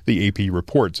 the AP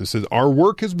reports. It says, our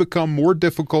work has become more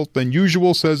difficult than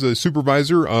usual, says a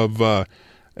supervisor of a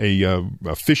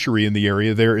fishery in the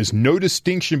area. There is no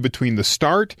distinction between the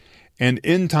start and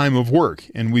end time of work,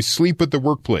 and we sleep at the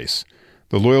workplace.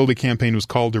 The loyalty campaign was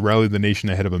called to rally the nation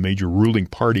ahead of a major ruling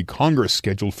party Congress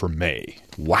scheduled for May.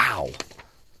 Wow.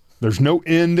 There's no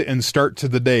end and start to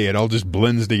the day. It all just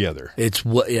blends together. It's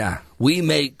what,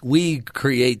 we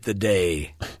create the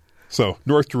day. So,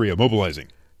 North Korea mobilizing.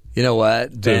 You know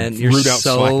what, Ben? You're root out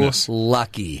so slackness.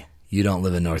 Lucky you don't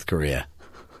live in North Korea.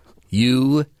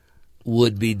 You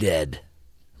would be dead.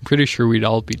 I'm pretty sure we'd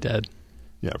all be dead.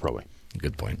 Yeah, probably.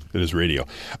 Good point. It is radio.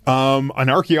 An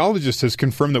archaeologist has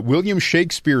confirmed that William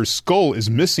Shakespeare's skull is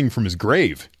missing from his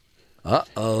grave.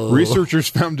 Uh-oh. Researchers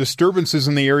found disturbances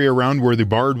in the area around where the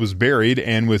bard was buried,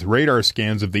 and with radar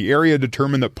scans of the area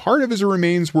determined that part of his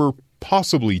remains were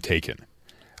possibly taken.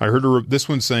 I heard this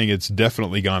one saying it's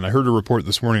definitely gone. I heard a report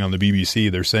this morning on the BBC.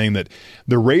 They're saying that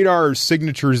the radar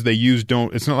signatures they use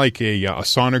it's not like a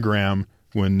sonogram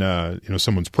when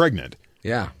someone's pregnant.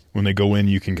 Yeah. When they go in,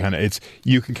 you can kind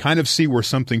of see where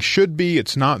something should be.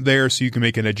 It's not there, so you can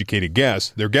make an educated guess.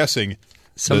 They're guessing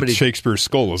that Shakespeare's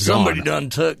skull is gone. Somebody done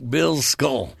took Bill's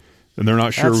skull. And they're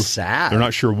not sure. That's sad. They're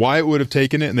not sure why it would have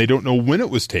taken it, and they don't know when it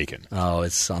was taken. Oh,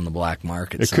 it's on the black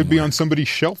market. It could be on somebody's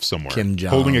shelf somewhere, Kim Jong.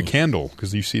 holding a candle,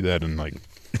 because you see that in like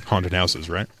haunted houses,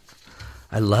 right?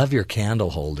 I love your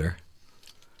candle holder.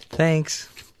 Thanks.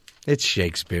 It's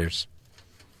Shakespeare's.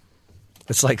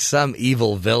 It's like some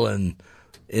evil villain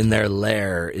in their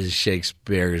lair is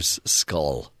Shakespeare's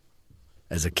skull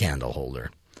as a candle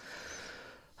holder.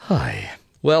 Hi.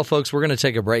 Well, folks, we're going to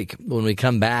take a break. When we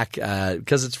come back,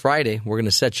 because it's Friday, we're going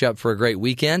to set you up for a great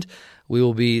weekend. We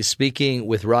will be speaking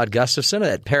with Rod Gustafson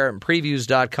at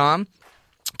parentpreviews.com,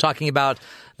 talking about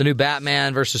the new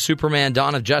Batman versus Superman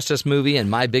Dawn of Justice movie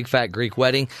and My Big Fat Greek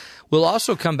Wedding. We'll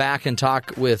also come back and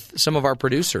talk with some of our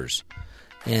producers.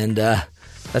 And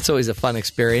that's always a fun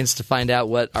experience to find out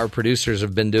what our producers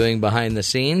have been doing behind the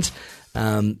scenes.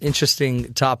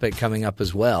 Interesting topic coming up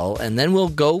as well. And then we'll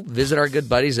go visit our good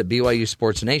buddies at BYU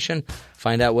Sports Nation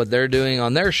Find out what they're doing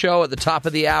on their show at the top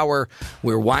of the hour.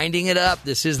 We're winding it up.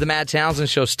 This is the Matt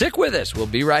Townsend Show. Stick with us. We'll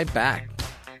be right back.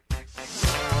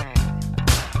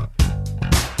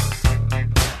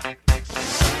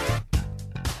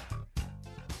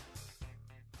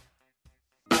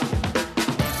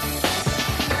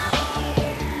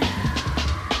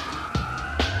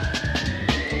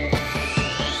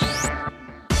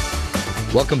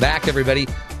 Welcome back, everybody,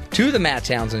 to the Matt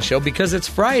Townsend Show. Because it's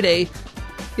Friday,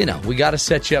 you know, we got to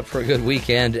set you up for a good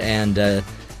weekend, and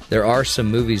there are some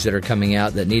movies that are coming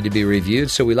out that need to be reviewed.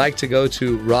 So we like to go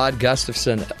to Rod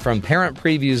Gustafson from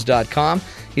parentpreviews.com.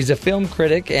 He's a film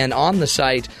critic, and on the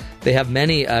site, they have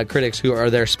many critics who are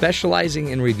there specializing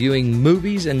in reviewing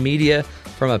movies and media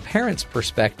from a parent's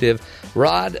perspective.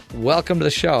 Rod, welcome to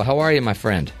the show. How are you, my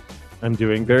friend? I'm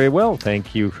doing very well.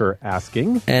 Thank you for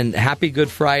asking. And happy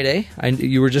Good Friday.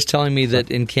 You were just telling me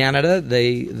that in Canada,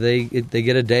 they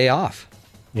get a day off.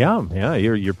 Yeah.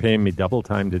 You're paying me double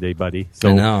time today, buddy. So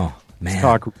I know, man. Let's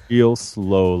talk real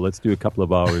slow. Let's do a couple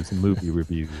of hours of movie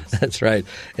reviews. That's right.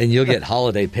 And you'll get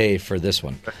holiday pay for this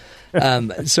one.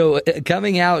 So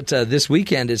coming out this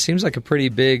weekend, it seems like a pretty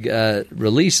big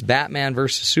release, Batman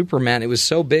versus Superman. It was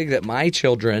so big that my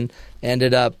children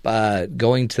ended up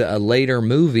going to a later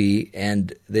movie,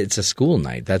 and it's a school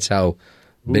night. That's how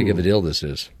big of a deal this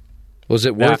is. Was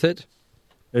it worth it?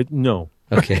 No.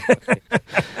 Okay.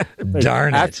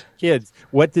 Darn it. Kids,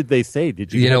 what did they say?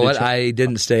 Did you? You know what? I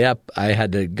didn't stay up. I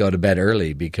had to go to bed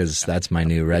early because that's my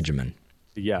new regimen.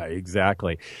 Yeah,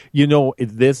 exactly. You know,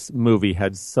 this movie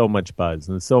had so much buzz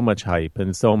and so much hype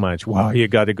and so much, wow, you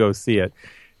got to go see it.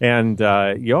 And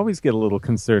you always get a little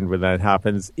concerned when that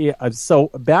happens. So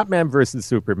Batman versus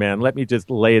Superman, let me just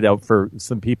lay it out for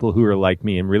some people who are like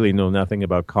me and really know nothing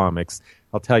about comics.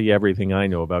 I'll tell you everything I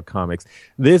know about comics.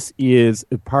 This is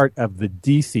part of the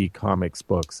DC Comics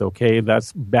books, okay?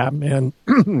 That's Batman,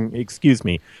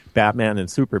 Batman and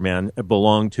Superman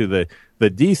belong to the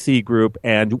DC group,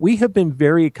 and we have been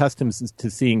very accustomed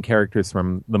to seeing characters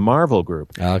from the Marvel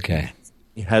group. Okay.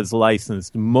 He has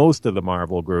licensed most of the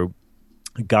Marvel group.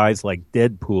 Guys like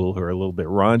Deadpool, who are a little bit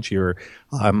raunchier,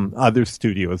 other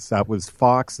studios. That was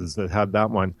Fox's that had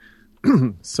that one.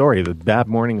 Sorry, the bad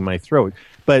morning in my throat.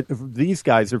 But these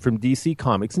guys are from DC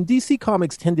Comics, and DC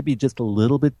Comics tend to be just a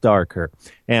little bit darker.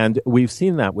 And we've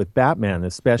seen that with Batman,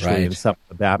 especially in some of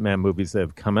the Batman movies that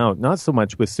have come out, not so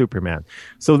much with Superman.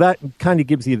 So that kind of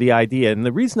gives you the idea. And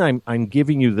the reason I'm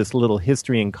giving you this little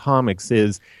history in comics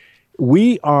is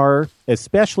we are,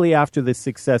 especially after the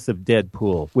success of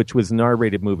Deadpool, which was an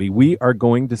R-rated movie, we are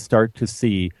going to start to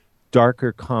see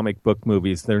darker comic book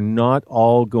movies. They're not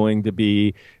all going to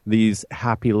be these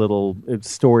happy little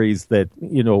stories that,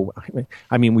 you know,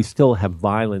 I mean, we still have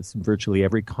violence in virtually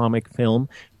every comic film,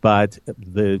 but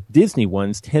the Disney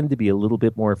ones tend to be a little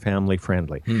bit more family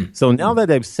friendly. So now that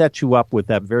I've set you up with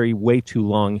that very way too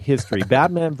long history,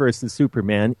 Batman versus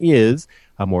Superman is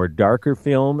a more darker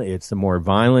film. It's a more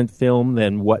violent film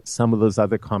than what some of those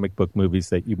other comic book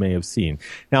movies that you may have seen.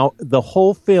 Now, the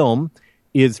whole film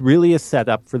is really a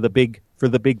setup for the big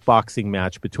boxing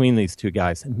match between these two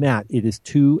guys. And Matt, it is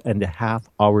 2.5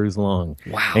 hours long.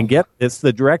 Wow. And get this,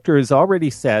 the director has already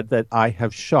said that I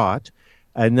have shot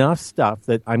enough stuff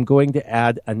that I'm going to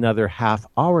add another half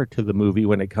hour to the movie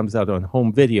when it comes out on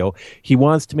home video. He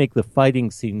wants to make the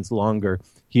fighting scenes longer.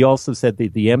 He also said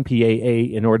that the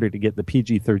MPAA, in order to get the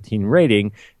PG-13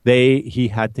 rating, he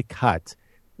had to cut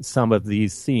some of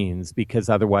these scenes because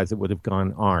otherwise it would have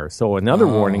gone R. So another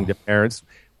warning to parents,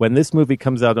 when this movie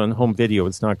comes out on home video,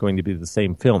 it's not going to be the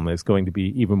same film. There's going to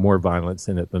be even more violence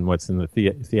in it than what's in the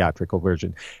theatrical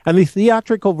version. And the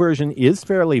theatrical version is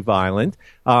fairly violent,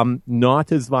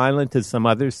 not as violent as some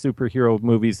other superhero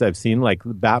movies I've seen, like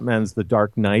Batman's The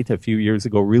Dark Knight a few years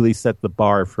ago really set the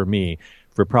bar for me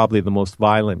for probably the most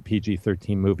violent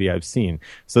PG-13 movie I've seen.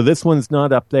 So this one's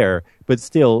not up there, but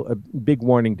still a big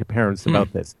warning to parents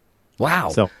about this. Wow.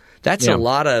 So that's a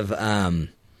lot of...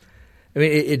 I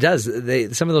mean, it does.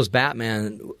 Some of those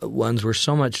Batman ones were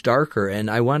so much darker, and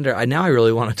I wonder. Now I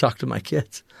really want to talk to my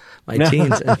kids, my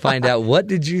teens, and find out what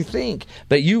did you think.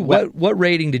 But what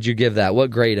rating did you give that?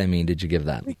 What grade? Did you give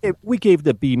that? We gave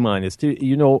the B-.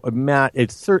 You know, Matt,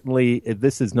 it's certainly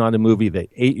this is not a movie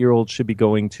that 8-year-olds should be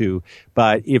going to.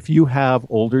 But if you have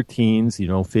older teens,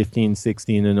 15,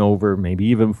 16, and over, maybe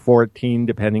even 14,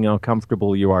 depending how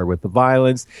comfortable you are with the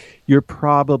violence, you're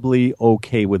probably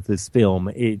okay with this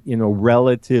film.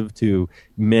 Relative to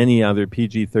many other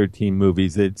PG-13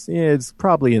 movies, it's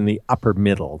probably in the upper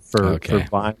middle for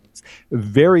violence.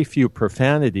 Very few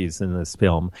profanities in this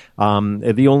film.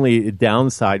 The only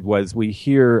downside was we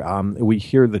hear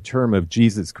the term of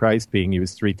Jesus Christ being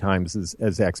used 3 times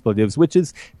as expletives, which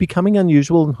is becoming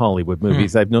unusual in Hollywood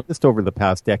movies. I've noticed over the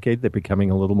past decade they're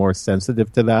becoming a little more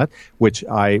sensitive to that, which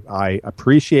I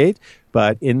appreciate.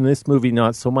 But in this movie,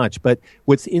 not so much. But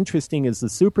what's interesting is the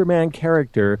Superman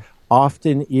character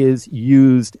often is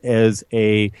used as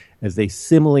a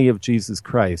simile of Jesus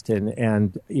Christ,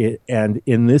 and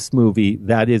in this movie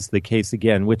that is the case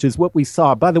again, which is what we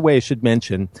saw. By the way, I should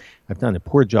mention, I've done a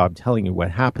poor job telling you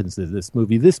what happens in this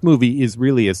movie. This movie is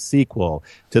really a sequel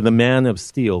to The Man of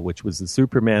Steel, which was the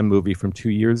Superman movie from 2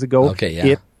 years ago. Okay, yeah.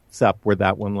 It picks up where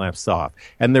that one left off,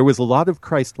 and there was a lot of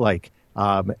Christ-like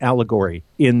allegory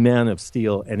in Man of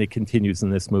Steel, and it continues in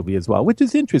this movie as well, which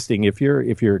is interesting. If you're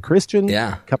a Christian,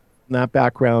 that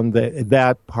background,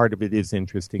 that part of it is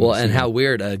interesting. Well, and how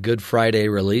weird a Good Friday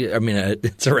release. I mean,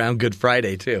 it's around Good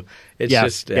Friday too. It's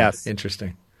just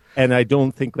interesting. And I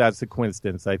don't think that's a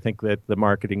coincidence. I think that the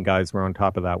marketing guys were on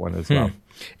top of that one as well.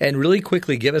 And really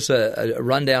quickly, give us a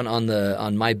rundown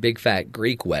on My Big Fat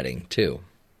Greek Wedding too.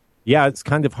 Yeah, it's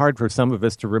kind of hard for some of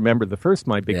us to remember the first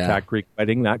My Big Fat Greek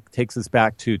Wedding. That takes us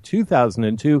back to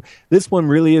 2002. This one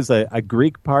really is a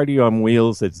Greek party on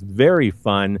wheels. It's very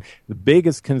fun. The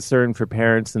biggest concern for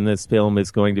parents in this film is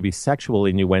going to be sexual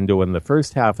innuendo in the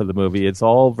first half of the movie. It's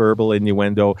all verbal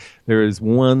innuendo. There is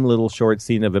one little short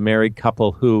scene of a married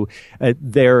couple who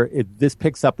this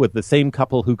picks up with the same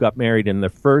couple who got married in the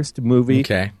first movie,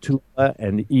 Tula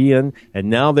and Ian, and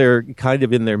now they're kind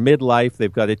of in their midlife.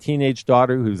 They've got a teenage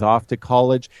daughter who's off to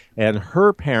college, and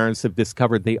her parents have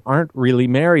discovered they aren't really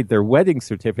married. Their wedding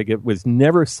certificate was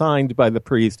never signed by the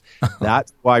priest.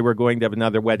 That's why we're going to have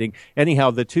another wedding.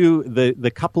 Anyhow,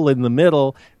 the couple in the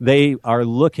middle, they are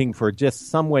looking for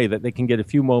just some way that they can get a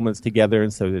few moments together,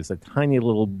 and so there's a tiny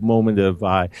little moment of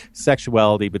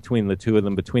sexuality between the two of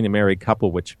them, between a married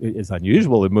couple, which is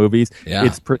unusual in movies.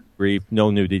 It's pretty brief,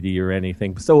 no nudity or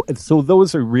anything. So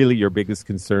those are really your biggest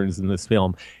concerns in this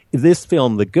film. This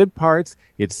film, the good parts,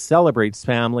 it celebrates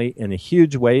family in a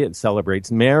huge way. It celebrates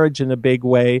marriage in a big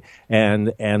way, and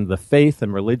the faith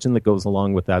and religion that goes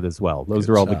along with that as well. Those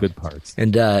are all the good parts.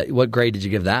 And what grade did you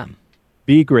give that?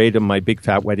 B grade on My Big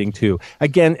Fat Wedding too.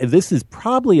 Again, this is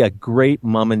probably a great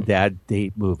mom and dad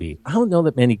date movie. I don't know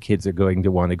that many kids are going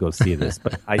to want to go see this,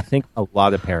 but I think a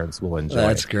lot of parents will enjoy it.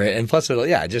 That's great. And plus, it'll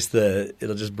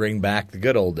just bring back the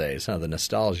good old days, the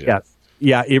nostalgia. Yes.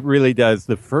 Yeah, it really does.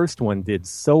 The first one did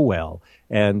so well,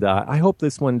 and I hope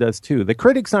this one does too. The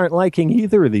critics aren't liking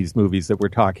either of these movies that we're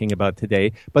talking about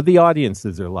today, but the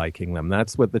audiences are liking them.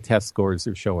 That's what the test scores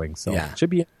are showing. So it should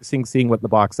be interesting seeing what the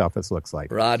box office looks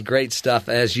like. Rod, great stuff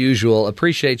as usual.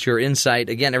 Appreciate your insight.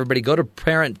 Again, everybody go to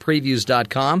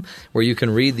parentpreviews.com where you can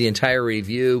read the entire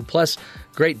review, plus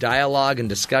great dialogue and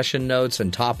discussion notes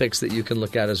and topics that you can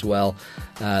look at as well.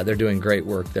 They're doing great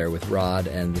work there with Rod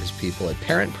and his people at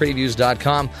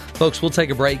parentpreviews.com. Folks, we'll take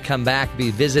a break, come back,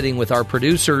 be visiting with our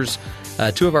producers.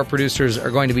 Two of our producers are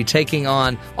going to be taking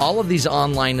on all of these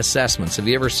online assessments. Have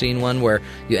you ever seen one where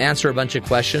you answer a bunch of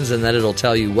questions and then it'll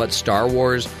tell you what Star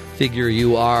Wars figure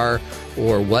you are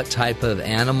or what type of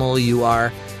animal you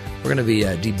are? We're going to be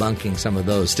debunking some of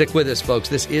those. Stick with us, folks.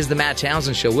 This is the Matt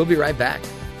Townsend Show. We'll be right back.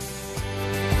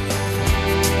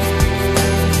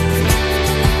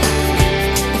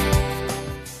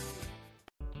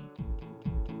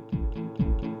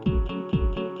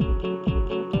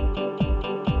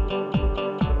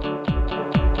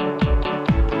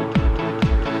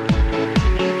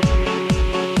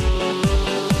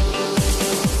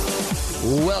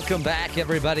 Welcome back,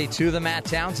 everybody, to the Matt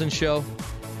Townsend Show.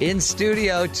 In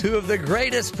studio, two of the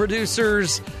greatest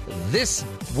producers this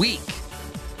week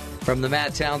from the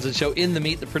Matt Townsend Show in the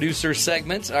Meet the Producers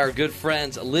segment. Our good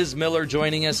friends Lizz Miller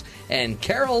joining us and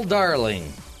Carol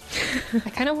Darling. I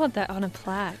kind of want that on a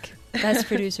plaque. Best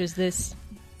producers this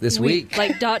week.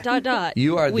 Like ...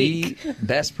 You are week. the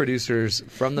best producers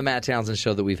from the Matt Townsend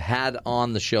Show that we've had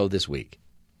on the show this week.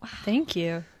 Wow. Thank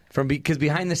you. Because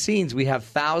behind the scenes, we have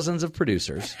thousands of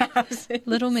producers.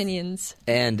 Little minions.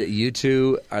 And you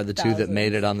two are the two that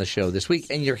made it on the show this week.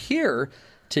 And you're here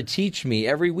to teach me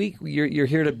every week. You're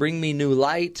here to bring me new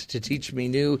light, to teach me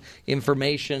new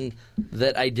information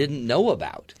that I didn't know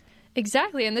about.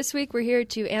 Exactly. And this week we're here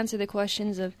to answer the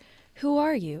questions of, who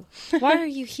are you? Why are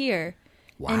you here?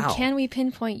 Wow. And can we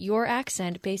pinpoint your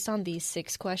accent based on these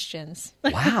 6 questions?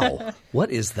 Wow. What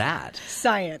is that?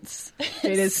 Science.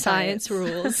 It is science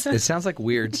rules. It sounds like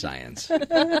weird science.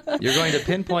 You're going to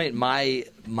pinpoint my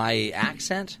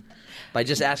accent by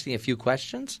just asking a few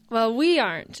questions? Well, we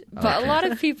aren't, but Okay. a lot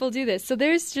of people do this. So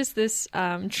there's just this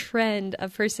trend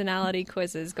of personality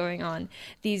quizzes going on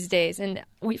these days, and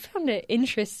we found it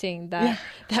interesting that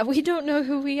we don't know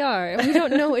who we are. We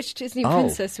don't know which Disney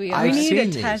princess we are. I've We need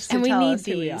a seen test these. to tell us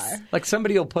these. who we are. Like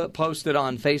somebody will post it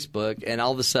on Facebook, and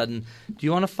all of a sudden, do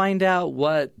you want to find out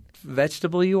what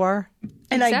vegetable you are?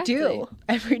 And Exactly. I do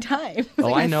every time.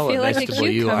 Oh, I know feel what like a vegetable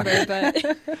you are. cucumber,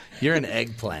 but You're an I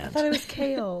eggplant. thought it was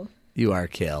kale. You are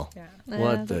kale. Yeah.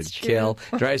 What the that's true. kale?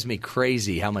 Drives me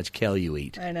crazy how much kale you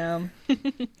eat. I know.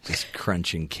 Just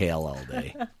crunching kale all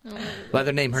day. By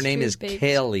her name true, is baked.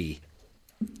 Kaylee.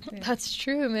 that's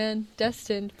true, man.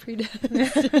 Destined,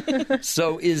 predestined.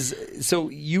 So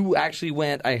you actually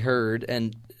went, I heard,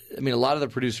 and I mean a lot of the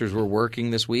producers were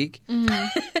working this week,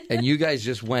 and you guys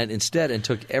just went instead and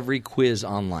took every quiz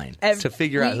online to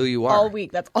figure out who you are. All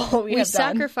week. That's all we We have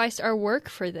done. sacrificed our work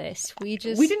for this. We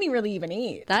didn't really even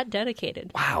eat. that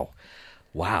dedicated.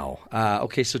 Wow.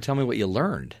 Okay, so tell me what you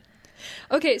learned.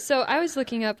 Okay, so I was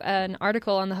looking up an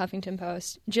article on the Huffington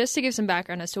Post just to give some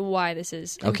background as to why this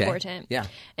is important. Yeah.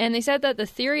 And they said that the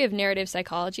theory of narrative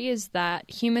psychology is that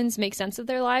humans make sense of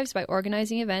their lives by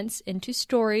organizing events into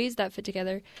stories that fit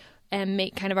together and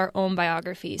make kind of our own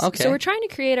biographies. Okay. So we're trying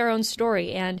to create our own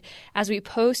story, and as we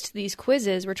post these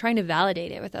quizzes, we're trying to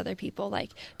validate it with other people.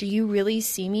 Like, do you really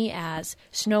see me as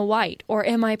Snow White, or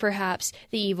am I perhaps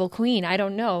the evil queen? I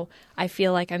don't know. I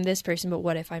feel like I'm this person, but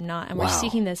what if I'm not? And we're Wow.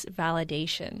 seeking this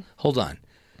validation. Hold on.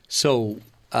 So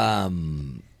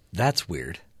that's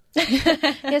weird.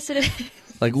 Yes, it is.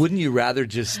 Like, wouldn't you rather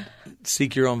just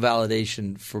seek your own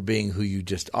validation for being who you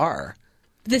just are?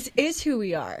 This is who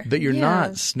we are. But you're Yeah.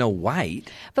 not Snow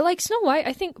White. But like Snow White,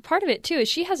 I think part of it too is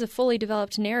she has a fully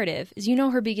developed narrative. Is you know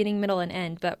her beginning, middle, and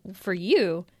end. But for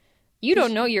you, you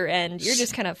don't know your end. You're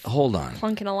just kind of Hold on.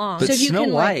 plunking along. But So you Snow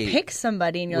can White pick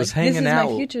somebody and you're was like, this is hanging my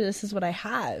out- future, this is what I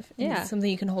have. And Yeah. it's something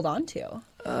you can hold on to.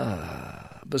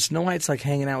 But Snow White's like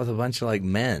hanging out with a bunch of like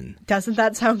men. Doesn't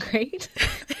that sound great?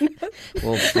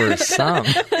 Well, for some.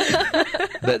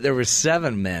 But there were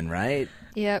 7 men, right?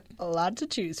 Yep. A lot to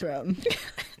choose from.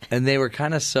 And they were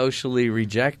kind of socially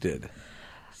rejected.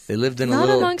 They lived in a Not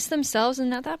little... amongst themselves,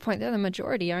 and at that point, they're the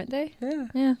majority, aren't they? Yeah.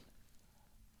 Yeah.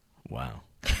 Wow.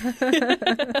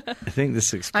 I think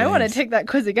this explains... I want to take that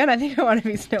quiz again. I think I want to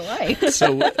be Snow White.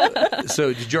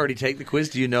 So did you already take the quiz?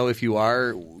 Do you know if you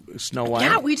are Snow White?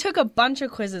 Yeah, we took a bunch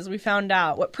of quizzes. We found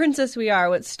out what princess we are,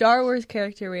 what Star Wars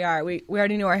character we are. We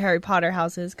already knew our Harry Potter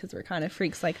houses because we're kind of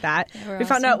freaks like that. we're We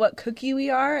found awesome. out what cookie we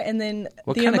are, and then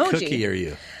What the kind emoji. of cookie are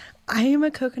you? I am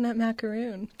a coconut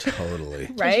macaroon. Totally.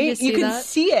 Right? just see can that?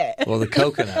 see it. Well, the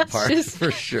coconut part,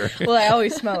 for sure. Well, I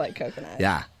always smell like coconut.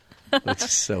 Yeah. Which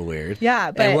is so weird.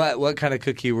 Yeah, but And what kind of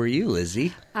cookie were you,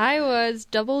 Lizzie? I was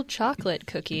double chocolate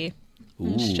cookie.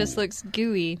 Which just looks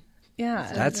gooey.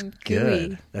 yeah. That's I'm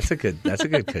good. gooey. That's a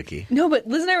good cookie. No, but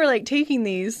Liz and I were like taking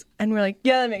these, and we're like,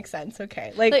 yeah, that makes sense.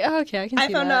 Okay, Like, oh, okay, I can see I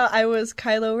found that. out I was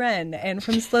Kylo Ren and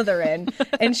from Slytherin,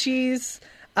 and she's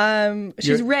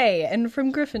You're- Rey and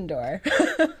from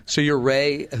Gryffindor. So you're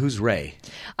Rey. Who's Rey?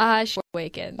 She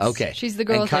awakens. Okay. She's the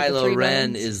girl And with like, the Kylo 3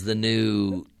 Ren bones. is the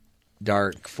new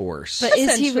Dark Force. But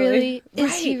is he Essentially. really?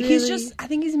 Is Right. he really? He's just. I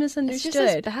think he's It's just this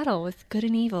misunderstood, battle with good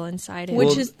and evil inside him. which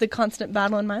Well- is the constant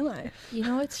battle in my life. You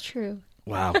know, it's true.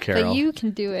 Wow, Carol. But you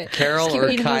can do it. Carol Just keep or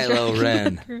eating those Kylo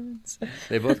Ren? macarons.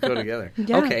 They both go together.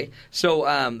 Yeah. Okay,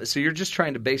 so so you're just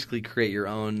trying to basically create your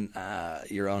own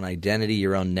identity,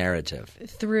 your own narrative.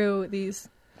 Through these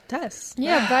tests.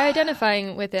 Yeah, by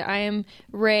identifying with it, I am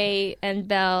Rey and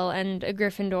Belle and a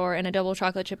Gryffindor and a double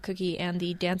chocolate chip cookie and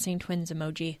the dancing twins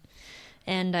emoji.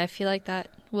 And I feel like that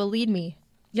will lead me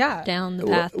Yeah. down the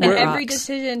path. And We're- every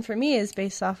decision for me is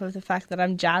based off of the fact that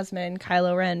I'm Jasmine,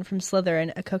 Kylo Ren from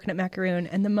Slytherin, a coconut macaroon,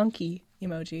 and the monkey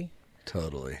emoji.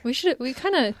 Totally. We should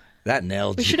That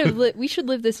nailed we you. should have we should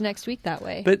live this next week that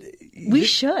way. But We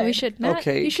should. we should. Matt,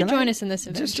 okay, you should can join I- us in this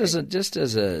adventure. Just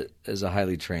as a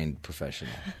highly trained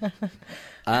professional.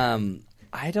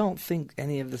 I don't think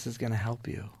any of this is going to help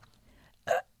you.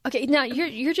 Okay, now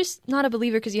you're just not a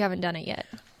believer because you haven't done it yet.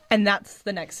 And that's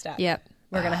the next step. Yep.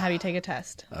 We're going to have you take a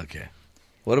test. Okay.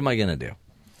 What am I going to do?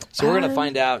 So we're going to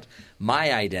find out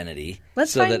my identity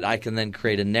let's so find- that I can then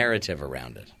create a narrative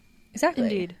around it. Exactly.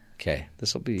 Indeed. Okay.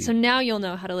 This will be So now you'll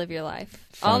know how to live your life.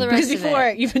 All the rest because of before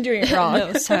it. you've been doing it wrong.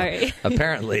 No, sorry.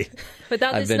 Apparently,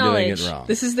 Without I've this been knowledge, doing it wrong.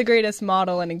 This is the greatest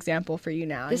model and example for you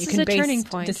now. This you is can a base turning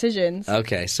point. decisions.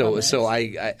 Okay, so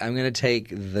I'm going to take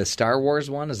the Star Wars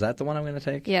one. Is that the one I'm going to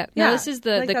take? Yeah. No, this is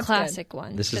I think the that's classic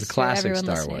one. This is just the classic for everyone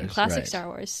Star listening. Wars, Classic right. Star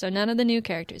Wars. So none of the new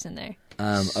characters in there.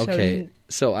 Okay,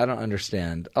 so I don't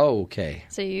understand. Oh, okay.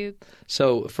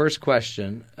 So first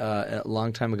question, a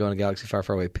long time ago in a galaxy far,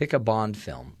 far away, pick a Bond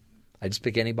film. I just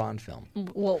pick any Bond film.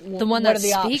 Well, the one what that are the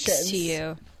speaks options? to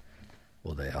you.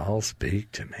 Well, they all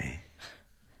speak to me.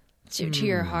 To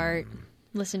your heart.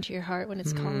 Listen to your heart when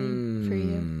it's calling for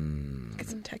you. Get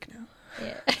some techno.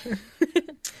 Yeah.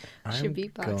 Should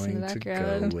beatbox in the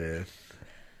background. I'm going to go with...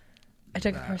 I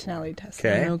took a personality test.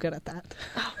 Okay. I'm no good at that.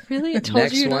 Oh, really? I told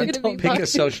Next you you're one, not going to pick beatbox. a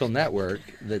social network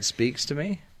that speaks to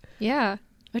me. Yeah.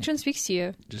 Which one speaks to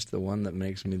you? Just the one that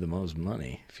makes me the most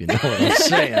money, if you know what I'm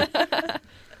saying.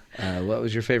 What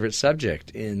was your favorite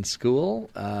subject in school?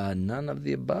 None of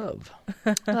the above.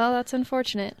 Well, that's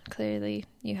unfortunate. Clearly,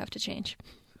 you have to change.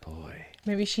 Boy.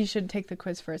 Maybe she should take the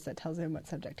quiz first that tells him what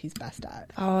subject he's best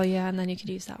at. Oh, yeah, and then you could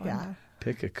use that one. Yeah.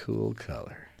 Pick a cool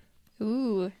color.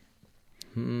 Ooh.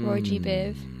 Roy G.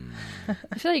 Biv.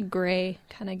 I feel like gray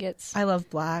kind of gets... I love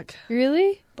black.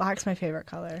 Really? Black's my favorite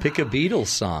color. Pick a Beatles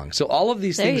song. So all of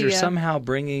these There things you are go. somehow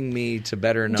bringing me to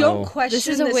better know. Don't question This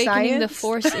is the awakening the science.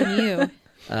 force in you.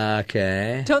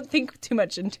 Okay. Don't think too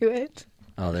much into it.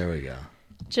 Oh, there we go.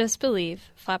 Just believe.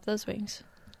 Flap those wings.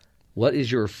 What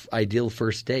is your ideal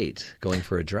first date? Going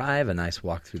for a drive, a nice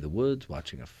walk through the woods,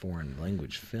 watching a foreign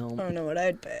language film, I don't know what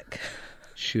I'd pick.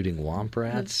 shooting womp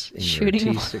rats in Shooting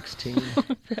your womp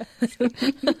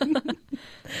T16.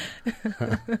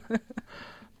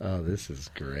 Oh, this is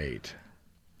great.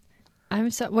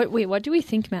 What do we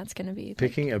think Matt's going to be?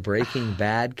 Picking a Breaking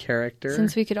Bad character.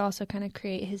 Since we could also kind of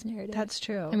create his narrative. That's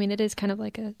true. I mean, it is kind of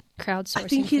like a crowdsourcing. I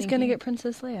think he's going to thinking. get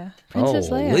Princess Leia. Princess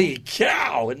Leia. Holy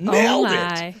cow! It nailed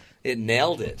my. it. It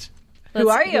nailed it. Who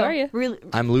are Who are you? Really?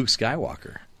 I'm Luke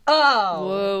Skywalker. Oh.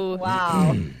 Whoa.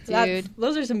 Wow. Dude.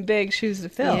 Those are some big shoes to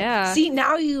fill. Yeah. See,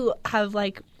 now you have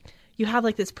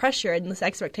this pressure and this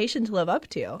expectation to live up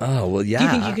to. Oh, well, yeah. Do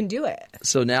you think you can do it?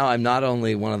 So now I'm not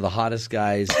only one of the hottest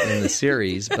guys in the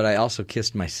series, but I also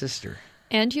kissed my sister.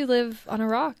 And you live on a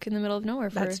rock in the middle of nowhere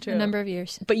for That's true. a number of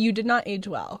years. But you did not age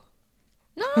well.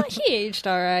 No, he aged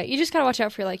all right. You just got to watch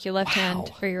out for your left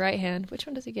hand or your right hand. Which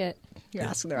one does he get? You're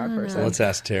asking the wrong person. Well, let's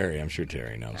ask Terry. I'm sure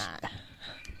Terry knows.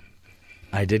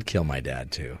 I did kill my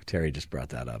dad, too. Terry just brought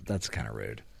that up. That's kind of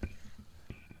rude.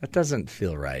 That doesn't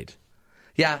feel right.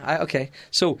 Yeah, okay.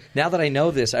 So now that I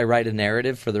know this, I write a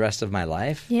narrative for the rest of my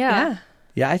life? Yeah.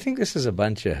 Yeah, I think this is a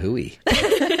bunch of hooey.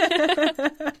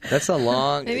 That's a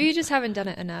long... Maybe you just haven't done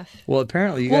it enough. Well,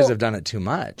 apparently you guys have done it too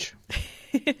much.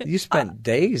 You spent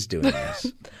days doing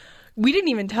this. We didn't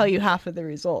even tell you half of the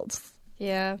results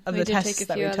Yeah. of we the did tests take a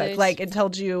that few we took. others. Like, it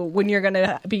told you when you're going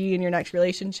to be in your next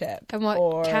relationship. And what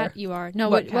or cat you are. No,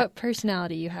 what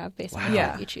personality you have based on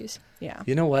Yeah. what you choose. Yeah.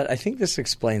 You know what? I think this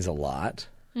explains a lot.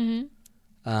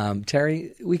 Mm-hmm.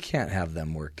 Terry, we can't have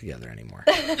them work together anymore.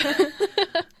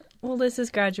 Well, Liz is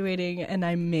graduating, and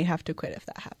I may have to quit if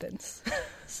that happens.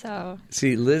 So.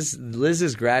 See, Liz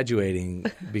is graduating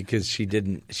because she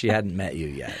hadn't met you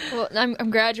yet. Well,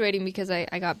 I'm graduating because I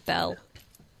got Belle.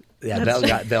 Yeah,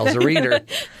 Belle's a reader.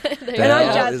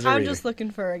 I'm just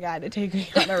looking for a guy to take me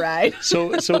on a ride.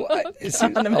 So it seems,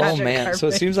 On the magic man! So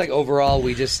it carpet. seems like overall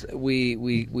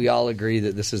we all agree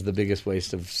that this is the biggest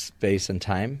waste of space and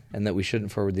time, and that we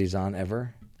shouldn't forward these on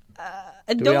ever.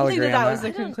 I Do we all don't think agree that on was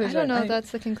that? the conclusion. I don't know if that's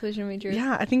the conclusion we drew.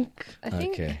 Yeah, I think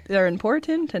Okay. they're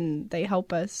important and they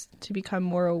help us to become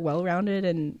more well-rounded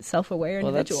and self-aware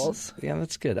individuals.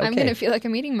 That's good. Okay. I'm going to feel like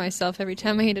I'm eating myself every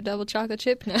time I eat a double chocolate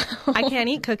chip now. I can't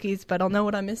eat cookies, but I'll know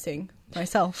what I'm missing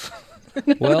myself.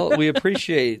 Well, we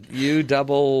appreciate you,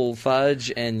 Double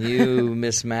Fudge, and you,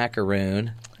 Miss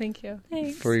Macaroon, Thank you.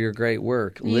 for your great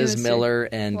work. You, Liz Mr. Miller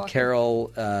and Walker.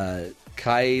 Carol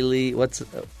Kaylee.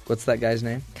 What's that guy's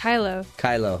name?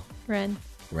 Kylo Ren.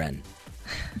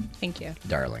 Thank you.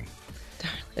 Darling.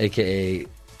 A.K.A.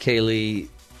 Kaylee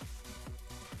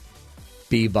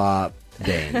Bebop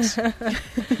Daines.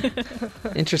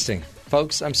 Interesting.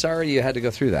 Folks, I'm sorry you had to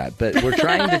go through that, but we're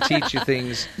trying to teach you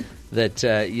things that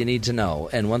you need to know.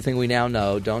 And one thing we now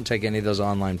know, don't take any of those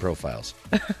online profiles.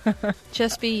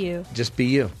 Just be you. Just be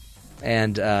you.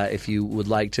 And if you'd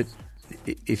like to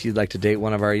date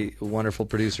one of our wonderful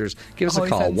producers, give us a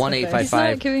call,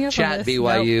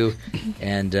 1-855-CHAT-BYU,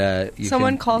 and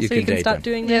Someone call so you can date stop them.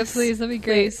 doing Yeah, this. please. That'd be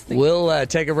great. We'll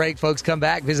take a break, folks. Come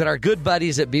back. Visit our good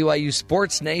buddies at BYU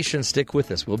Sports Nation. Stick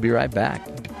with us. We'll be right back.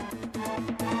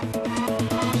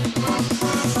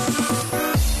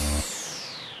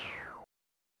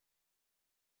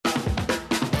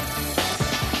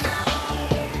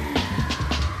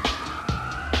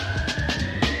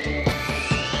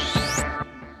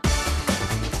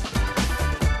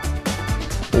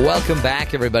 Welcome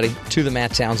back, everybody, to the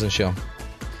Matt Townsend Show.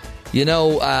 You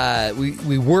know,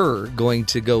 we were going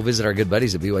to go visit our good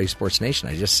buddies at BYU Sports Nation.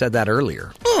 I just said that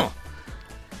earlier.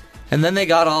 And then they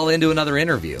got all into another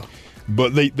interview.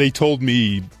 But they told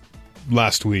me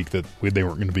last week that they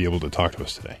weren't going to be able to talk to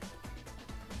us today.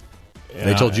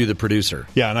 They told you, the producer.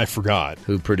 Yeah, and I forgot.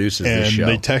 Who produces this show.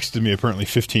 And they texted me apparently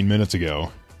 15 minutes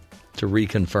ago. To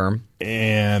reconfirm.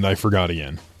 And I forgot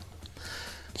again.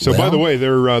 So, by the way,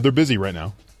 they're busy right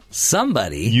now.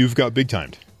 You've got big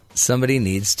timed. Somebody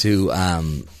needs to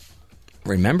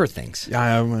remember things.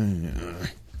 Yeah,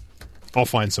 I'll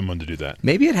find someone to do that.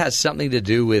 Maybe it has something to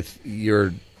do with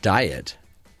your diet.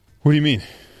 What do you mean?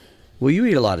 Well, you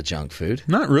eat a lot of junk food.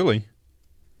 Not really.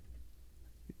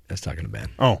 I was talking to Ben.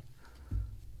 Oh.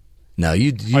 No,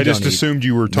 you I just assumed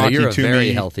you were talking to me. You're a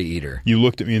very healthy eater. You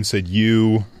looked at me and said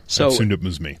you. So I assumed it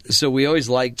was me. So we always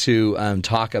like to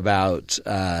talk about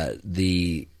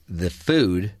the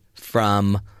food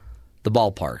from the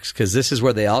ballparks, because this is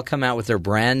where they all come out with their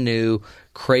brand new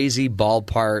crazy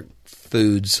ballpark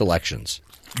food selections.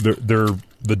 They're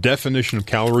the definition of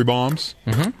calorie bombs.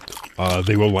 Mm-hmm.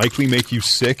 They will likely make you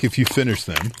sick if you finish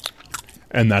them.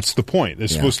 And that's the point.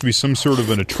 There's supposed to be some sort of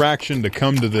an attraction to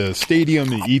come to the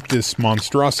stadium and eat this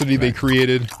monstrosity they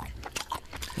created.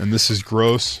 And this is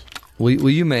gross. Will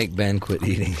you make Ben quit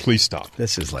eating? Please stop.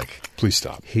 This is like... Please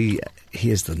stop. He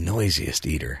is the noisiest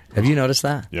eater. Have you noticed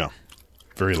that? Yeah.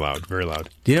 Very loud, very loud.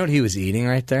 Do you know what he was eating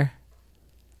right there?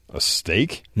 A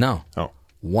steak? No. Oh.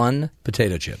 One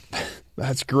potato chip.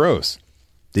 That's gross.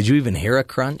 Did you even hear a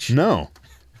crunch? No.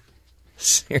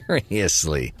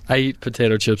 Seriously. I eat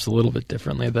potato chips a little bit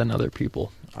differently than other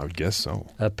people. I would guess so.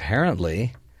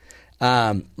 Apparently.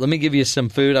 Let me give you some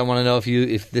food. I want to know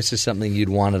if this is something you'd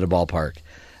want at a ballpark.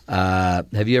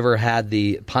 Have you ever had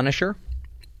the Punisher?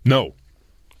 No.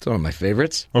 It's one of my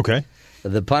favorites. Okay.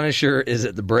 The Punisher is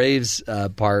at the Braves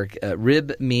park.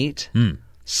 Rib meat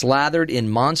slathered in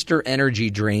Monster Energy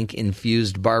drink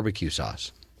infused barbecue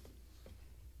sauce.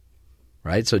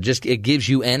 Right? So it gives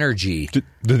you energy. Did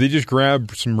they just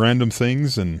grab some random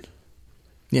things and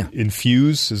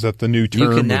infuse? Is that the new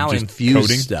term? You can now infuse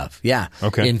coating? stuff. Yeah.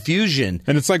 Okay. Infusion.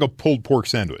 And it's like a pulled pork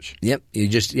sandwich. Yep.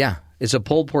 It's a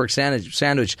pulled pork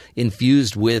sandwich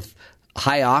infused with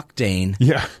high octane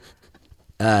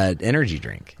energy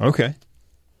drink. Okay.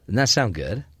 Doesn't that sound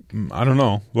good? I don't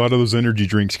know. A lot of those energy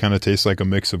drinks kind of taste like a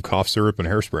mix of cough syrup and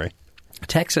hairspray.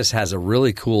 Texas has a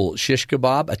really cool shish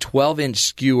kebab, a 12-inch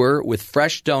skewer with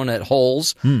fresh donut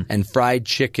holes and fried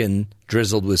chicken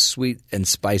drizzled with sweet and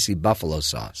spicy buffalo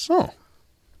sauce. Oh.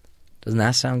 Doesn't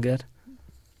that sound good?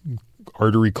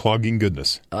 Artery clogging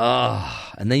goodness.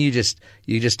 Oh, and then you just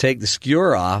take the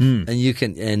skewer off and you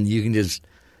can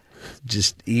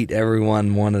just eat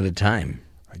everyone one at a time.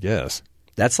 I guess.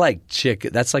 That's like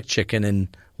chicken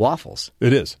and waffles.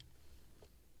 It is.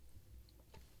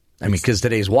 I mean, because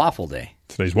today's waffle day.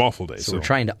 Today's waffle day. So we're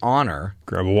trying to honor.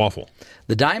 Grab a waffle.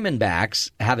 The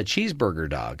Diamondbacks have a cheeseburger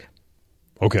dog.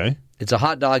 Okay. It's a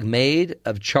hot dog made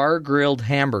of char-grilled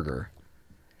hamburger.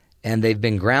 And they've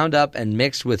been ground up and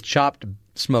mixed with chopped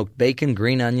smoked bacon,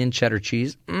 green onion, cheddar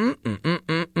cheese.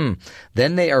 Then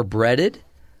they are breaded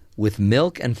with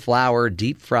milk and flour,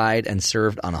 deep fried, and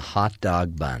served on a hot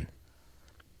dog bun.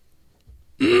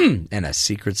 And a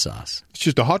secret sauce. It's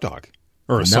just a hot dog.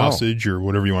 Or a sausage or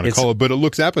whatever you want to call it, but it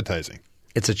looks appetizing.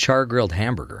 It's a char-grilled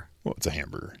hamburger. Well, it's a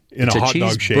hamburger. In a hot dog shape.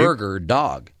 It's a cheeseburger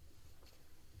dog.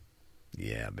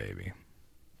 Yeah, baby.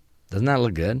 Doesn't that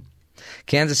look good?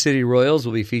 Kansas City Royals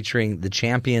will be featuring the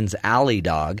Champions Alley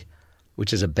Dog,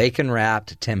 which is a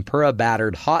bacon-wrapped,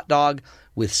 tempura-battered hot dog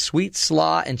with sweet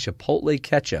slaw and chipotle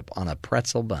ketchup on a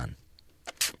pretzel bun.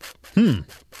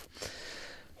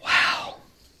 Wow.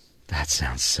 That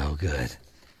sounds so good.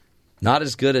 Not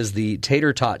as good as the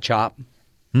tater tot chop.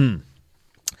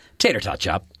 Tater tot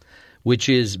chop, which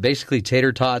is basically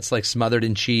tater tots like smothered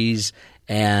in cheese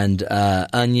and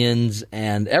onions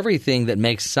and everything that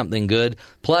makes something good.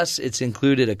 Plus, it's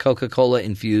included a Coca-Cola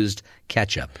infused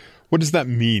ketchup. What does that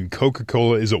mean?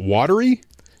 Coca-Cola, is it watery?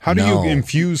 How do you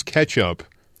infuse ketchup?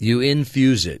 You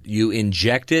infuse it. You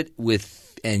inject it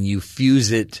and you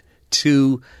fuse it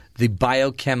to the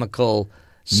biochemical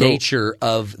nature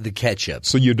of the ketchup.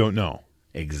 So you don't know.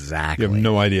 Exactly. You have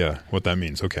no idea what that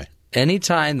means. Okay.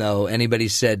 Anytime, though, anybody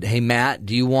said, hey, Matt,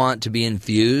 do you want to be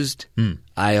infused?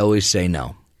 I always say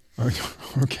no.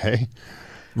 Okay.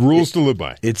 Rules to live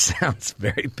by. It sounds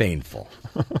very painful.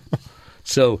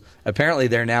 So apparently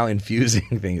they're now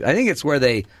infusing things. I think it's where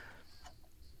they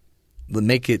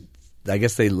make it, I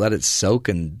guess they let it soak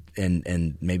and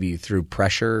maybe through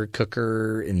pressure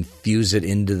cooker infuse it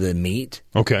into the meat.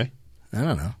 Okay. I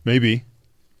don't know. Maybe.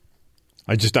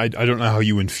 I don't know how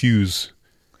you infuse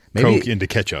Coke into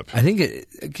ketchup. I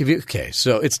think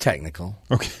so it's technical.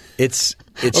 Okay. It's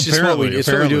just what we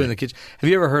do in the kitchen. Have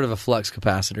you ever heard of a flux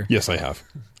capacitor? Yes, I have.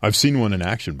 I've seen one in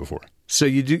action before. So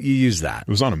you use that. It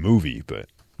was on a movie, but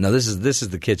no, this is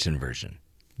the kitchen version.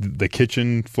 The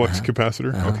kitchen flux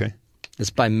capacitor? Okay.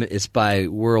 It's by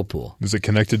Whirlpool. Is it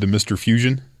connected to Mr.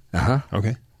 Fusion?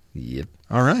 Okay. Yep.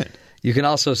 All right. You can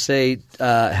also say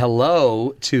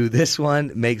hello to this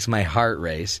one. Makes my heart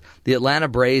race. The Atlanta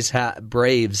Braves have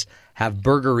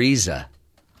Burgeriza,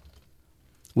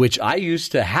 which I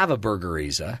used to have a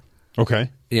Burgeriza.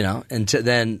 Okay. And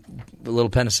then a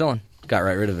little penicillin got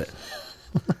right rid of it.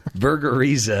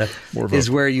 Burgeriza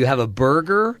is where you have a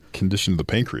burger. Condition of the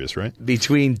pancreas, right?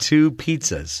 Between two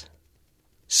pizzas.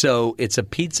 So it's a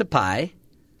pizza pie.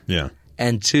 Yeah.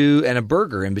 And a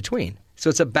burger in between. So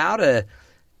it's about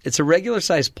it's a regular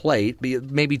sized plate,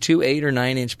 maybe 2 8 or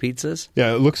 9 inch pizzas.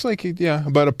 Yeah, it looks like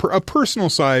about a personal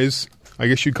size. I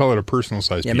guess you'd call it a personal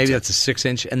size. Yeah, pizza. maybe that's a 6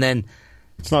 inch, and then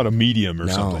it's not a medium or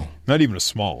something. Not even a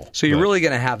small. So you're really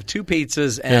going to have 2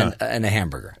 pizzas and a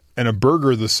hamburger. And a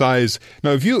burger the size.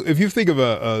 Now, if you think of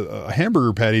a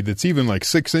hamburger patty that's even like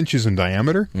 6 inches in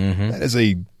diameter, that is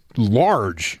a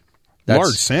large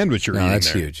sandwich you're eating.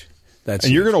 That's there. huge.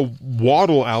 You're going to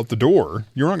waddle out the door.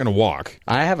 You're not going to walk.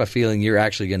 I have a feeling you're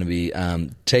actually going to be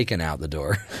taken out the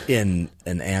door in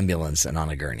an ambulance and on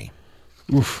a gurney.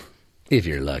 Oof. If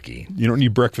you're lucky. You don't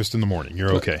need breakfast in the morning.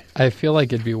 You're okay. I feel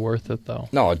like it'd be worth it, though.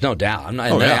 No doubt. I'm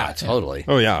not. Totally.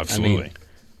 Oh yeah, absolutely. I mean,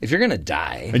 if you're going to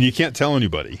die, and you can't tell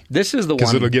anybody, this is the one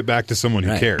because it'll get back to someone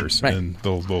who cares, right. and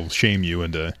they'll shame you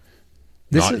into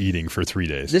not eating for 3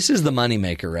 days. This is the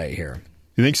moneymaker right here.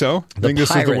 You think so? I think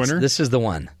this is the winner. This is the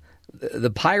one.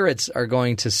 The Pirates are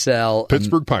going to sell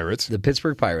Pittsburgh Pirates. The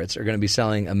Pittsburgh Pirates are going to be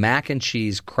selling a mac and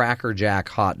cheese Cracker Jack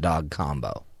hot dog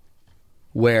combo,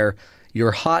 where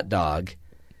your hot dog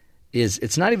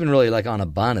it's not even really like on a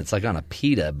bun. It's like on a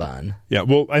pita bun. Yeah,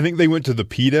 well, I think they went to the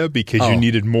pita because you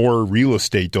needed more real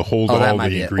estate to hold all the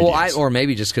ingredients. Well, or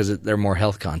maybe just because they're more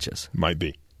health conscious. Might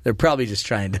be. They're probably just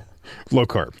trying to low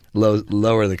carb,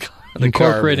 lower the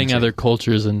incorporating carb other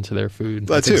cultures into their food.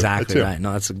 That's exactly right.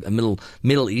 No, that's a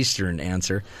Middle Eastern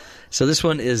answer. So this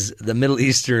one is the Middle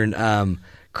Eastern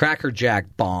Cracker Jack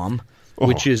bomb,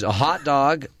 which is a hot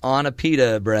dog on a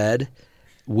pita bread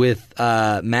with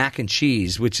mac and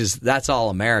cheese, that's all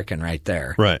American right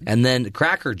there. Right. And then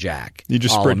Cracker Jack. You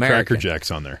just spread American. Cracker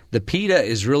Jacks on there. The pita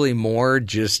is really more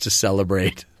just to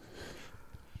celebrate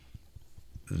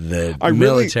the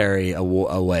military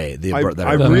away. The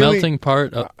melting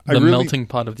pot of the United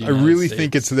States. I really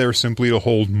think it's there simply to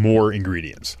hold more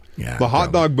ingredients. Yeah, the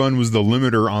hot dog bun was the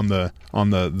limiter on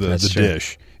the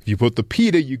dish. If you put the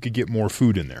pita, you could get more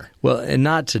food in there. Well, and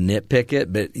not to nitpick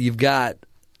it, but you've got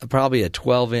probably a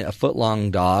 12 foot long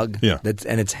dog. Yeah.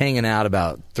 And it's hanging out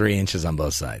about 3 inches on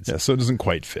both sides. Yeah, so it doesn't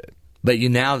quite fit. But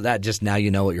now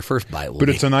you know what your first bite will be.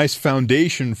 But it's a nice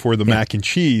foundation for the mac and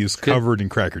cheese covered in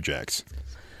Cracker Jacks.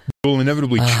 You will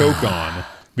inevitably choke on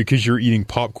because you're eating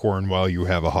popcorn while you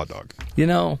have a hot dog.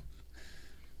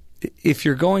 If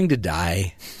you're going to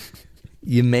die,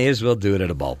 you may as well do it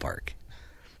at a ballpark.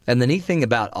 And the neat thing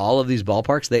about all of these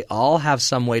ballparks, they all have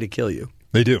some way to kill you.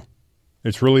 They do.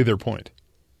 It's really their point.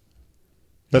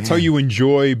 That's how you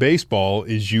enjoy baseball,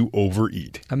 is you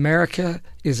overeat. America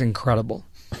is incredible.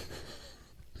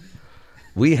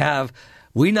 We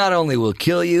not only will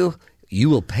kill you, you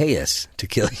will pay us to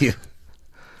kill you.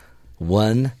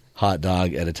 One hot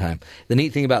dog at a time. The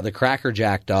neat thing about the Cracker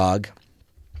Jack dog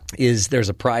is there's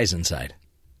a prize inside.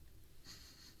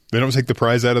 They don't take the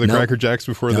prize out of the Cracker Jacks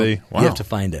before they... Wow. You have to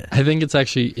find it. I think it's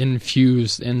actually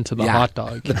infused into the hot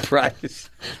dog. The prize.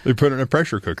 They put it in a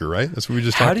pressure cooker, right? That's what we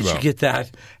just talked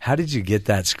about. How did you get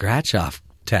that scratch-off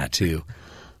tattoo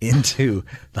into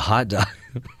the hot dog?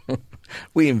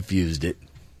 We infused it.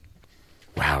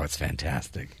 Wow, it's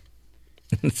fantastic.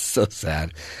 It's so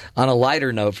sad. On a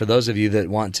lighter note, for those of you that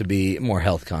want to be more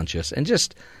health conscious and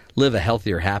just live a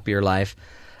healthier, happier life,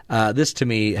 this to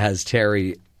me has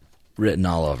Terry written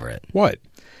all over it. What?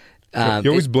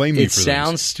 You always blame me for this. It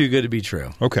sounds too good to be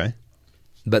true. Okay.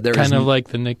 But there kind of like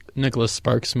the Nicholas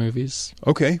Sparks movies.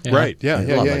 Okay, right.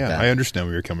 Yeah. I understand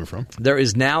where you're coming from. There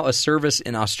is now a service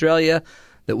in Australia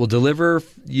that will deliver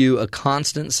you a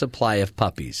constant supply of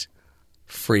puppies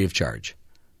free of charge.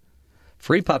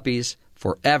 Free puppies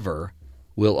forever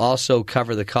will also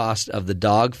cover the cost of the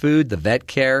dog food, the vet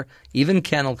care, even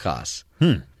kennel costs.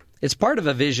 It's part of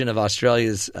a vision of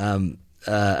Australia's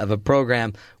of a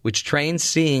program which trains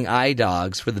seeing eye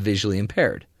dogs for the visually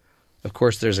impaired. Of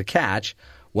course, there's a catch.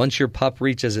 Once your pup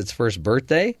reaches its first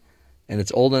birthday and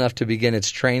it's old enough to begin its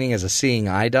training as a seeing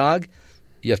eye dog,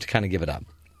 you have to kind of give it up.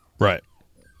 Right.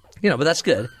 But that's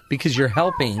good because you're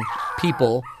helping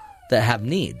people that have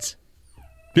needs.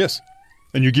 Yes.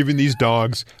 And you're giving these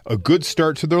dogs a good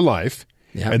start to their life,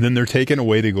 and then they're taken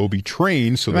away to go be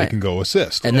trained so they can go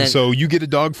assist. And so you get a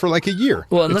dog for like a year.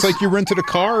 Well, it's like you rented a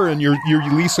car and you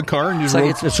lease a car. And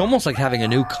it's almost like having a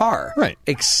new car. Right.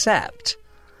 Except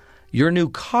your new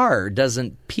car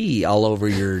doesn't pee all over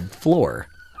your floor,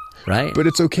 right? But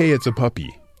it's okay. It's a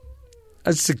puppy.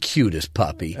 It's the cutest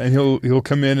puppy. And he'll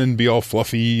come in and be all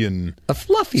fluffy and a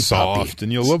fluffy soft, puppy.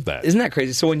 And you'll love that. Isn't that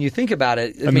crazy? So when you think about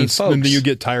it, I mean, folks, and then you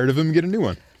get tired of him and get a new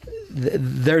one.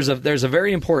 There's a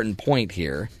very important point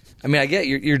here. I mean, I get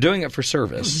you're doing it for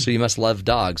service, so you must love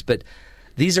dogs, but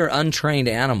these are untrained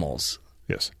animals.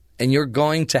 Yes. And you're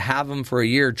going to have them for a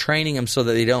year, training them so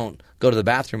that they don't go to the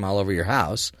bathroom all over your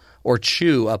house or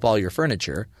chew up all your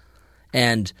furniture,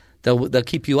 and they'll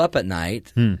keep you up at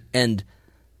night. And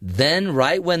then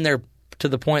right when they're to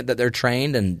the point that they're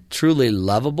trained and truly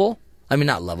lovable, I mean,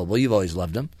 not lovable, you've always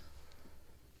loved them,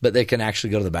 but they can actually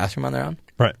go to the bathroom on their own,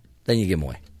 right? Then you give them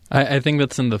away. I think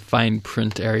that's in the fine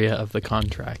print area of the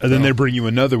contract. And then they bring you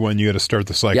another one, you got to start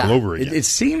the cycle over again. It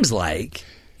seems like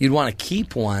you'd want to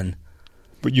keep one.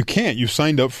 But you can't. You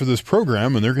signed up for this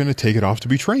program, and they're going to take it off to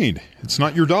be trained. It's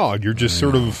not your dog. You're just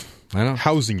sort of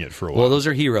housing it for a while. Well, those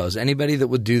are heroes. Anybody that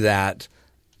would do that,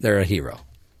 they're a hero.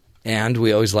 And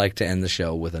we always like to end the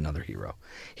show with another hero.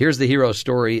 Here's the hero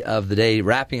story of the day,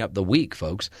 wrapping up the week,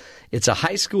 folks. It's a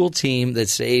high school team that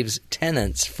saves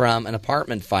tenants from an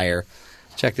apartment fire.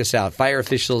 Check this out. Fire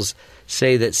officials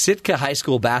say that Sitka High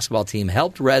School basketball team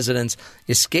helped residents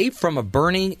escape from a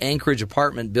burning Anchorage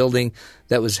apartment building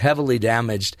that was heavily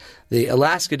damaged. The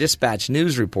Alaska Dispatch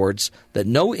News reports that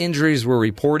no injuries were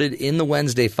reported in the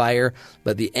Wednesday fire,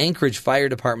 but the Anchorage Fire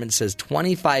Department says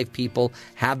 25 people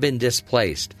have been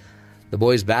displaced. The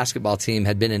boys' basketball team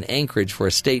had been in Anchorage for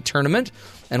a state tournament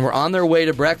and were on their way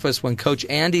to breakfast when Coach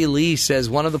Andy Lee says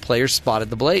one of the players spotted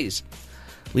the blaze.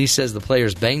 Lee says the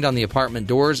players banged on the apartment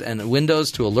doors and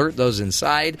windows to alert those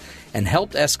inside and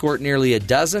helped escort nearly a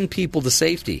dozen people to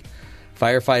safety.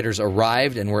 Firefighters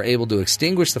arrived and were able to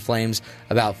extinguish the flames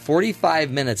about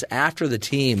 45 minutes after the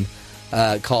team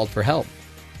called for help.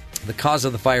 The cause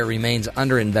of the fire remains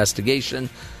under investigation.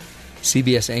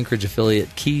 CBS Anchorage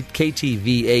affiliate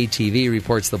KTVA-TV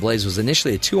reports the blaze was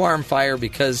initially a two-arm fire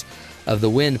because of the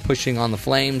wind pushing on the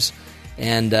flames,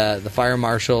 and the fire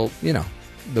marshal,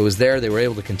 that was there, they were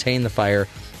able to contain the fire.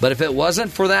 But if it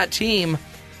wasn't for that team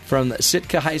from the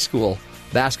Sitka High School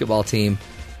basketball team,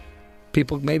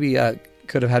 people maybe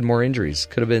could have had more injuries.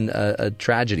 Could have been a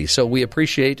tragedy. So we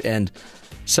appreciate and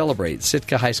celebrate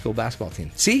Sitka High School basketball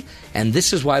team. See? And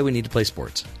this is why we need to play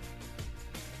sports.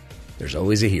 There's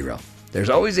always a hero. There's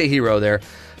always a hero there.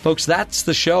 Folks, that's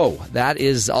the show. That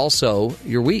is also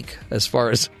your week as far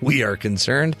as we are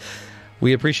concerned.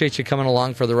 We appreciate you coming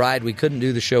along for the ride. We couldn't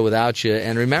do the show without you.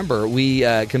 And remember, we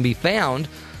can be found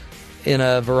in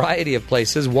a variety of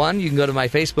places. One, you can go to my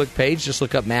Facebook page. Just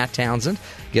look up Matt Townsend.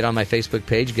 Get on my Facebook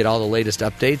page. Get all the latest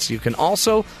updates. You can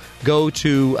also go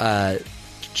to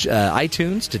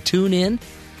iTunes to tune in.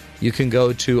 You can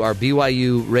go to our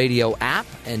BYU radio app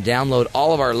and download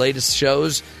all of our latest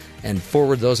shows and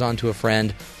forward those on to a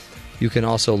friend. You can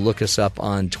also look us up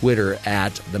on Twitter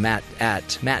at Matt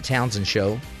Townsend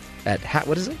Show.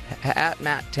 What is it? At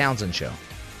Matt Townsend Show.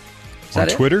 Is on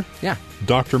that Twitter? It? Yeah.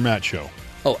 Dr. Matt Show.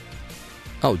 Oh,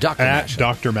 Dr. Matt Show. At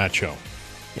Dr. Matt Show.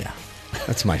 Yeah.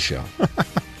 That's my show.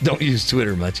 Don't use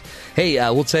Twitter much. Hey,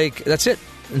 that's it.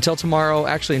 Until tomorrow,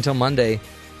 actually until Monday.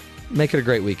 Make it a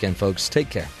great weekend, folks. Take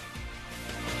care.